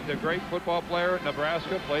dad, the great football player at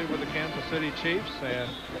Nebraska, played with the Kansas City Chiefs, and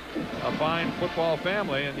a fine football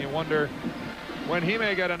family. And you wonder when he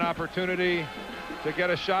may get an opportunity to get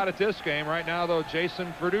a shot at this game. Right now, though,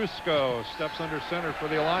 Jason Verduzco steps under center for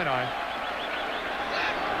the Illini.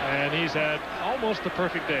 And he's had almost the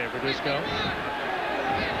perfect day, Verduzco.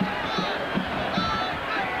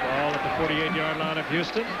 Ball at the 48-yard line of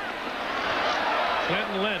Houston.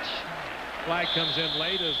 Clinton Lynch. Flag comes in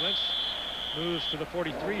late as Lynch moves to the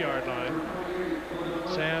 43-yard line.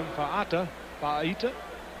 Sam Fa'ita, the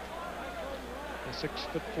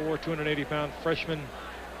 6'4", 280-pound freshman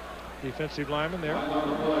defensive lineman there.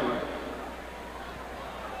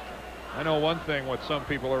 I know one thing what some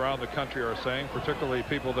people around the country are saying, particularly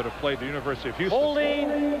people that have played the University of Houston.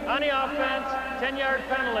 Holding on the offense, 10-yard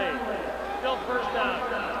penalty. Still first down.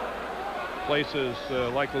 Places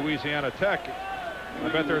like Louisiana Tech, I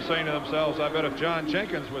bet they're saying to themselves, I bet if John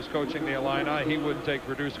Jenkins was coaching the Illini, he wouldn't take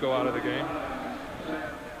Verduzco out of the game.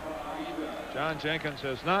 John Jenkins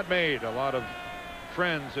has not made a lot of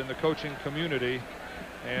friends in the coaching community,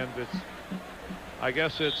 and I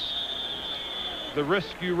guess it's the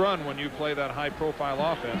risk you run when you play that high-profile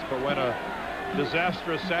offense. But when a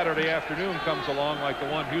disastrous Saturday afternoon comes along like the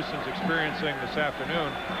one Houston's experiencing this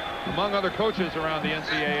afternoon, among other coaches around the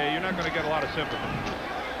NCAA, you're not going to get a lot of sympathy.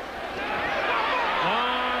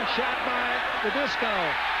 Long shot by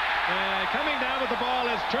Verduzco. And coming down with the ball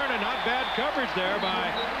is Turner. Not bad coverage there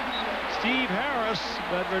by Steve Harris,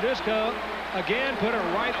 but Verduzco again put it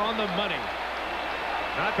right on the money.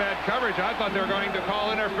 Not bad coverage. I thought they were going to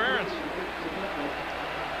call interference.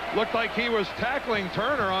 Looked like he was tackling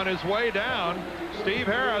Turner on his way down. Steve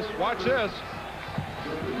Harris, watch this.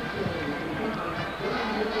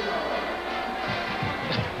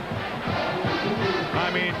 I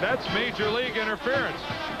mean, that's major league interference.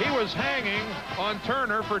 He was hanging on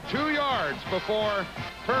Turner for 2 yards before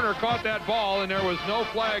Turner caught that ball, and there was no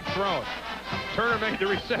flag thrown. Turner made the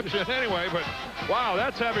reception anyway, but wow,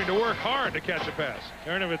 that's having to work hard to catch a pass.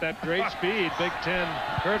 Turner with that great speed, Big Ten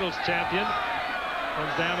hurdles champion.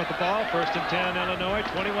 Comes down with the ball, 1st and 10, Illinois,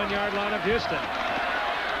 21-yard line of Houston.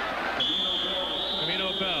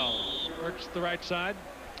 Camino Bell works the right side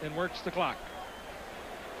and works the clock.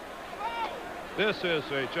 This is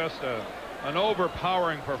just an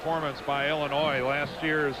overpowering performance by Illinois, last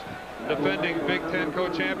year's defending Big Ten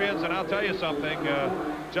co-champions. And I'll tell you something,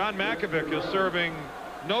 John Mackovic is serving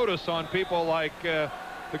notice on people like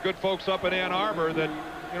the good folks up in Ann Arbor that,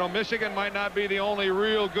 you know, Michigan might not be the only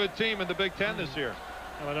real good team in the Big Ten this year.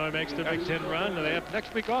 Illinois makes their Big Ten run, and they have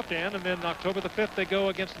next week off, Dan, and then October the 5th they go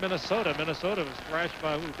against Minnesota. Minnesota was thrashed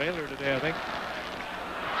by Baylor today, I think.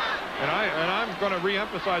 And I'm going to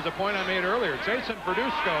re-emphasize a point I made earlier. Jason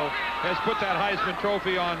Verduzco has put that Heisman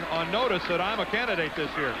Trophy on notice that I'm a candidate this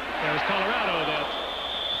year. Yeah, it was Colorado that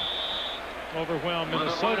overwhelmed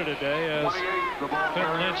Minnesota today as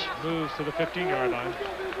Fenton Lynch moves to the 15-yard line.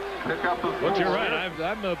 But you're right.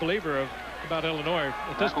 I'm a believer about Illinois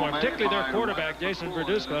at this point, particularly their quarterback, Jason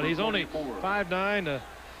Verduzco. He's only 5'9", a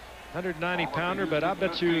 190-pounder, but I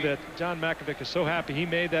bet you that John Mackovic is so happy he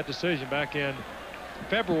made that decision back in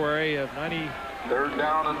February of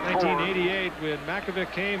 1988 when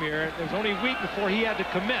Mackovic came here. It was only a week before he had to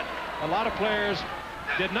commit. A lot of players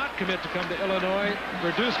did not commit to come to Illinois.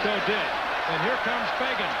 Verduzco did. And here comes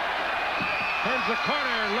Fagan. Turns the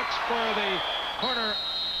corner, looks for the corner,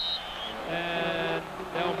 and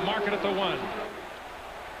they'll mark it at the 1.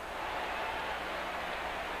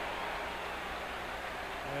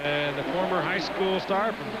 And the former high school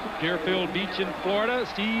star from Deerfield Beach in Florida,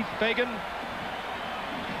 Steve Fagan.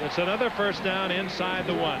 It's another first down inside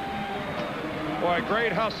the 1. Boy,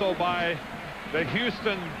 great hustle by the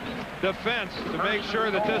Houston defense to make sure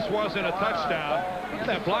that this wasn't a touchdown. Look at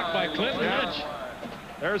that block by Clint Lynch.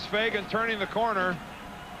 There's Fagan turning the corner.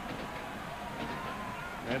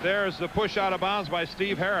 And there's the push out of bounds by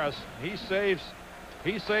Steve Harris. He saves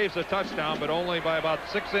the touchdown, but only by about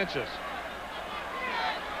 6 inches.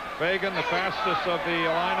 Fagan, the fastest of the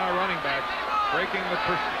Illini running backs, breaking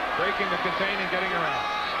the contain and getting around.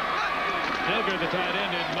 Dilger, the tight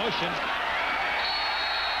end, in motion.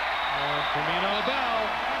 And Camino Bell.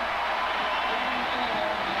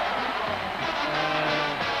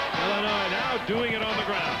 Illinois now doing it on the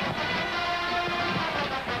ground.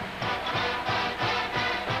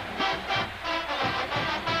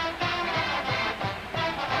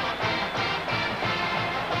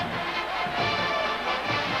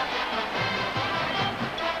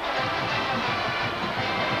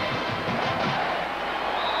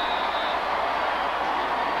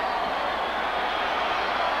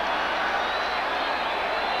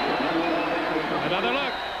 Another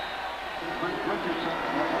look.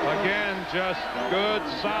 Again, just good,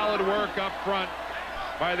 solid work up front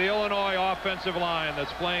by the Illinois offensive line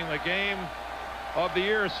that's playing the game of the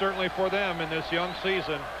year, certainly for them in this young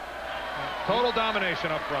season. Total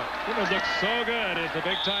domination up front. It looks so good as the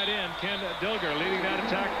big tight end, Ken Dilger, leading that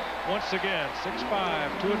attack once again.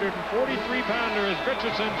 6'5", 243-pounder as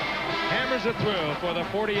Richardson hammers it through for the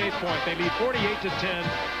 48-point. They lead 48-10.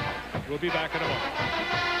 We'll be back in a moment.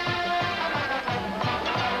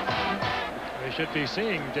 Should be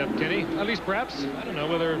seeing Jeff Kinney, at least perhaps. I don't know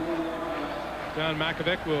whether John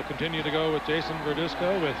Mackovic will continue to go with Jason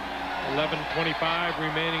Verduzco with 11:25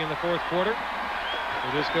 remaining in the 4th quarter.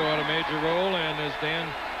 Verduzco had a major role, and as Dan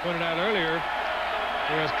pointed out earlier,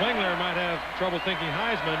 whereas Klingler might have trouble thinking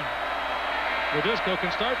Heisman, Verduzco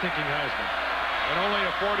can start thinking Heisman. And only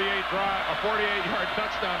a 48-yard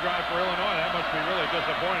touchdown drive for Illinois. That must be really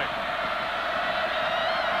disappointing.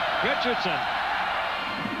 Richardson.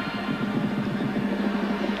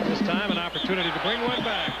 This time an opportunity to bring one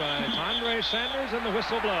back by Andre Sanders, and the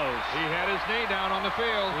whistle blows. He had his knee down on the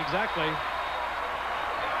field. Exactly.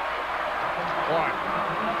 Boy,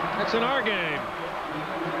 it's in our game.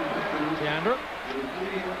 Deandra.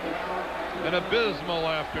 An abysmal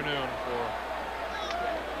afternoon for.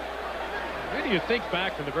 When you think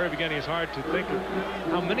back from the very beginning, it's hard to think of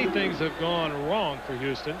how many things have gone wrong for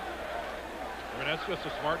Houston. I mean, that's just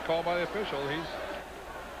a smart call by the official. He's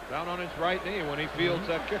down on his right knee when he fields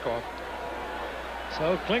that kickoff.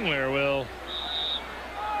 So Klingler will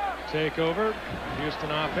take over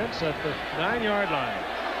Houston offense at the 9-yard line.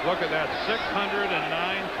 Look at that, 609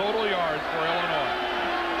 total yards for Illinois.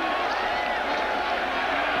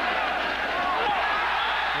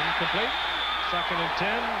 Incomplete. 2nd and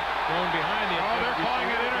 10. Going behind the. Oh, they're calling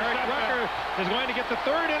it interception. Derek Rucker is going to get the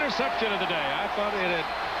 3rd interception of the day. I thought it had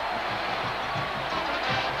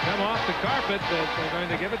come off the carpet, but they're going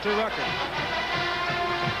to give it to Rucker.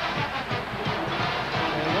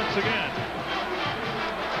 And once again,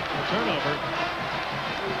 a turnover.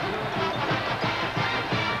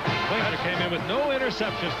 Klingler came in with no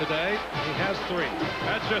interceptions today. He has 3.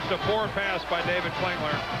 That's just a poor pass by David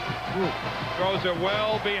Klingler. Throws it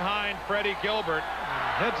well behind Freddie Gilbert.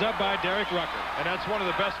 Heads up by Derek Rucker. And that's one of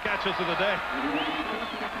the best catches of the day.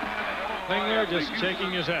 Klingler just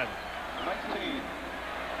shaking his head.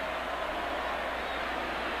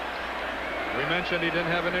 We mentioned he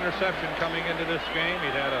didn't have an interception coming into this game.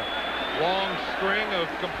 He'd had a long string of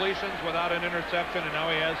completions without an interception, and now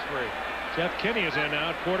he has 3. Jeff Kinney is in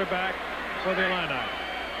now, quarterback for the Illini.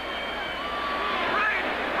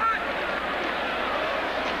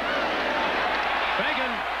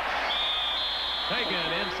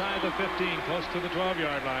 Fagan inside the 15, close to the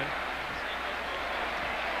 12-yard line.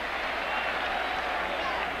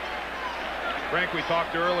 Frank, we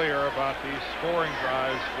talked earlier about these scoring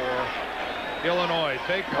drives for Illinois.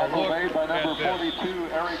 Take a look at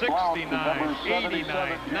this. 69,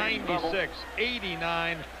 89, 96,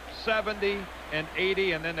 89, 70, and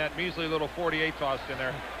 80, and then that measly little 48 tossed in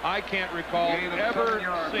there. I can't recall ever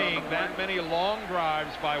seeing that many long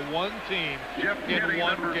drives by one team in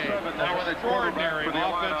one game. An extraordinary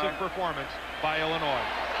offensive performance by Illinois.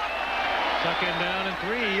 Second down and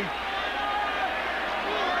 3.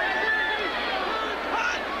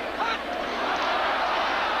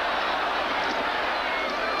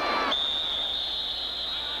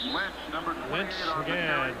 Lynch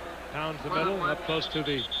again pounds the middle up close to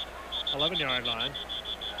the 11-yard line.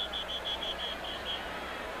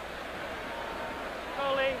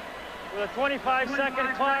 With a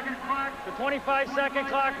 25-second clock, the 25-second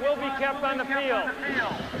clock will be kept on the field.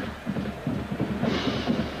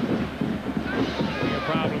 A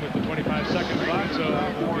problem with the 25-second clock, so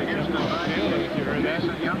if you heard that.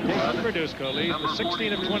 Jason Verduzco leads with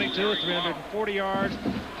 16 of 22, 340 yards,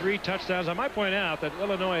 3 touchdowns. I might point out that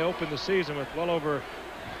Illinois opened the season with well over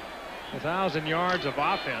 1,000 yards of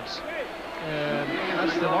offense, and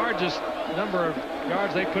that's the largest number of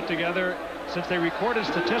yards they put together since they recorded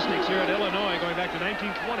statistics here at Illinois going back to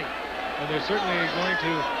 1920. And they're certainly going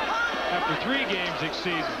to, after 3 games,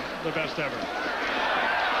 exceed the best ever.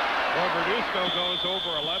 Well, Verduzco goes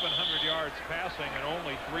over 1,100 yards passing in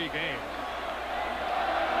only 3 games.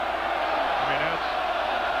 I mean,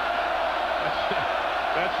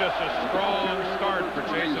 that's just a strong start for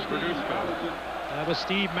Jason Verduzco. That was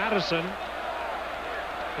Steve Madison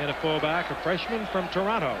in a fullback, a freshman from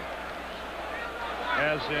Toronto.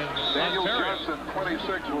 As in Daniel Ontario. Johnson,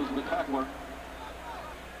 26, was the tackler.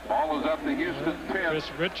 Ball is up to Houston 10. Chris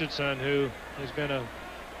Richardson, who has been a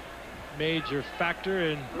major factor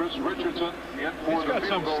in. Chris Richardson in for He's got the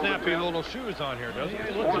some field goal snappy attempt. little shoes on here, doesn't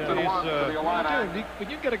he? Fourth and 1 for the Illini. When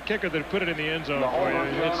you get a kicker that put it in the end zone for you,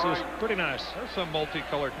 it's just pretty nice. There's some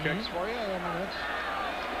multicolored kicks for you. I mean,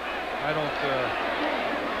 I don't.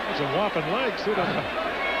 It's a whopping legs, too, doesn't it?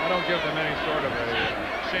 I don't give them any sort of a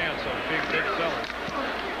chance of being big sellers.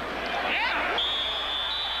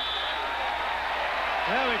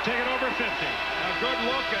 Well, they've taken over 50. A good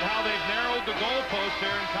look at how they've narrowed the goalpost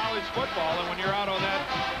here in college football, and when you're out on that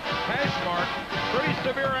hash mark, pretty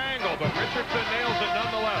severe angle, but Richardson nails it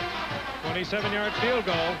nonetheless. 27-yard field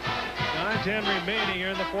goal. 9:10 remaining here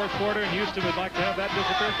in the 4th quarter, and Houston would like to have that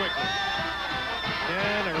disappear quickly.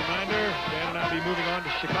 And a reminder, Dan and I will be moving on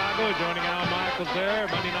to Chicago, joining Al Michaels there.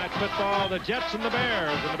 Monday Night Football, the Jets and the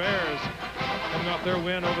Bears. And the Bears coming off their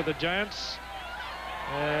win over the Giants.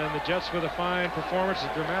 And the Jets with a fine performance,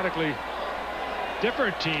 a dramatically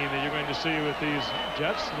different team that you're going to see with these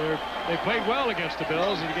Jets. They played well against the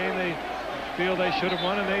Bills in a game they feel they should have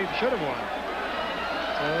won, and they should have won.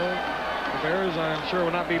 So the Bears, I'm sure,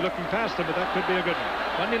 will not be looking past them, but that could be a good one.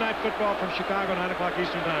 Monday Night Football from Chicago, 9 o'clock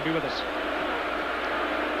Eastern Time. Be with us.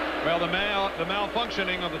 Well, the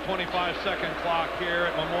malfunctioning of the 25-second clock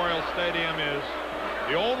here at Memorial Stadium is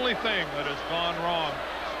the only thing that has gone wrong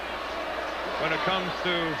when it comes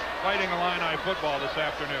to Fighting Illini football this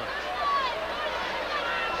afternoon.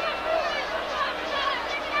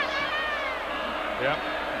 Yep.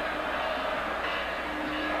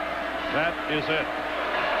 That is it.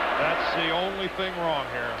 That's the only thing wrong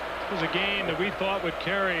here. It was a game that we thought would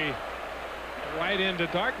carry right into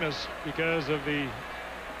darkness because of the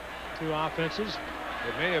 2 offenses.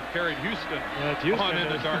 It may have carried Houston on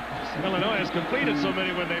into darkness. Illinois has completed so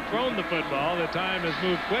many when they've thrown the football. The time has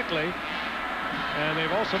moved quickly. And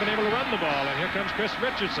they've also been able to run the ball. And here comes Chris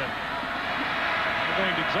Richardson. They're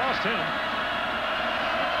going to exhaust him.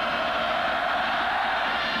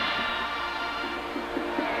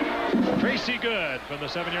 Tracy Good from the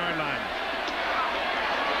 7-yard line.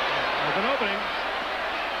 With an opening.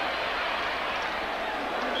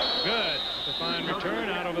 Good. The fine return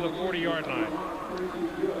out over the 40-yard line.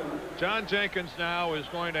 John Jenkins now is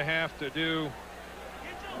going to have to do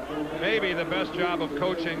maybe the best job of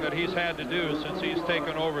coaching that he's had to do since he's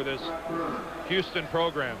taken over this Houston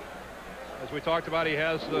program. As we talked about, he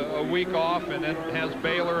has a week off and then has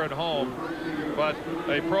Baylor at home. But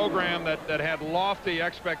a program that had lofty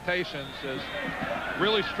expectations has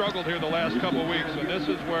really struggled here the last couple of weeks. And this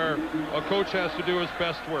is where a coach has to do his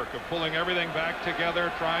best work of pulling everything back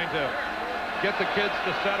together, trying to get the kids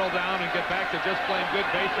to settle down and get back to just playing good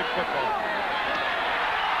basic football.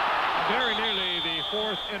 Very nearly the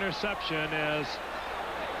 4th interception, as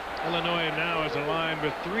Illinois now is aligned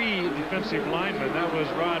with 3 defensive linemen. That was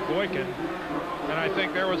Rod Boykin. And I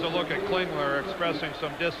think there was a look at Klingler expressing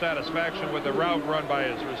some dissatisfaction with the route run by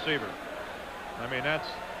his receiver. I mean,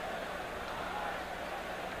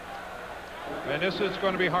 and this is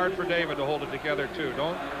going to be hard for David to hold it together too.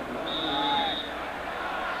 Don't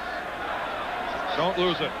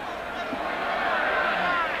lose it.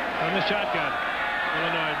 On the shotgun,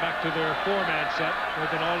 Illinois back to their 4-man set.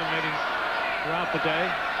 They've been alternating throughout the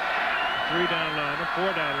day. 3 down linemen,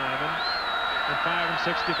 4 down linemen, and 5 and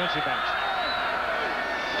 6 defensive backs.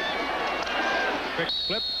 Quick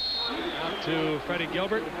flip out to Freddie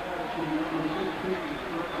Gilbert.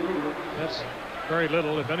 That's very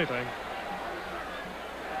little, if anything.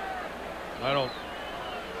 I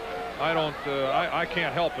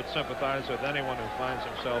can't help but sympathize with anyone who finds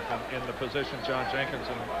himself in the position John Jenkins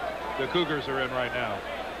and the Cougars are in right now.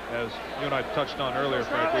 As you and I touched on earlier,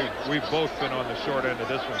 Frank, we've both been on the short end of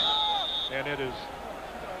this one, and it is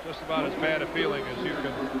just about as bad a feeling as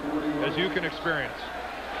you can experience.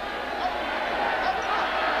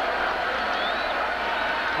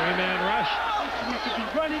 3-man rush,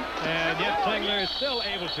 and yet Klingler is still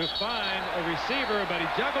able to find a receiver, but he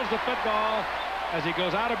juggles the football as he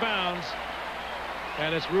goes out of bounds,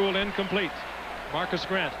 and it's ruled incomplete. Marcus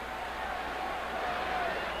Grant.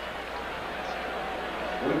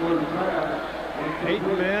 Eight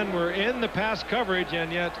men were in the pass coverage,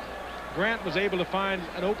 and yet Grant was able to find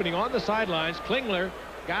an opening on the sidelines. Klingler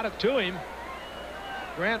got it to him.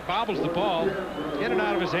 Grant bobbles the ball in and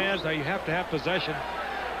out of his hands. Now you have to have possession,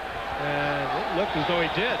 and it looked as though he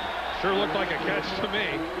did. Sure looked like a catch to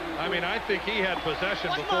me. I mean, I think he had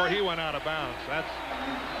possession before he went out of bounds. That's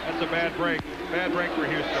a bad break. Bad break for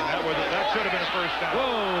Houston. That should have been a first down.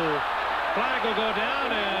 Whoa! Flag will go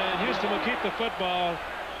down, and Houston will keep the football,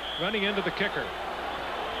 running into the kicker.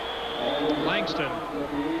 Langston.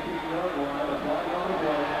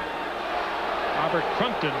 Robert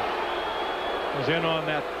Crumpton was in on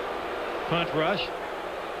that punt rush.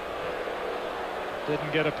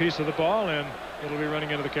 Didn't get a piece of the ball, and it'll be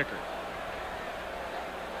running into the kicker.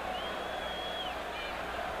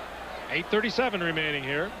 8:37 remaining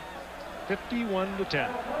here.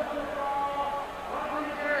 51-10.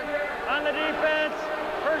 On the defense,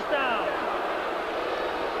 first down.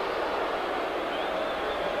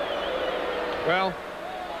 Well,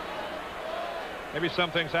 maybe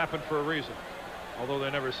some things happen for a reason, although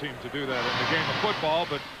they never seem to do that in the game of football.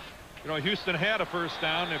 But you know, Houston had a first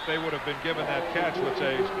down. If they would have been given that catch, which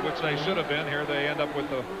they should have been, here they end up with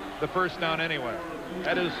the first down anyway.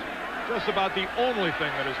 That is just about the only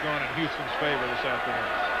thing that has gone in Houston's favor this afternoon.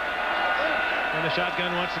 And the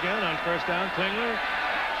shotgun once again on first down. Klingler.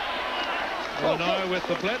 Illinois with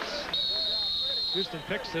the blitz. Houston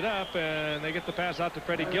picks it up, and they get the pass out to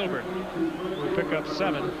Freddie Gilbert, who will pick up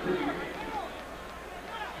 7.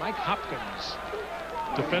 Mike Hopkins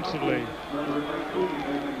defensively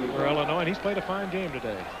for Illinois, and he's played a fine game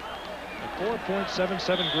today. A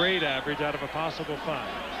 4.77 grade average out of a possible 5.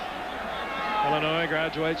 Illinois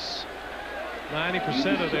graduates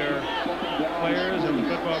 90% of their players in the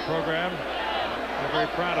football program. They're very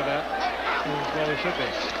proud of that, as well they should be.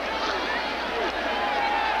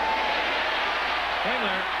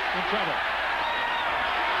 Klingler in trouble.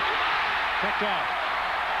 Picked off.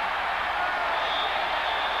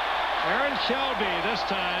 Aaron Shelby this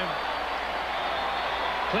time.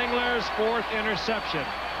 Klingler's 4th interception.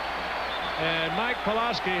 And Mike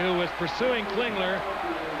Pulaski, who was pursuing Klingler,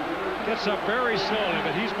 gets up very slowly,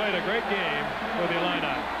 but he's played a great game for the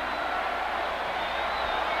Illini.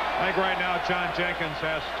 I think right now John Jenkins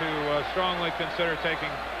has to strongly consider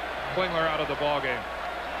taking Klingler out of the ballgame.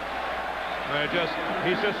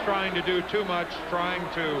 He's just trying to do too much, trying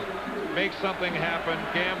to make something happen,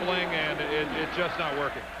 gambling, and it's just not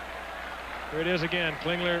working. Here it is again.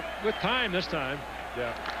 Klingler with time this time.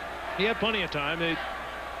 Yeah. He had plenty of time. The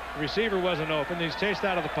receiver wasn't open. He's chased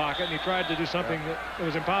out of the pocket, and he tried to do something that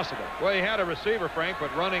was impossible. Well, he had a receiver, Frank,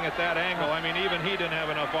 but running at that angle, I mean, even he didn't have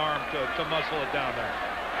enough arm to muscle it down there.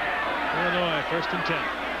 Illinois, 1st and 10.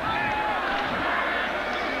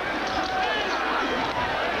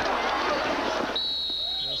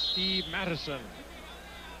 Steve Madison,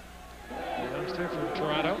 the youngster from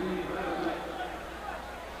Toronto.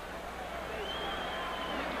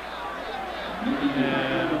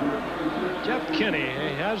 And Jeff Kinney,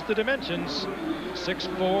 he has the dimensions.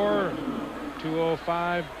 6'4",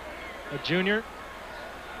 205, a junior.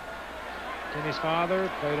 Kinney's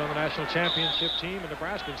father played on the national championship team in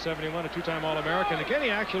Nebraska in '71, a 2-time All-American. And Kinney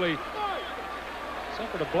actually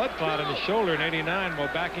suffered a blood clot in his shoulder in '89 while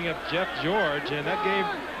backing up Jeff George, and that gave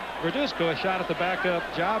Verduzco a shot at the backup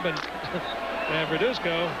job, and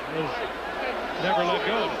Verduzco was never let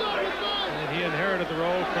go. And he inherited the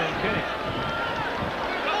role from Kenny.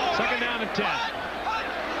 Second down and 10.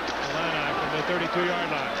 Illini from the 32-yard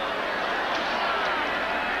line.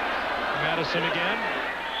 Madison again.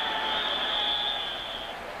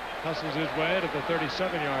 Hustles his way to the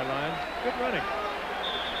 37-yard line. Good running.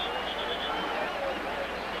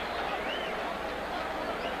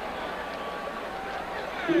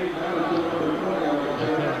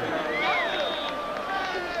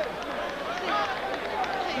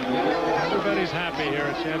 Everybody's happy here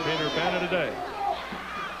at Champaign-Urbana today.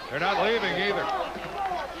 They're not leaving either.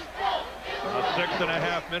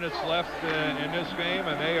 6.5 minutes left in this game,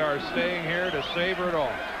 and they are staying here to savor it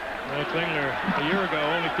all. Well, Klingler a year ago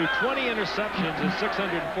only threw 20 interceptions in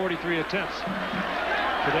 643 attempts.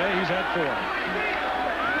 Today he's had 4.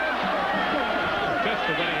 A fifth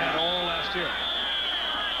of what he had all last year.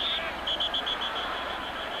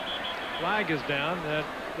 Flag is down.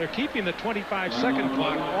 They're keeping the 25-second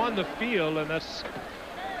clock on the field, and that's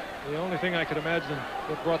the only thing I could imagine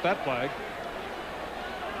that brought that flag.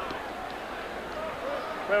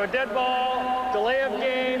 We have a dead ball, delay of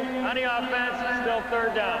game on the offense, still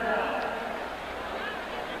third down.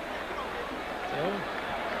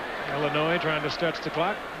 So, Illinois trying to stretch the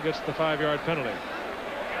clock, gets the 5-yard penalty.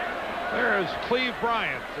 There's Cleve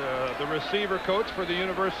Bryant, the receiver coach for the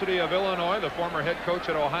University of Illinois, the former head coach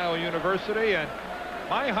at Ohio University, and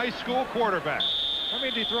my high school quarterback. How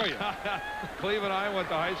many did he throw you? Cleve and I went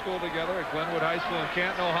to high school together at Glenwood High School in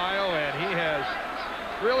Canton, Ohio, and he has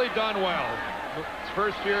really done well. His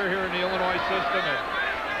first year here in the Illinois system, and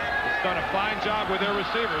it's done a fine job with their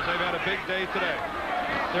receivers. They've had a big day today.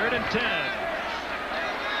 3rd and 10.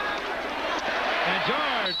 And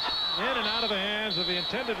George in and out of the hands of the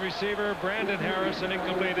intended receiver, Brandon Harris, and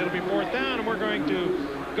incomplete. It'll be 4th down, and we're going to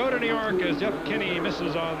go to New York as Jeff Kinney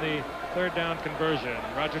misses on the 3rd down conversion.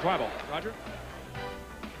 Roger Twyble. Roger?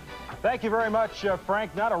 Thank you very much,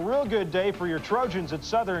 Frank. Not a real good day for your Trojans at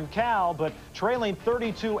Southern Cal, but trailing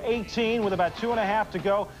 32-18 with about 2.5 to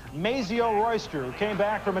go. Mazio Royster, who came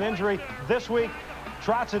back from an injury this week,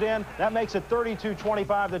 trots it in. That makes it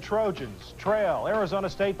 32-25. The Trojans trail Arizona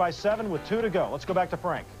State by 7 with 2 to go. Let's go back to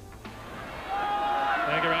Frank.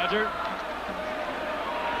 Thank you, Roger.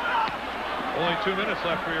 Only 2 minutes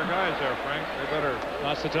left for your guys there, Frank. They better.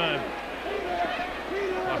 Lots of time.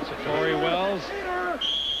 Lots of Corey Wells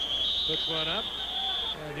puts one up,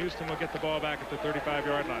 and Houston will get the ball back at the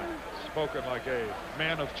 35-yard line. Spoken like a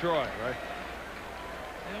man of Troy, right?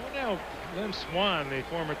 Now, Lynn Swan, the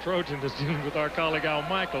former Trojan, is dealing with our colleague Al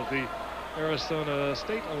Michaels, the Arizona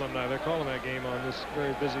State alumni. They're calling that game on this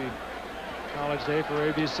very busy college day for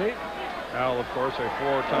ABC. Al, of course, a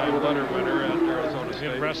 4-time letter winner at Arizona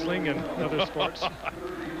State. In wrestling and other sports.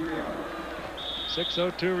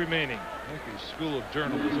 6:02 remaining. I think the School of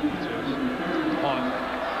Journalism it says. On.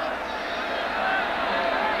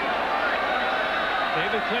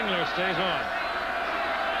 David Klingler stays on.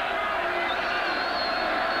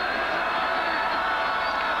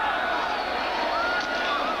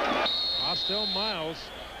 Austin Miles.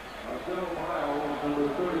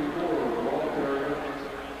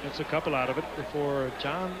 Gets a couple out of it before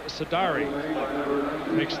John Sadari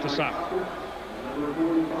makes the stop.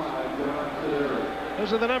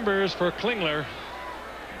 Those are the numbers for Klingler.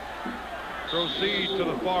 Proceed to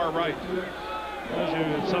the far right. Tells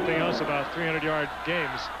you something else about 300-yard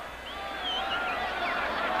games.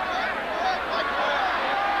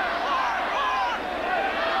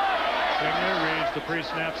 Klingler reads the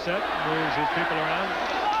pre-snap set, moves his people around,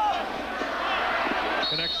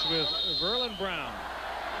 connects with Verlin Brown.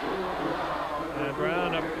 And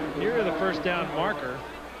Brown up near the 1st down marker,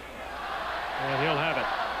 and he'll have it.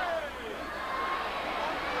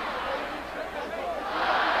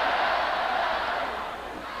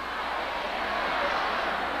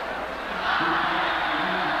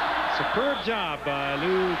 Superb job by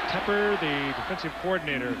Lou Tepper, the defensive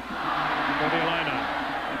coordinator for the Illini.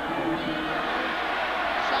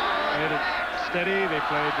 Played it steady. They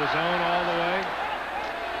played the zone all the way,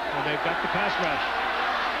 and they've got the pass rush.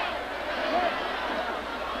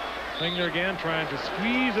 Klingler again trying to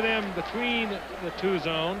squeeze it in between the 2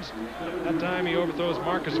 zones. That time he overthrows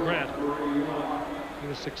Marcus Grant. He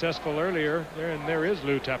was successful earlier there, and there is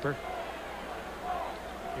Lou Tepper.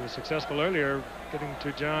 He was successful earlier getting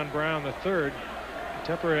to John Brown III.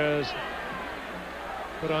 Tepper has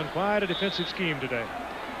put on quite a defensive scheme today.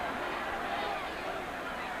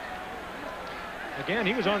 Again,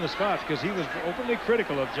 he was on the spot because he was openly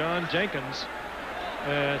critical of John Jenkins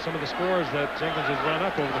some of the scores that Jenkins has run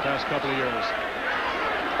up over the past couple of years.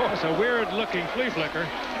 Oh, it's a weird-looking flea flicker,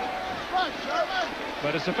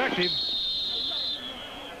 but it's effective.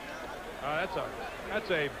 That's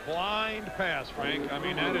a blind pass, Frank. I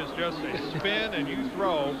mean, that is just a spin and you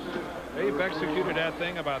throw. They've executed that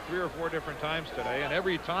thing about 3 or 4 different times today, and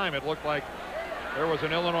every time it looked like there was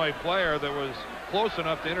an Illinois player that was close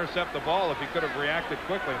enough to intercept the ball if he could have reacted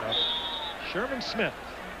quickly enough. Sherman Smith,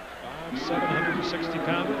 760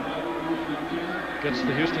 pounder, gets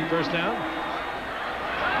the Houston first down.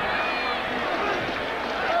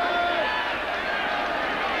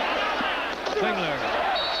 Klingler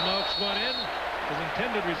smokes one in. His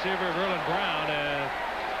intended receiver, Verlin Brown, and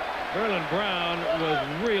Verlin Brown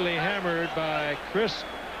was really hammered by Chris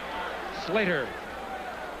Slater.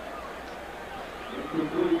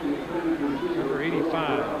 Number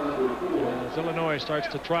 85. As Illinois starts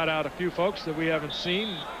to trot out a few folks that we haven't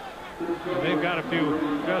seen. And they've got a few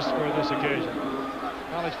just for this occasion.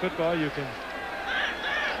 College football, you can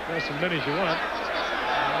have as many as you want.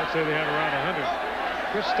 I'd say they have around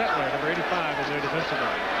 100. Chris Stetler, number 85, is their defensive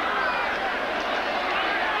line.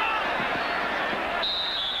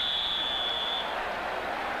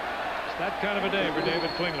 It's that kind of a day for David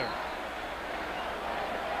Klingler.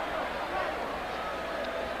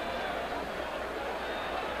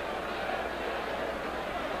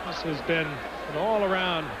 This has been an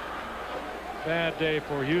all-around bad day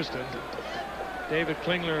for Houston. David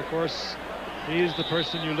Klingler, of course, he is the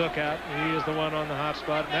person you look at. He is the one on the hot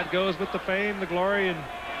spot, and that goes with the fame, the glory, and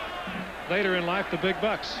later in life, the big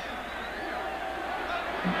bucks.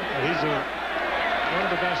 He's one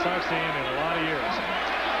of the best I've seen in a lot of years.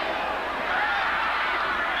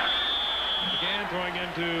 Again, throwing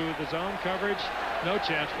into the zone coverage. No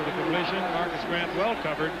chance for the completion. Marcus Grant well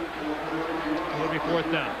covered. It'll be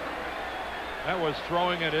 4th down. That was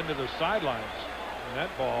throwing it into the sidelines. And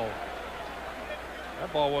that ball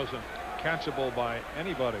wasn't catchable by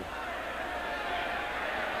anybody.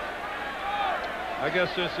 I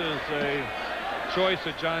guess this is a choice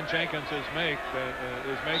that John Jenkins is making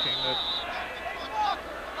that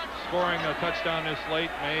scoring a touchdown this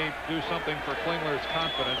late may do something for Klingler's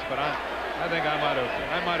confidence, but I think I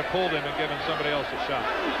might have pulled him and given somebody else a shot.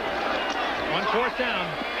 4th down.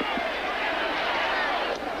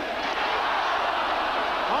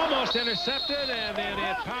 Almost intercepted, and then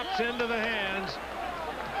it pops into the hands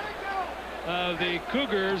of the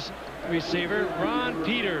Cougars receiver, Ron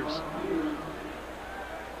Peters.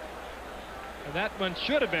 And that one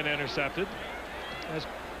should have been intercepted, as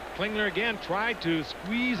Klingler again tried to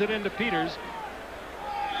squeeze it into Peters.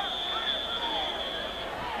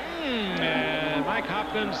 And Mike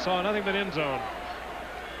Hopkins saw nothing but end zone.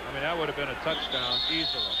 I mean, that would have been a touchdown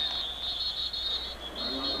easily.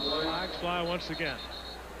 Flags fly once again.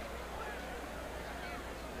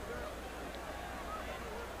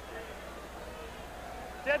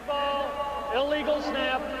 Dead ball, illegal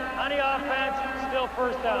snap on the offense, still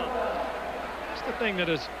 1st down. It's the thing that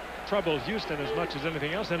has troubled Houston as much as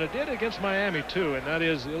anything else, and it did against Miami too, and that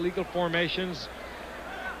is illegal formations.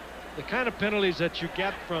 The kind of penalties that you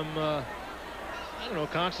get from I don't know,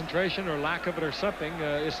 concentration or lack of it or something.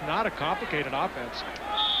 It's not a complicated offense,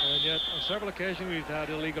 and yet on several occasions we've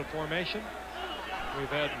had illegal formation. We've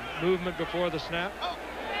had movement before the snap.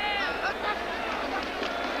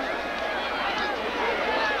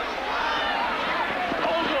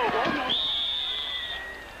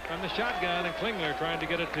 From the shotgun, and Klingler trying to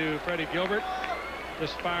get it to Freddie Gilbert.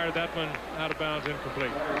 Just fired that one out of bounds,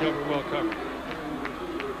 incomplete. Gilbert well covered.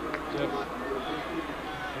 Jeff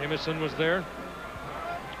Jamison was there.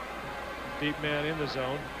 Deep man in the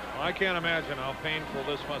zone. Well, I can't imagine how painful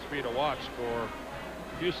this must be to watch for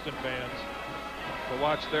Houston fans, to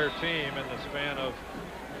watch their team in the span of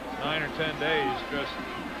 9 or 10 days just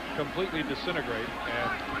completely disintegrate.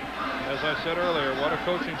 And as I said earlier, what a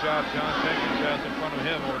coaching job John Jenkins has in front of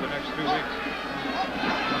him over the next 2 weeks.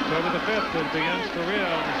 October the 5th, it begins for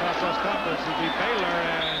real in the Southwest Conference. It'll be Baylor,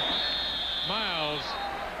 and Miles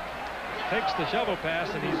takes the shovel pass,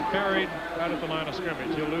 and he's buried right at the line of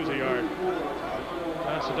scrimmage. He'll lose a yard.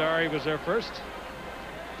 John Sadari was there first.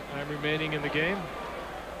 Time remaining in the game.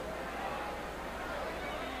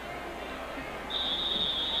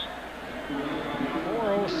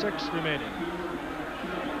 .406 remaining.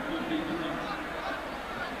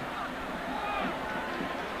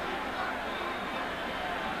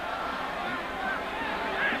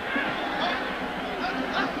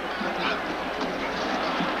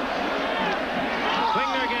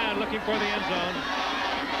 For the end zone.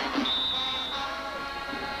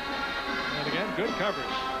 And again, good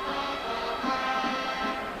coverage.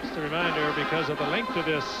 Just a reminder, because of the length of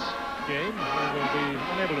this game, we will be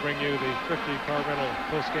unable to bring you the Thrifty Car Rental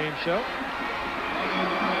post-game show.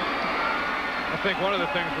 I think one of the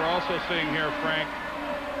things we're also seeing here, Frank,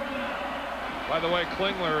 by the way,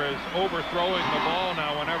 Klingler is overthrowing the ball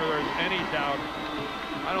now whenever there's any doubt.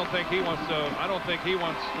 I don't think he wants to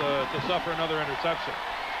suffer another interception.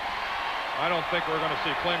 I don't think we're going to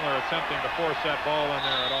see Klingler attempting to force that ball in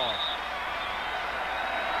there at all.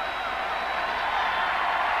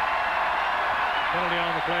 Penalty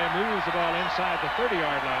on the play moves the ball inside the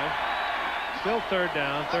 30-yard line. Still third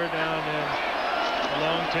down in a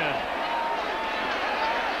long 10.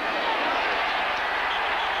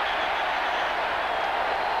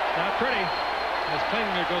 Not pretty as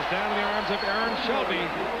Klingler goes down in the arms of Aaron Shelby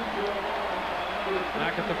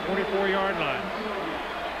back at the 44-yard line.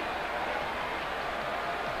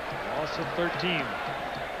 Loss of 13.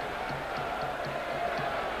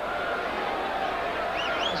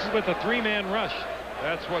 This is with a three-man rush.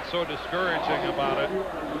 That's what's so discouraging about it.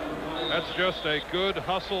 That's just a good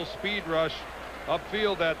hustle speed rush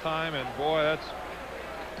upfield that time, and boy,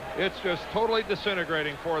 it's just totally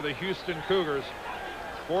disintegrating for the Houston Cougars.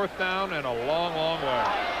 Fourth down and a long, long way.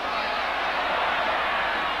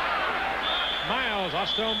 Miles,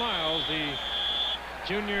 Austin Miles, the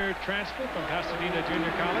junior transfer from Pasadena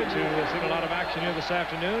Junior College, who has seen a lot of action here this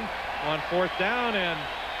afternoon, on fourth down, and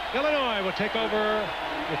Illinois will take over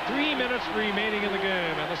with 3 minutes remaining in the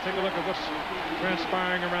game. And let's take a look at what's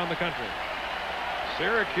transpiring around the country.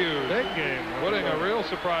 Syracuse, big game, putting a real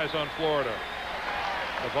surprise on Florida.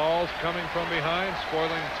 The Vols coming from behind,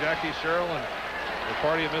 spoiling Jackie Sherrill and the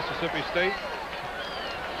party at Mississippi State.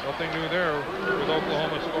 Nothing new there with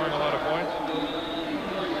Oklahoma scoring a lot of points.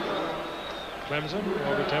 Clemson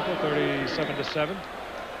over Temple 37-7.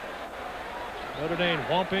 Notre Dame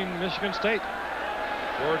whomping Michigan State.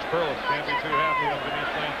 George Perlis can't be too happy on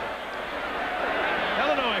Denise Lansing.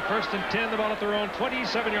 Illinois first and 10, the ball at their own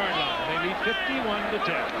 27-yard line. They lead 51-10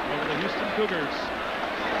 over the Houston Cougars.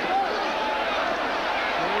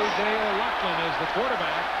 J.J. O'Loughlin is the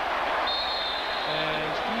quarterback. And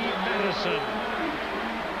Steve Madison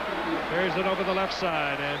carries it over the left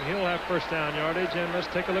side, and he'll have first down yardage. And let's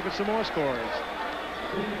take a look at some more scores.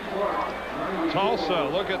 Tulsa,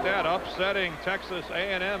 look at that, upsetting Texas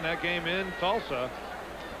A&M, that game in Tulsa.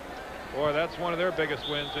 Boy, that's one of their biggest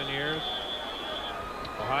wins in years.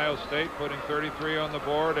 Ohio State putting 33 on the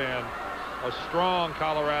board, and a strong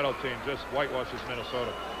Colorado team just whitewashes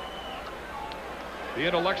Minnesota. The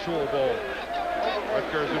Intellectual Bowl,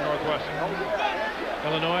 Rutgers and Northwestern.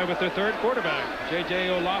 Illinois with their third quarterback, J.J.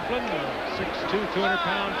 O'Loughlin, a 6'2",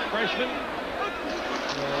 200-pound freshman.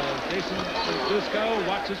 Jason Dusko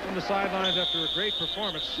watches from the sidelines after a great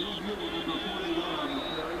performance.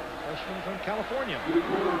 Freshman from California.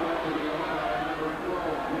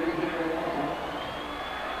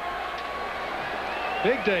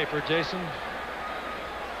 Big day for Jason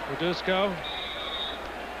Dusko.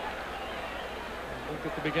 Look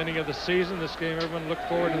at the beginning of the season. This game, everyone looked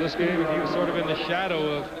forward to this game, and he was sort of in the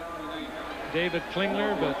shadow of David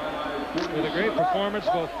Klingler, but with a great performance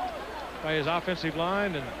both by his offensive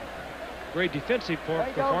line and great defensive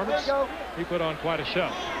performance, he put on quite a show.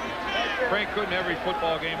 Frank, couldn't every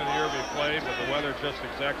football game of the year be played with the weather just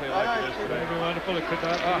exactly like it is today? It'd be wonderful. It could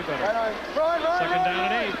not be better. Second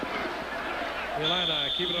down and 8. The Illini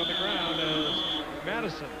keep it on the ground as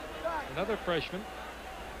Madison, another freshman,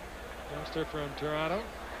 youngster from Toronto,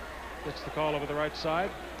 gets the call over the right side,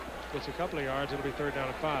 gets a couple of yards. It'll be third down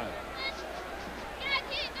and 5.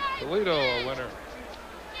 Toledo a winner.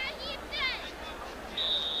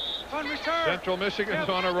 Central Michigan's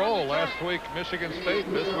on a roll. Last week Michigan State,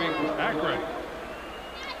 this week Akron.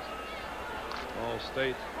 Ball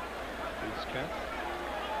State beats Kent.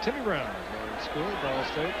 Timmy Brown in school, Ball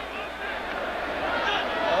State.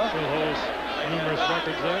 Still holds numerous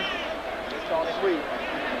records there. It's all sweet.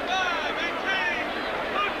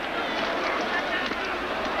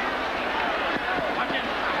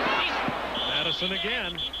 Madison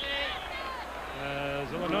again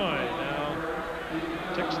as Illinois now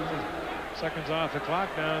ticks the seconds off the clock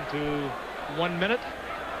down to 1 minute.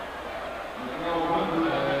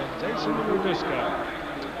 And Jason Dusko.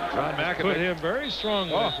 John McAfee Put him very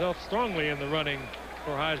strongly in the running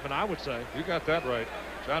for Heisman, I would say. You got that right.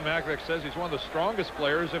 John Macvick says he's one of the strongest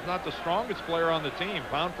players, if not the strongest player on the team,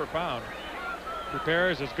 pound for pound.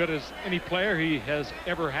 Prepares as good as any player he has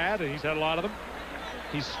ever had, and he's had a lot of them.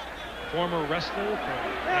 He's former wrestler from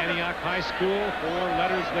Antioch High School, 4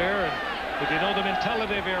 letters there. And if you know the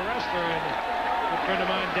mentality of a wrestler, and a good friend of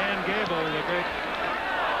mine, Dan Gable, the great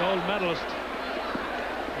gold medalist,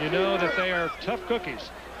 you know that they are tough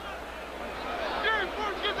cookies.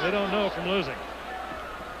 They don't know from losing.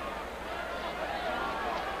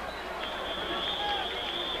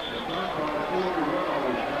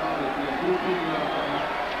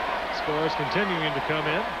 scores continuing to come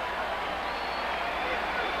in.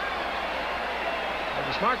 And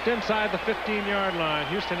it's marked inside the 15-yard line.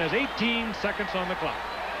 Houston has 18 seconds on the clock.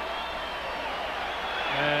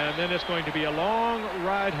 And then it's going to be a long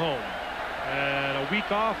ride home. And a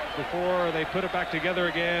week off before they put it back together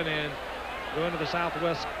again and go into the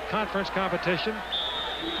Southwest Conference competition.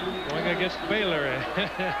 Going against Baylor.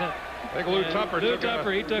 I think Lou Tupper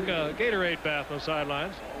he took a Gatorade bath on the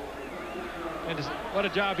sidelines. And just, what a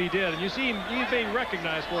job he did. And you see him, he's being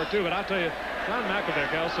recognized for it too. But I'll tell you, John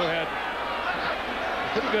Mackovic also had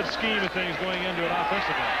a pretty good scheme of things going into it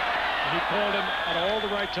offensively. And he called him at all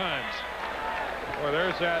the right times. Well,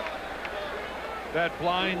 there's that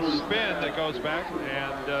blind spin that goes back,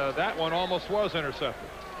 and that one almost was intercepted.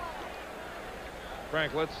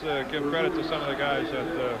 Frank, let's give credit to some of the guys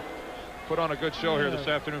that put on a good show here this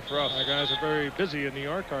afternoon for us. Our guys are very busy in New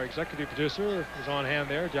York. Our executive producer is on hand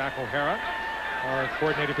there, Jack O'Hara. Our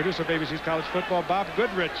coordinating producer of ABC's College Football, Bob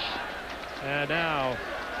Goodrich. And now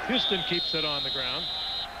Houston keeps it on the ground.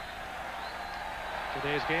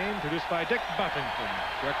 Today's game produced by Dick Buffington,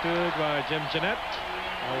 directed by Jim Jeanette.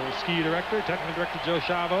 Our ski director, technical director Joe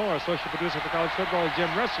Chavo. Our associate producer for college football is Jim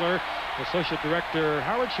Ressler. Associate director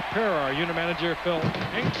Howard Shapiro. Our unit manager Phil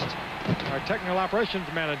Engst. Our technical operations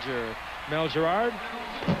manager Mel Gerard.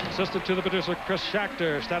 Assistant to the producer Chris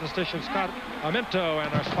Schachter. Statistician Scott Amento.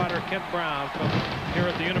 And our spotter Kent Brown from here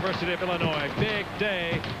at the University of Illinois. Big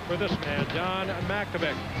day for this man, John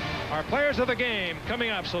Mackovic. Our players of the game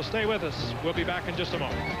coming up, so stay with us. We'll be back in just a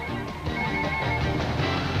moment.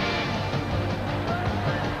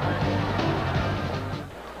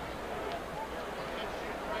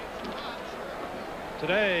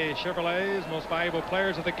 Today, Chevrolet's most valuable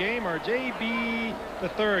players of the game are J.B.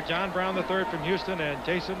 III, John Brown III from Houston, and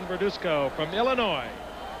Jason Verduzco from Illinois.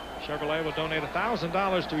 Chevrolet will donate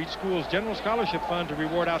 $1,000 to each school's general scholarship fund to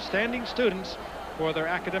reward outstanding students for their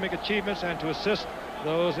academic achievements and to assist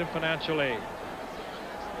those in financial aid.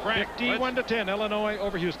 Frank, 51-10, Illinois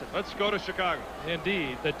over Houston. Let's go to Chicago.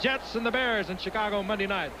 Indeed. The Jets and the Bears in Chicago Monday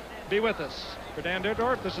night. Be with us. For Dan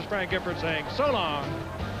Dierdorf, this is Frank Gifford saying so long.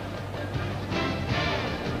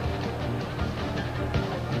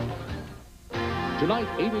 Tonight,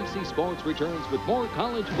 ABC Sports returns with more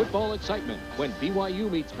college football excitement when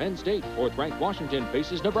BYU meets Penn State, or Frank Washington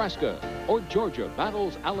faces Nebraska, or Georgia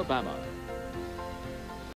battles Alabama.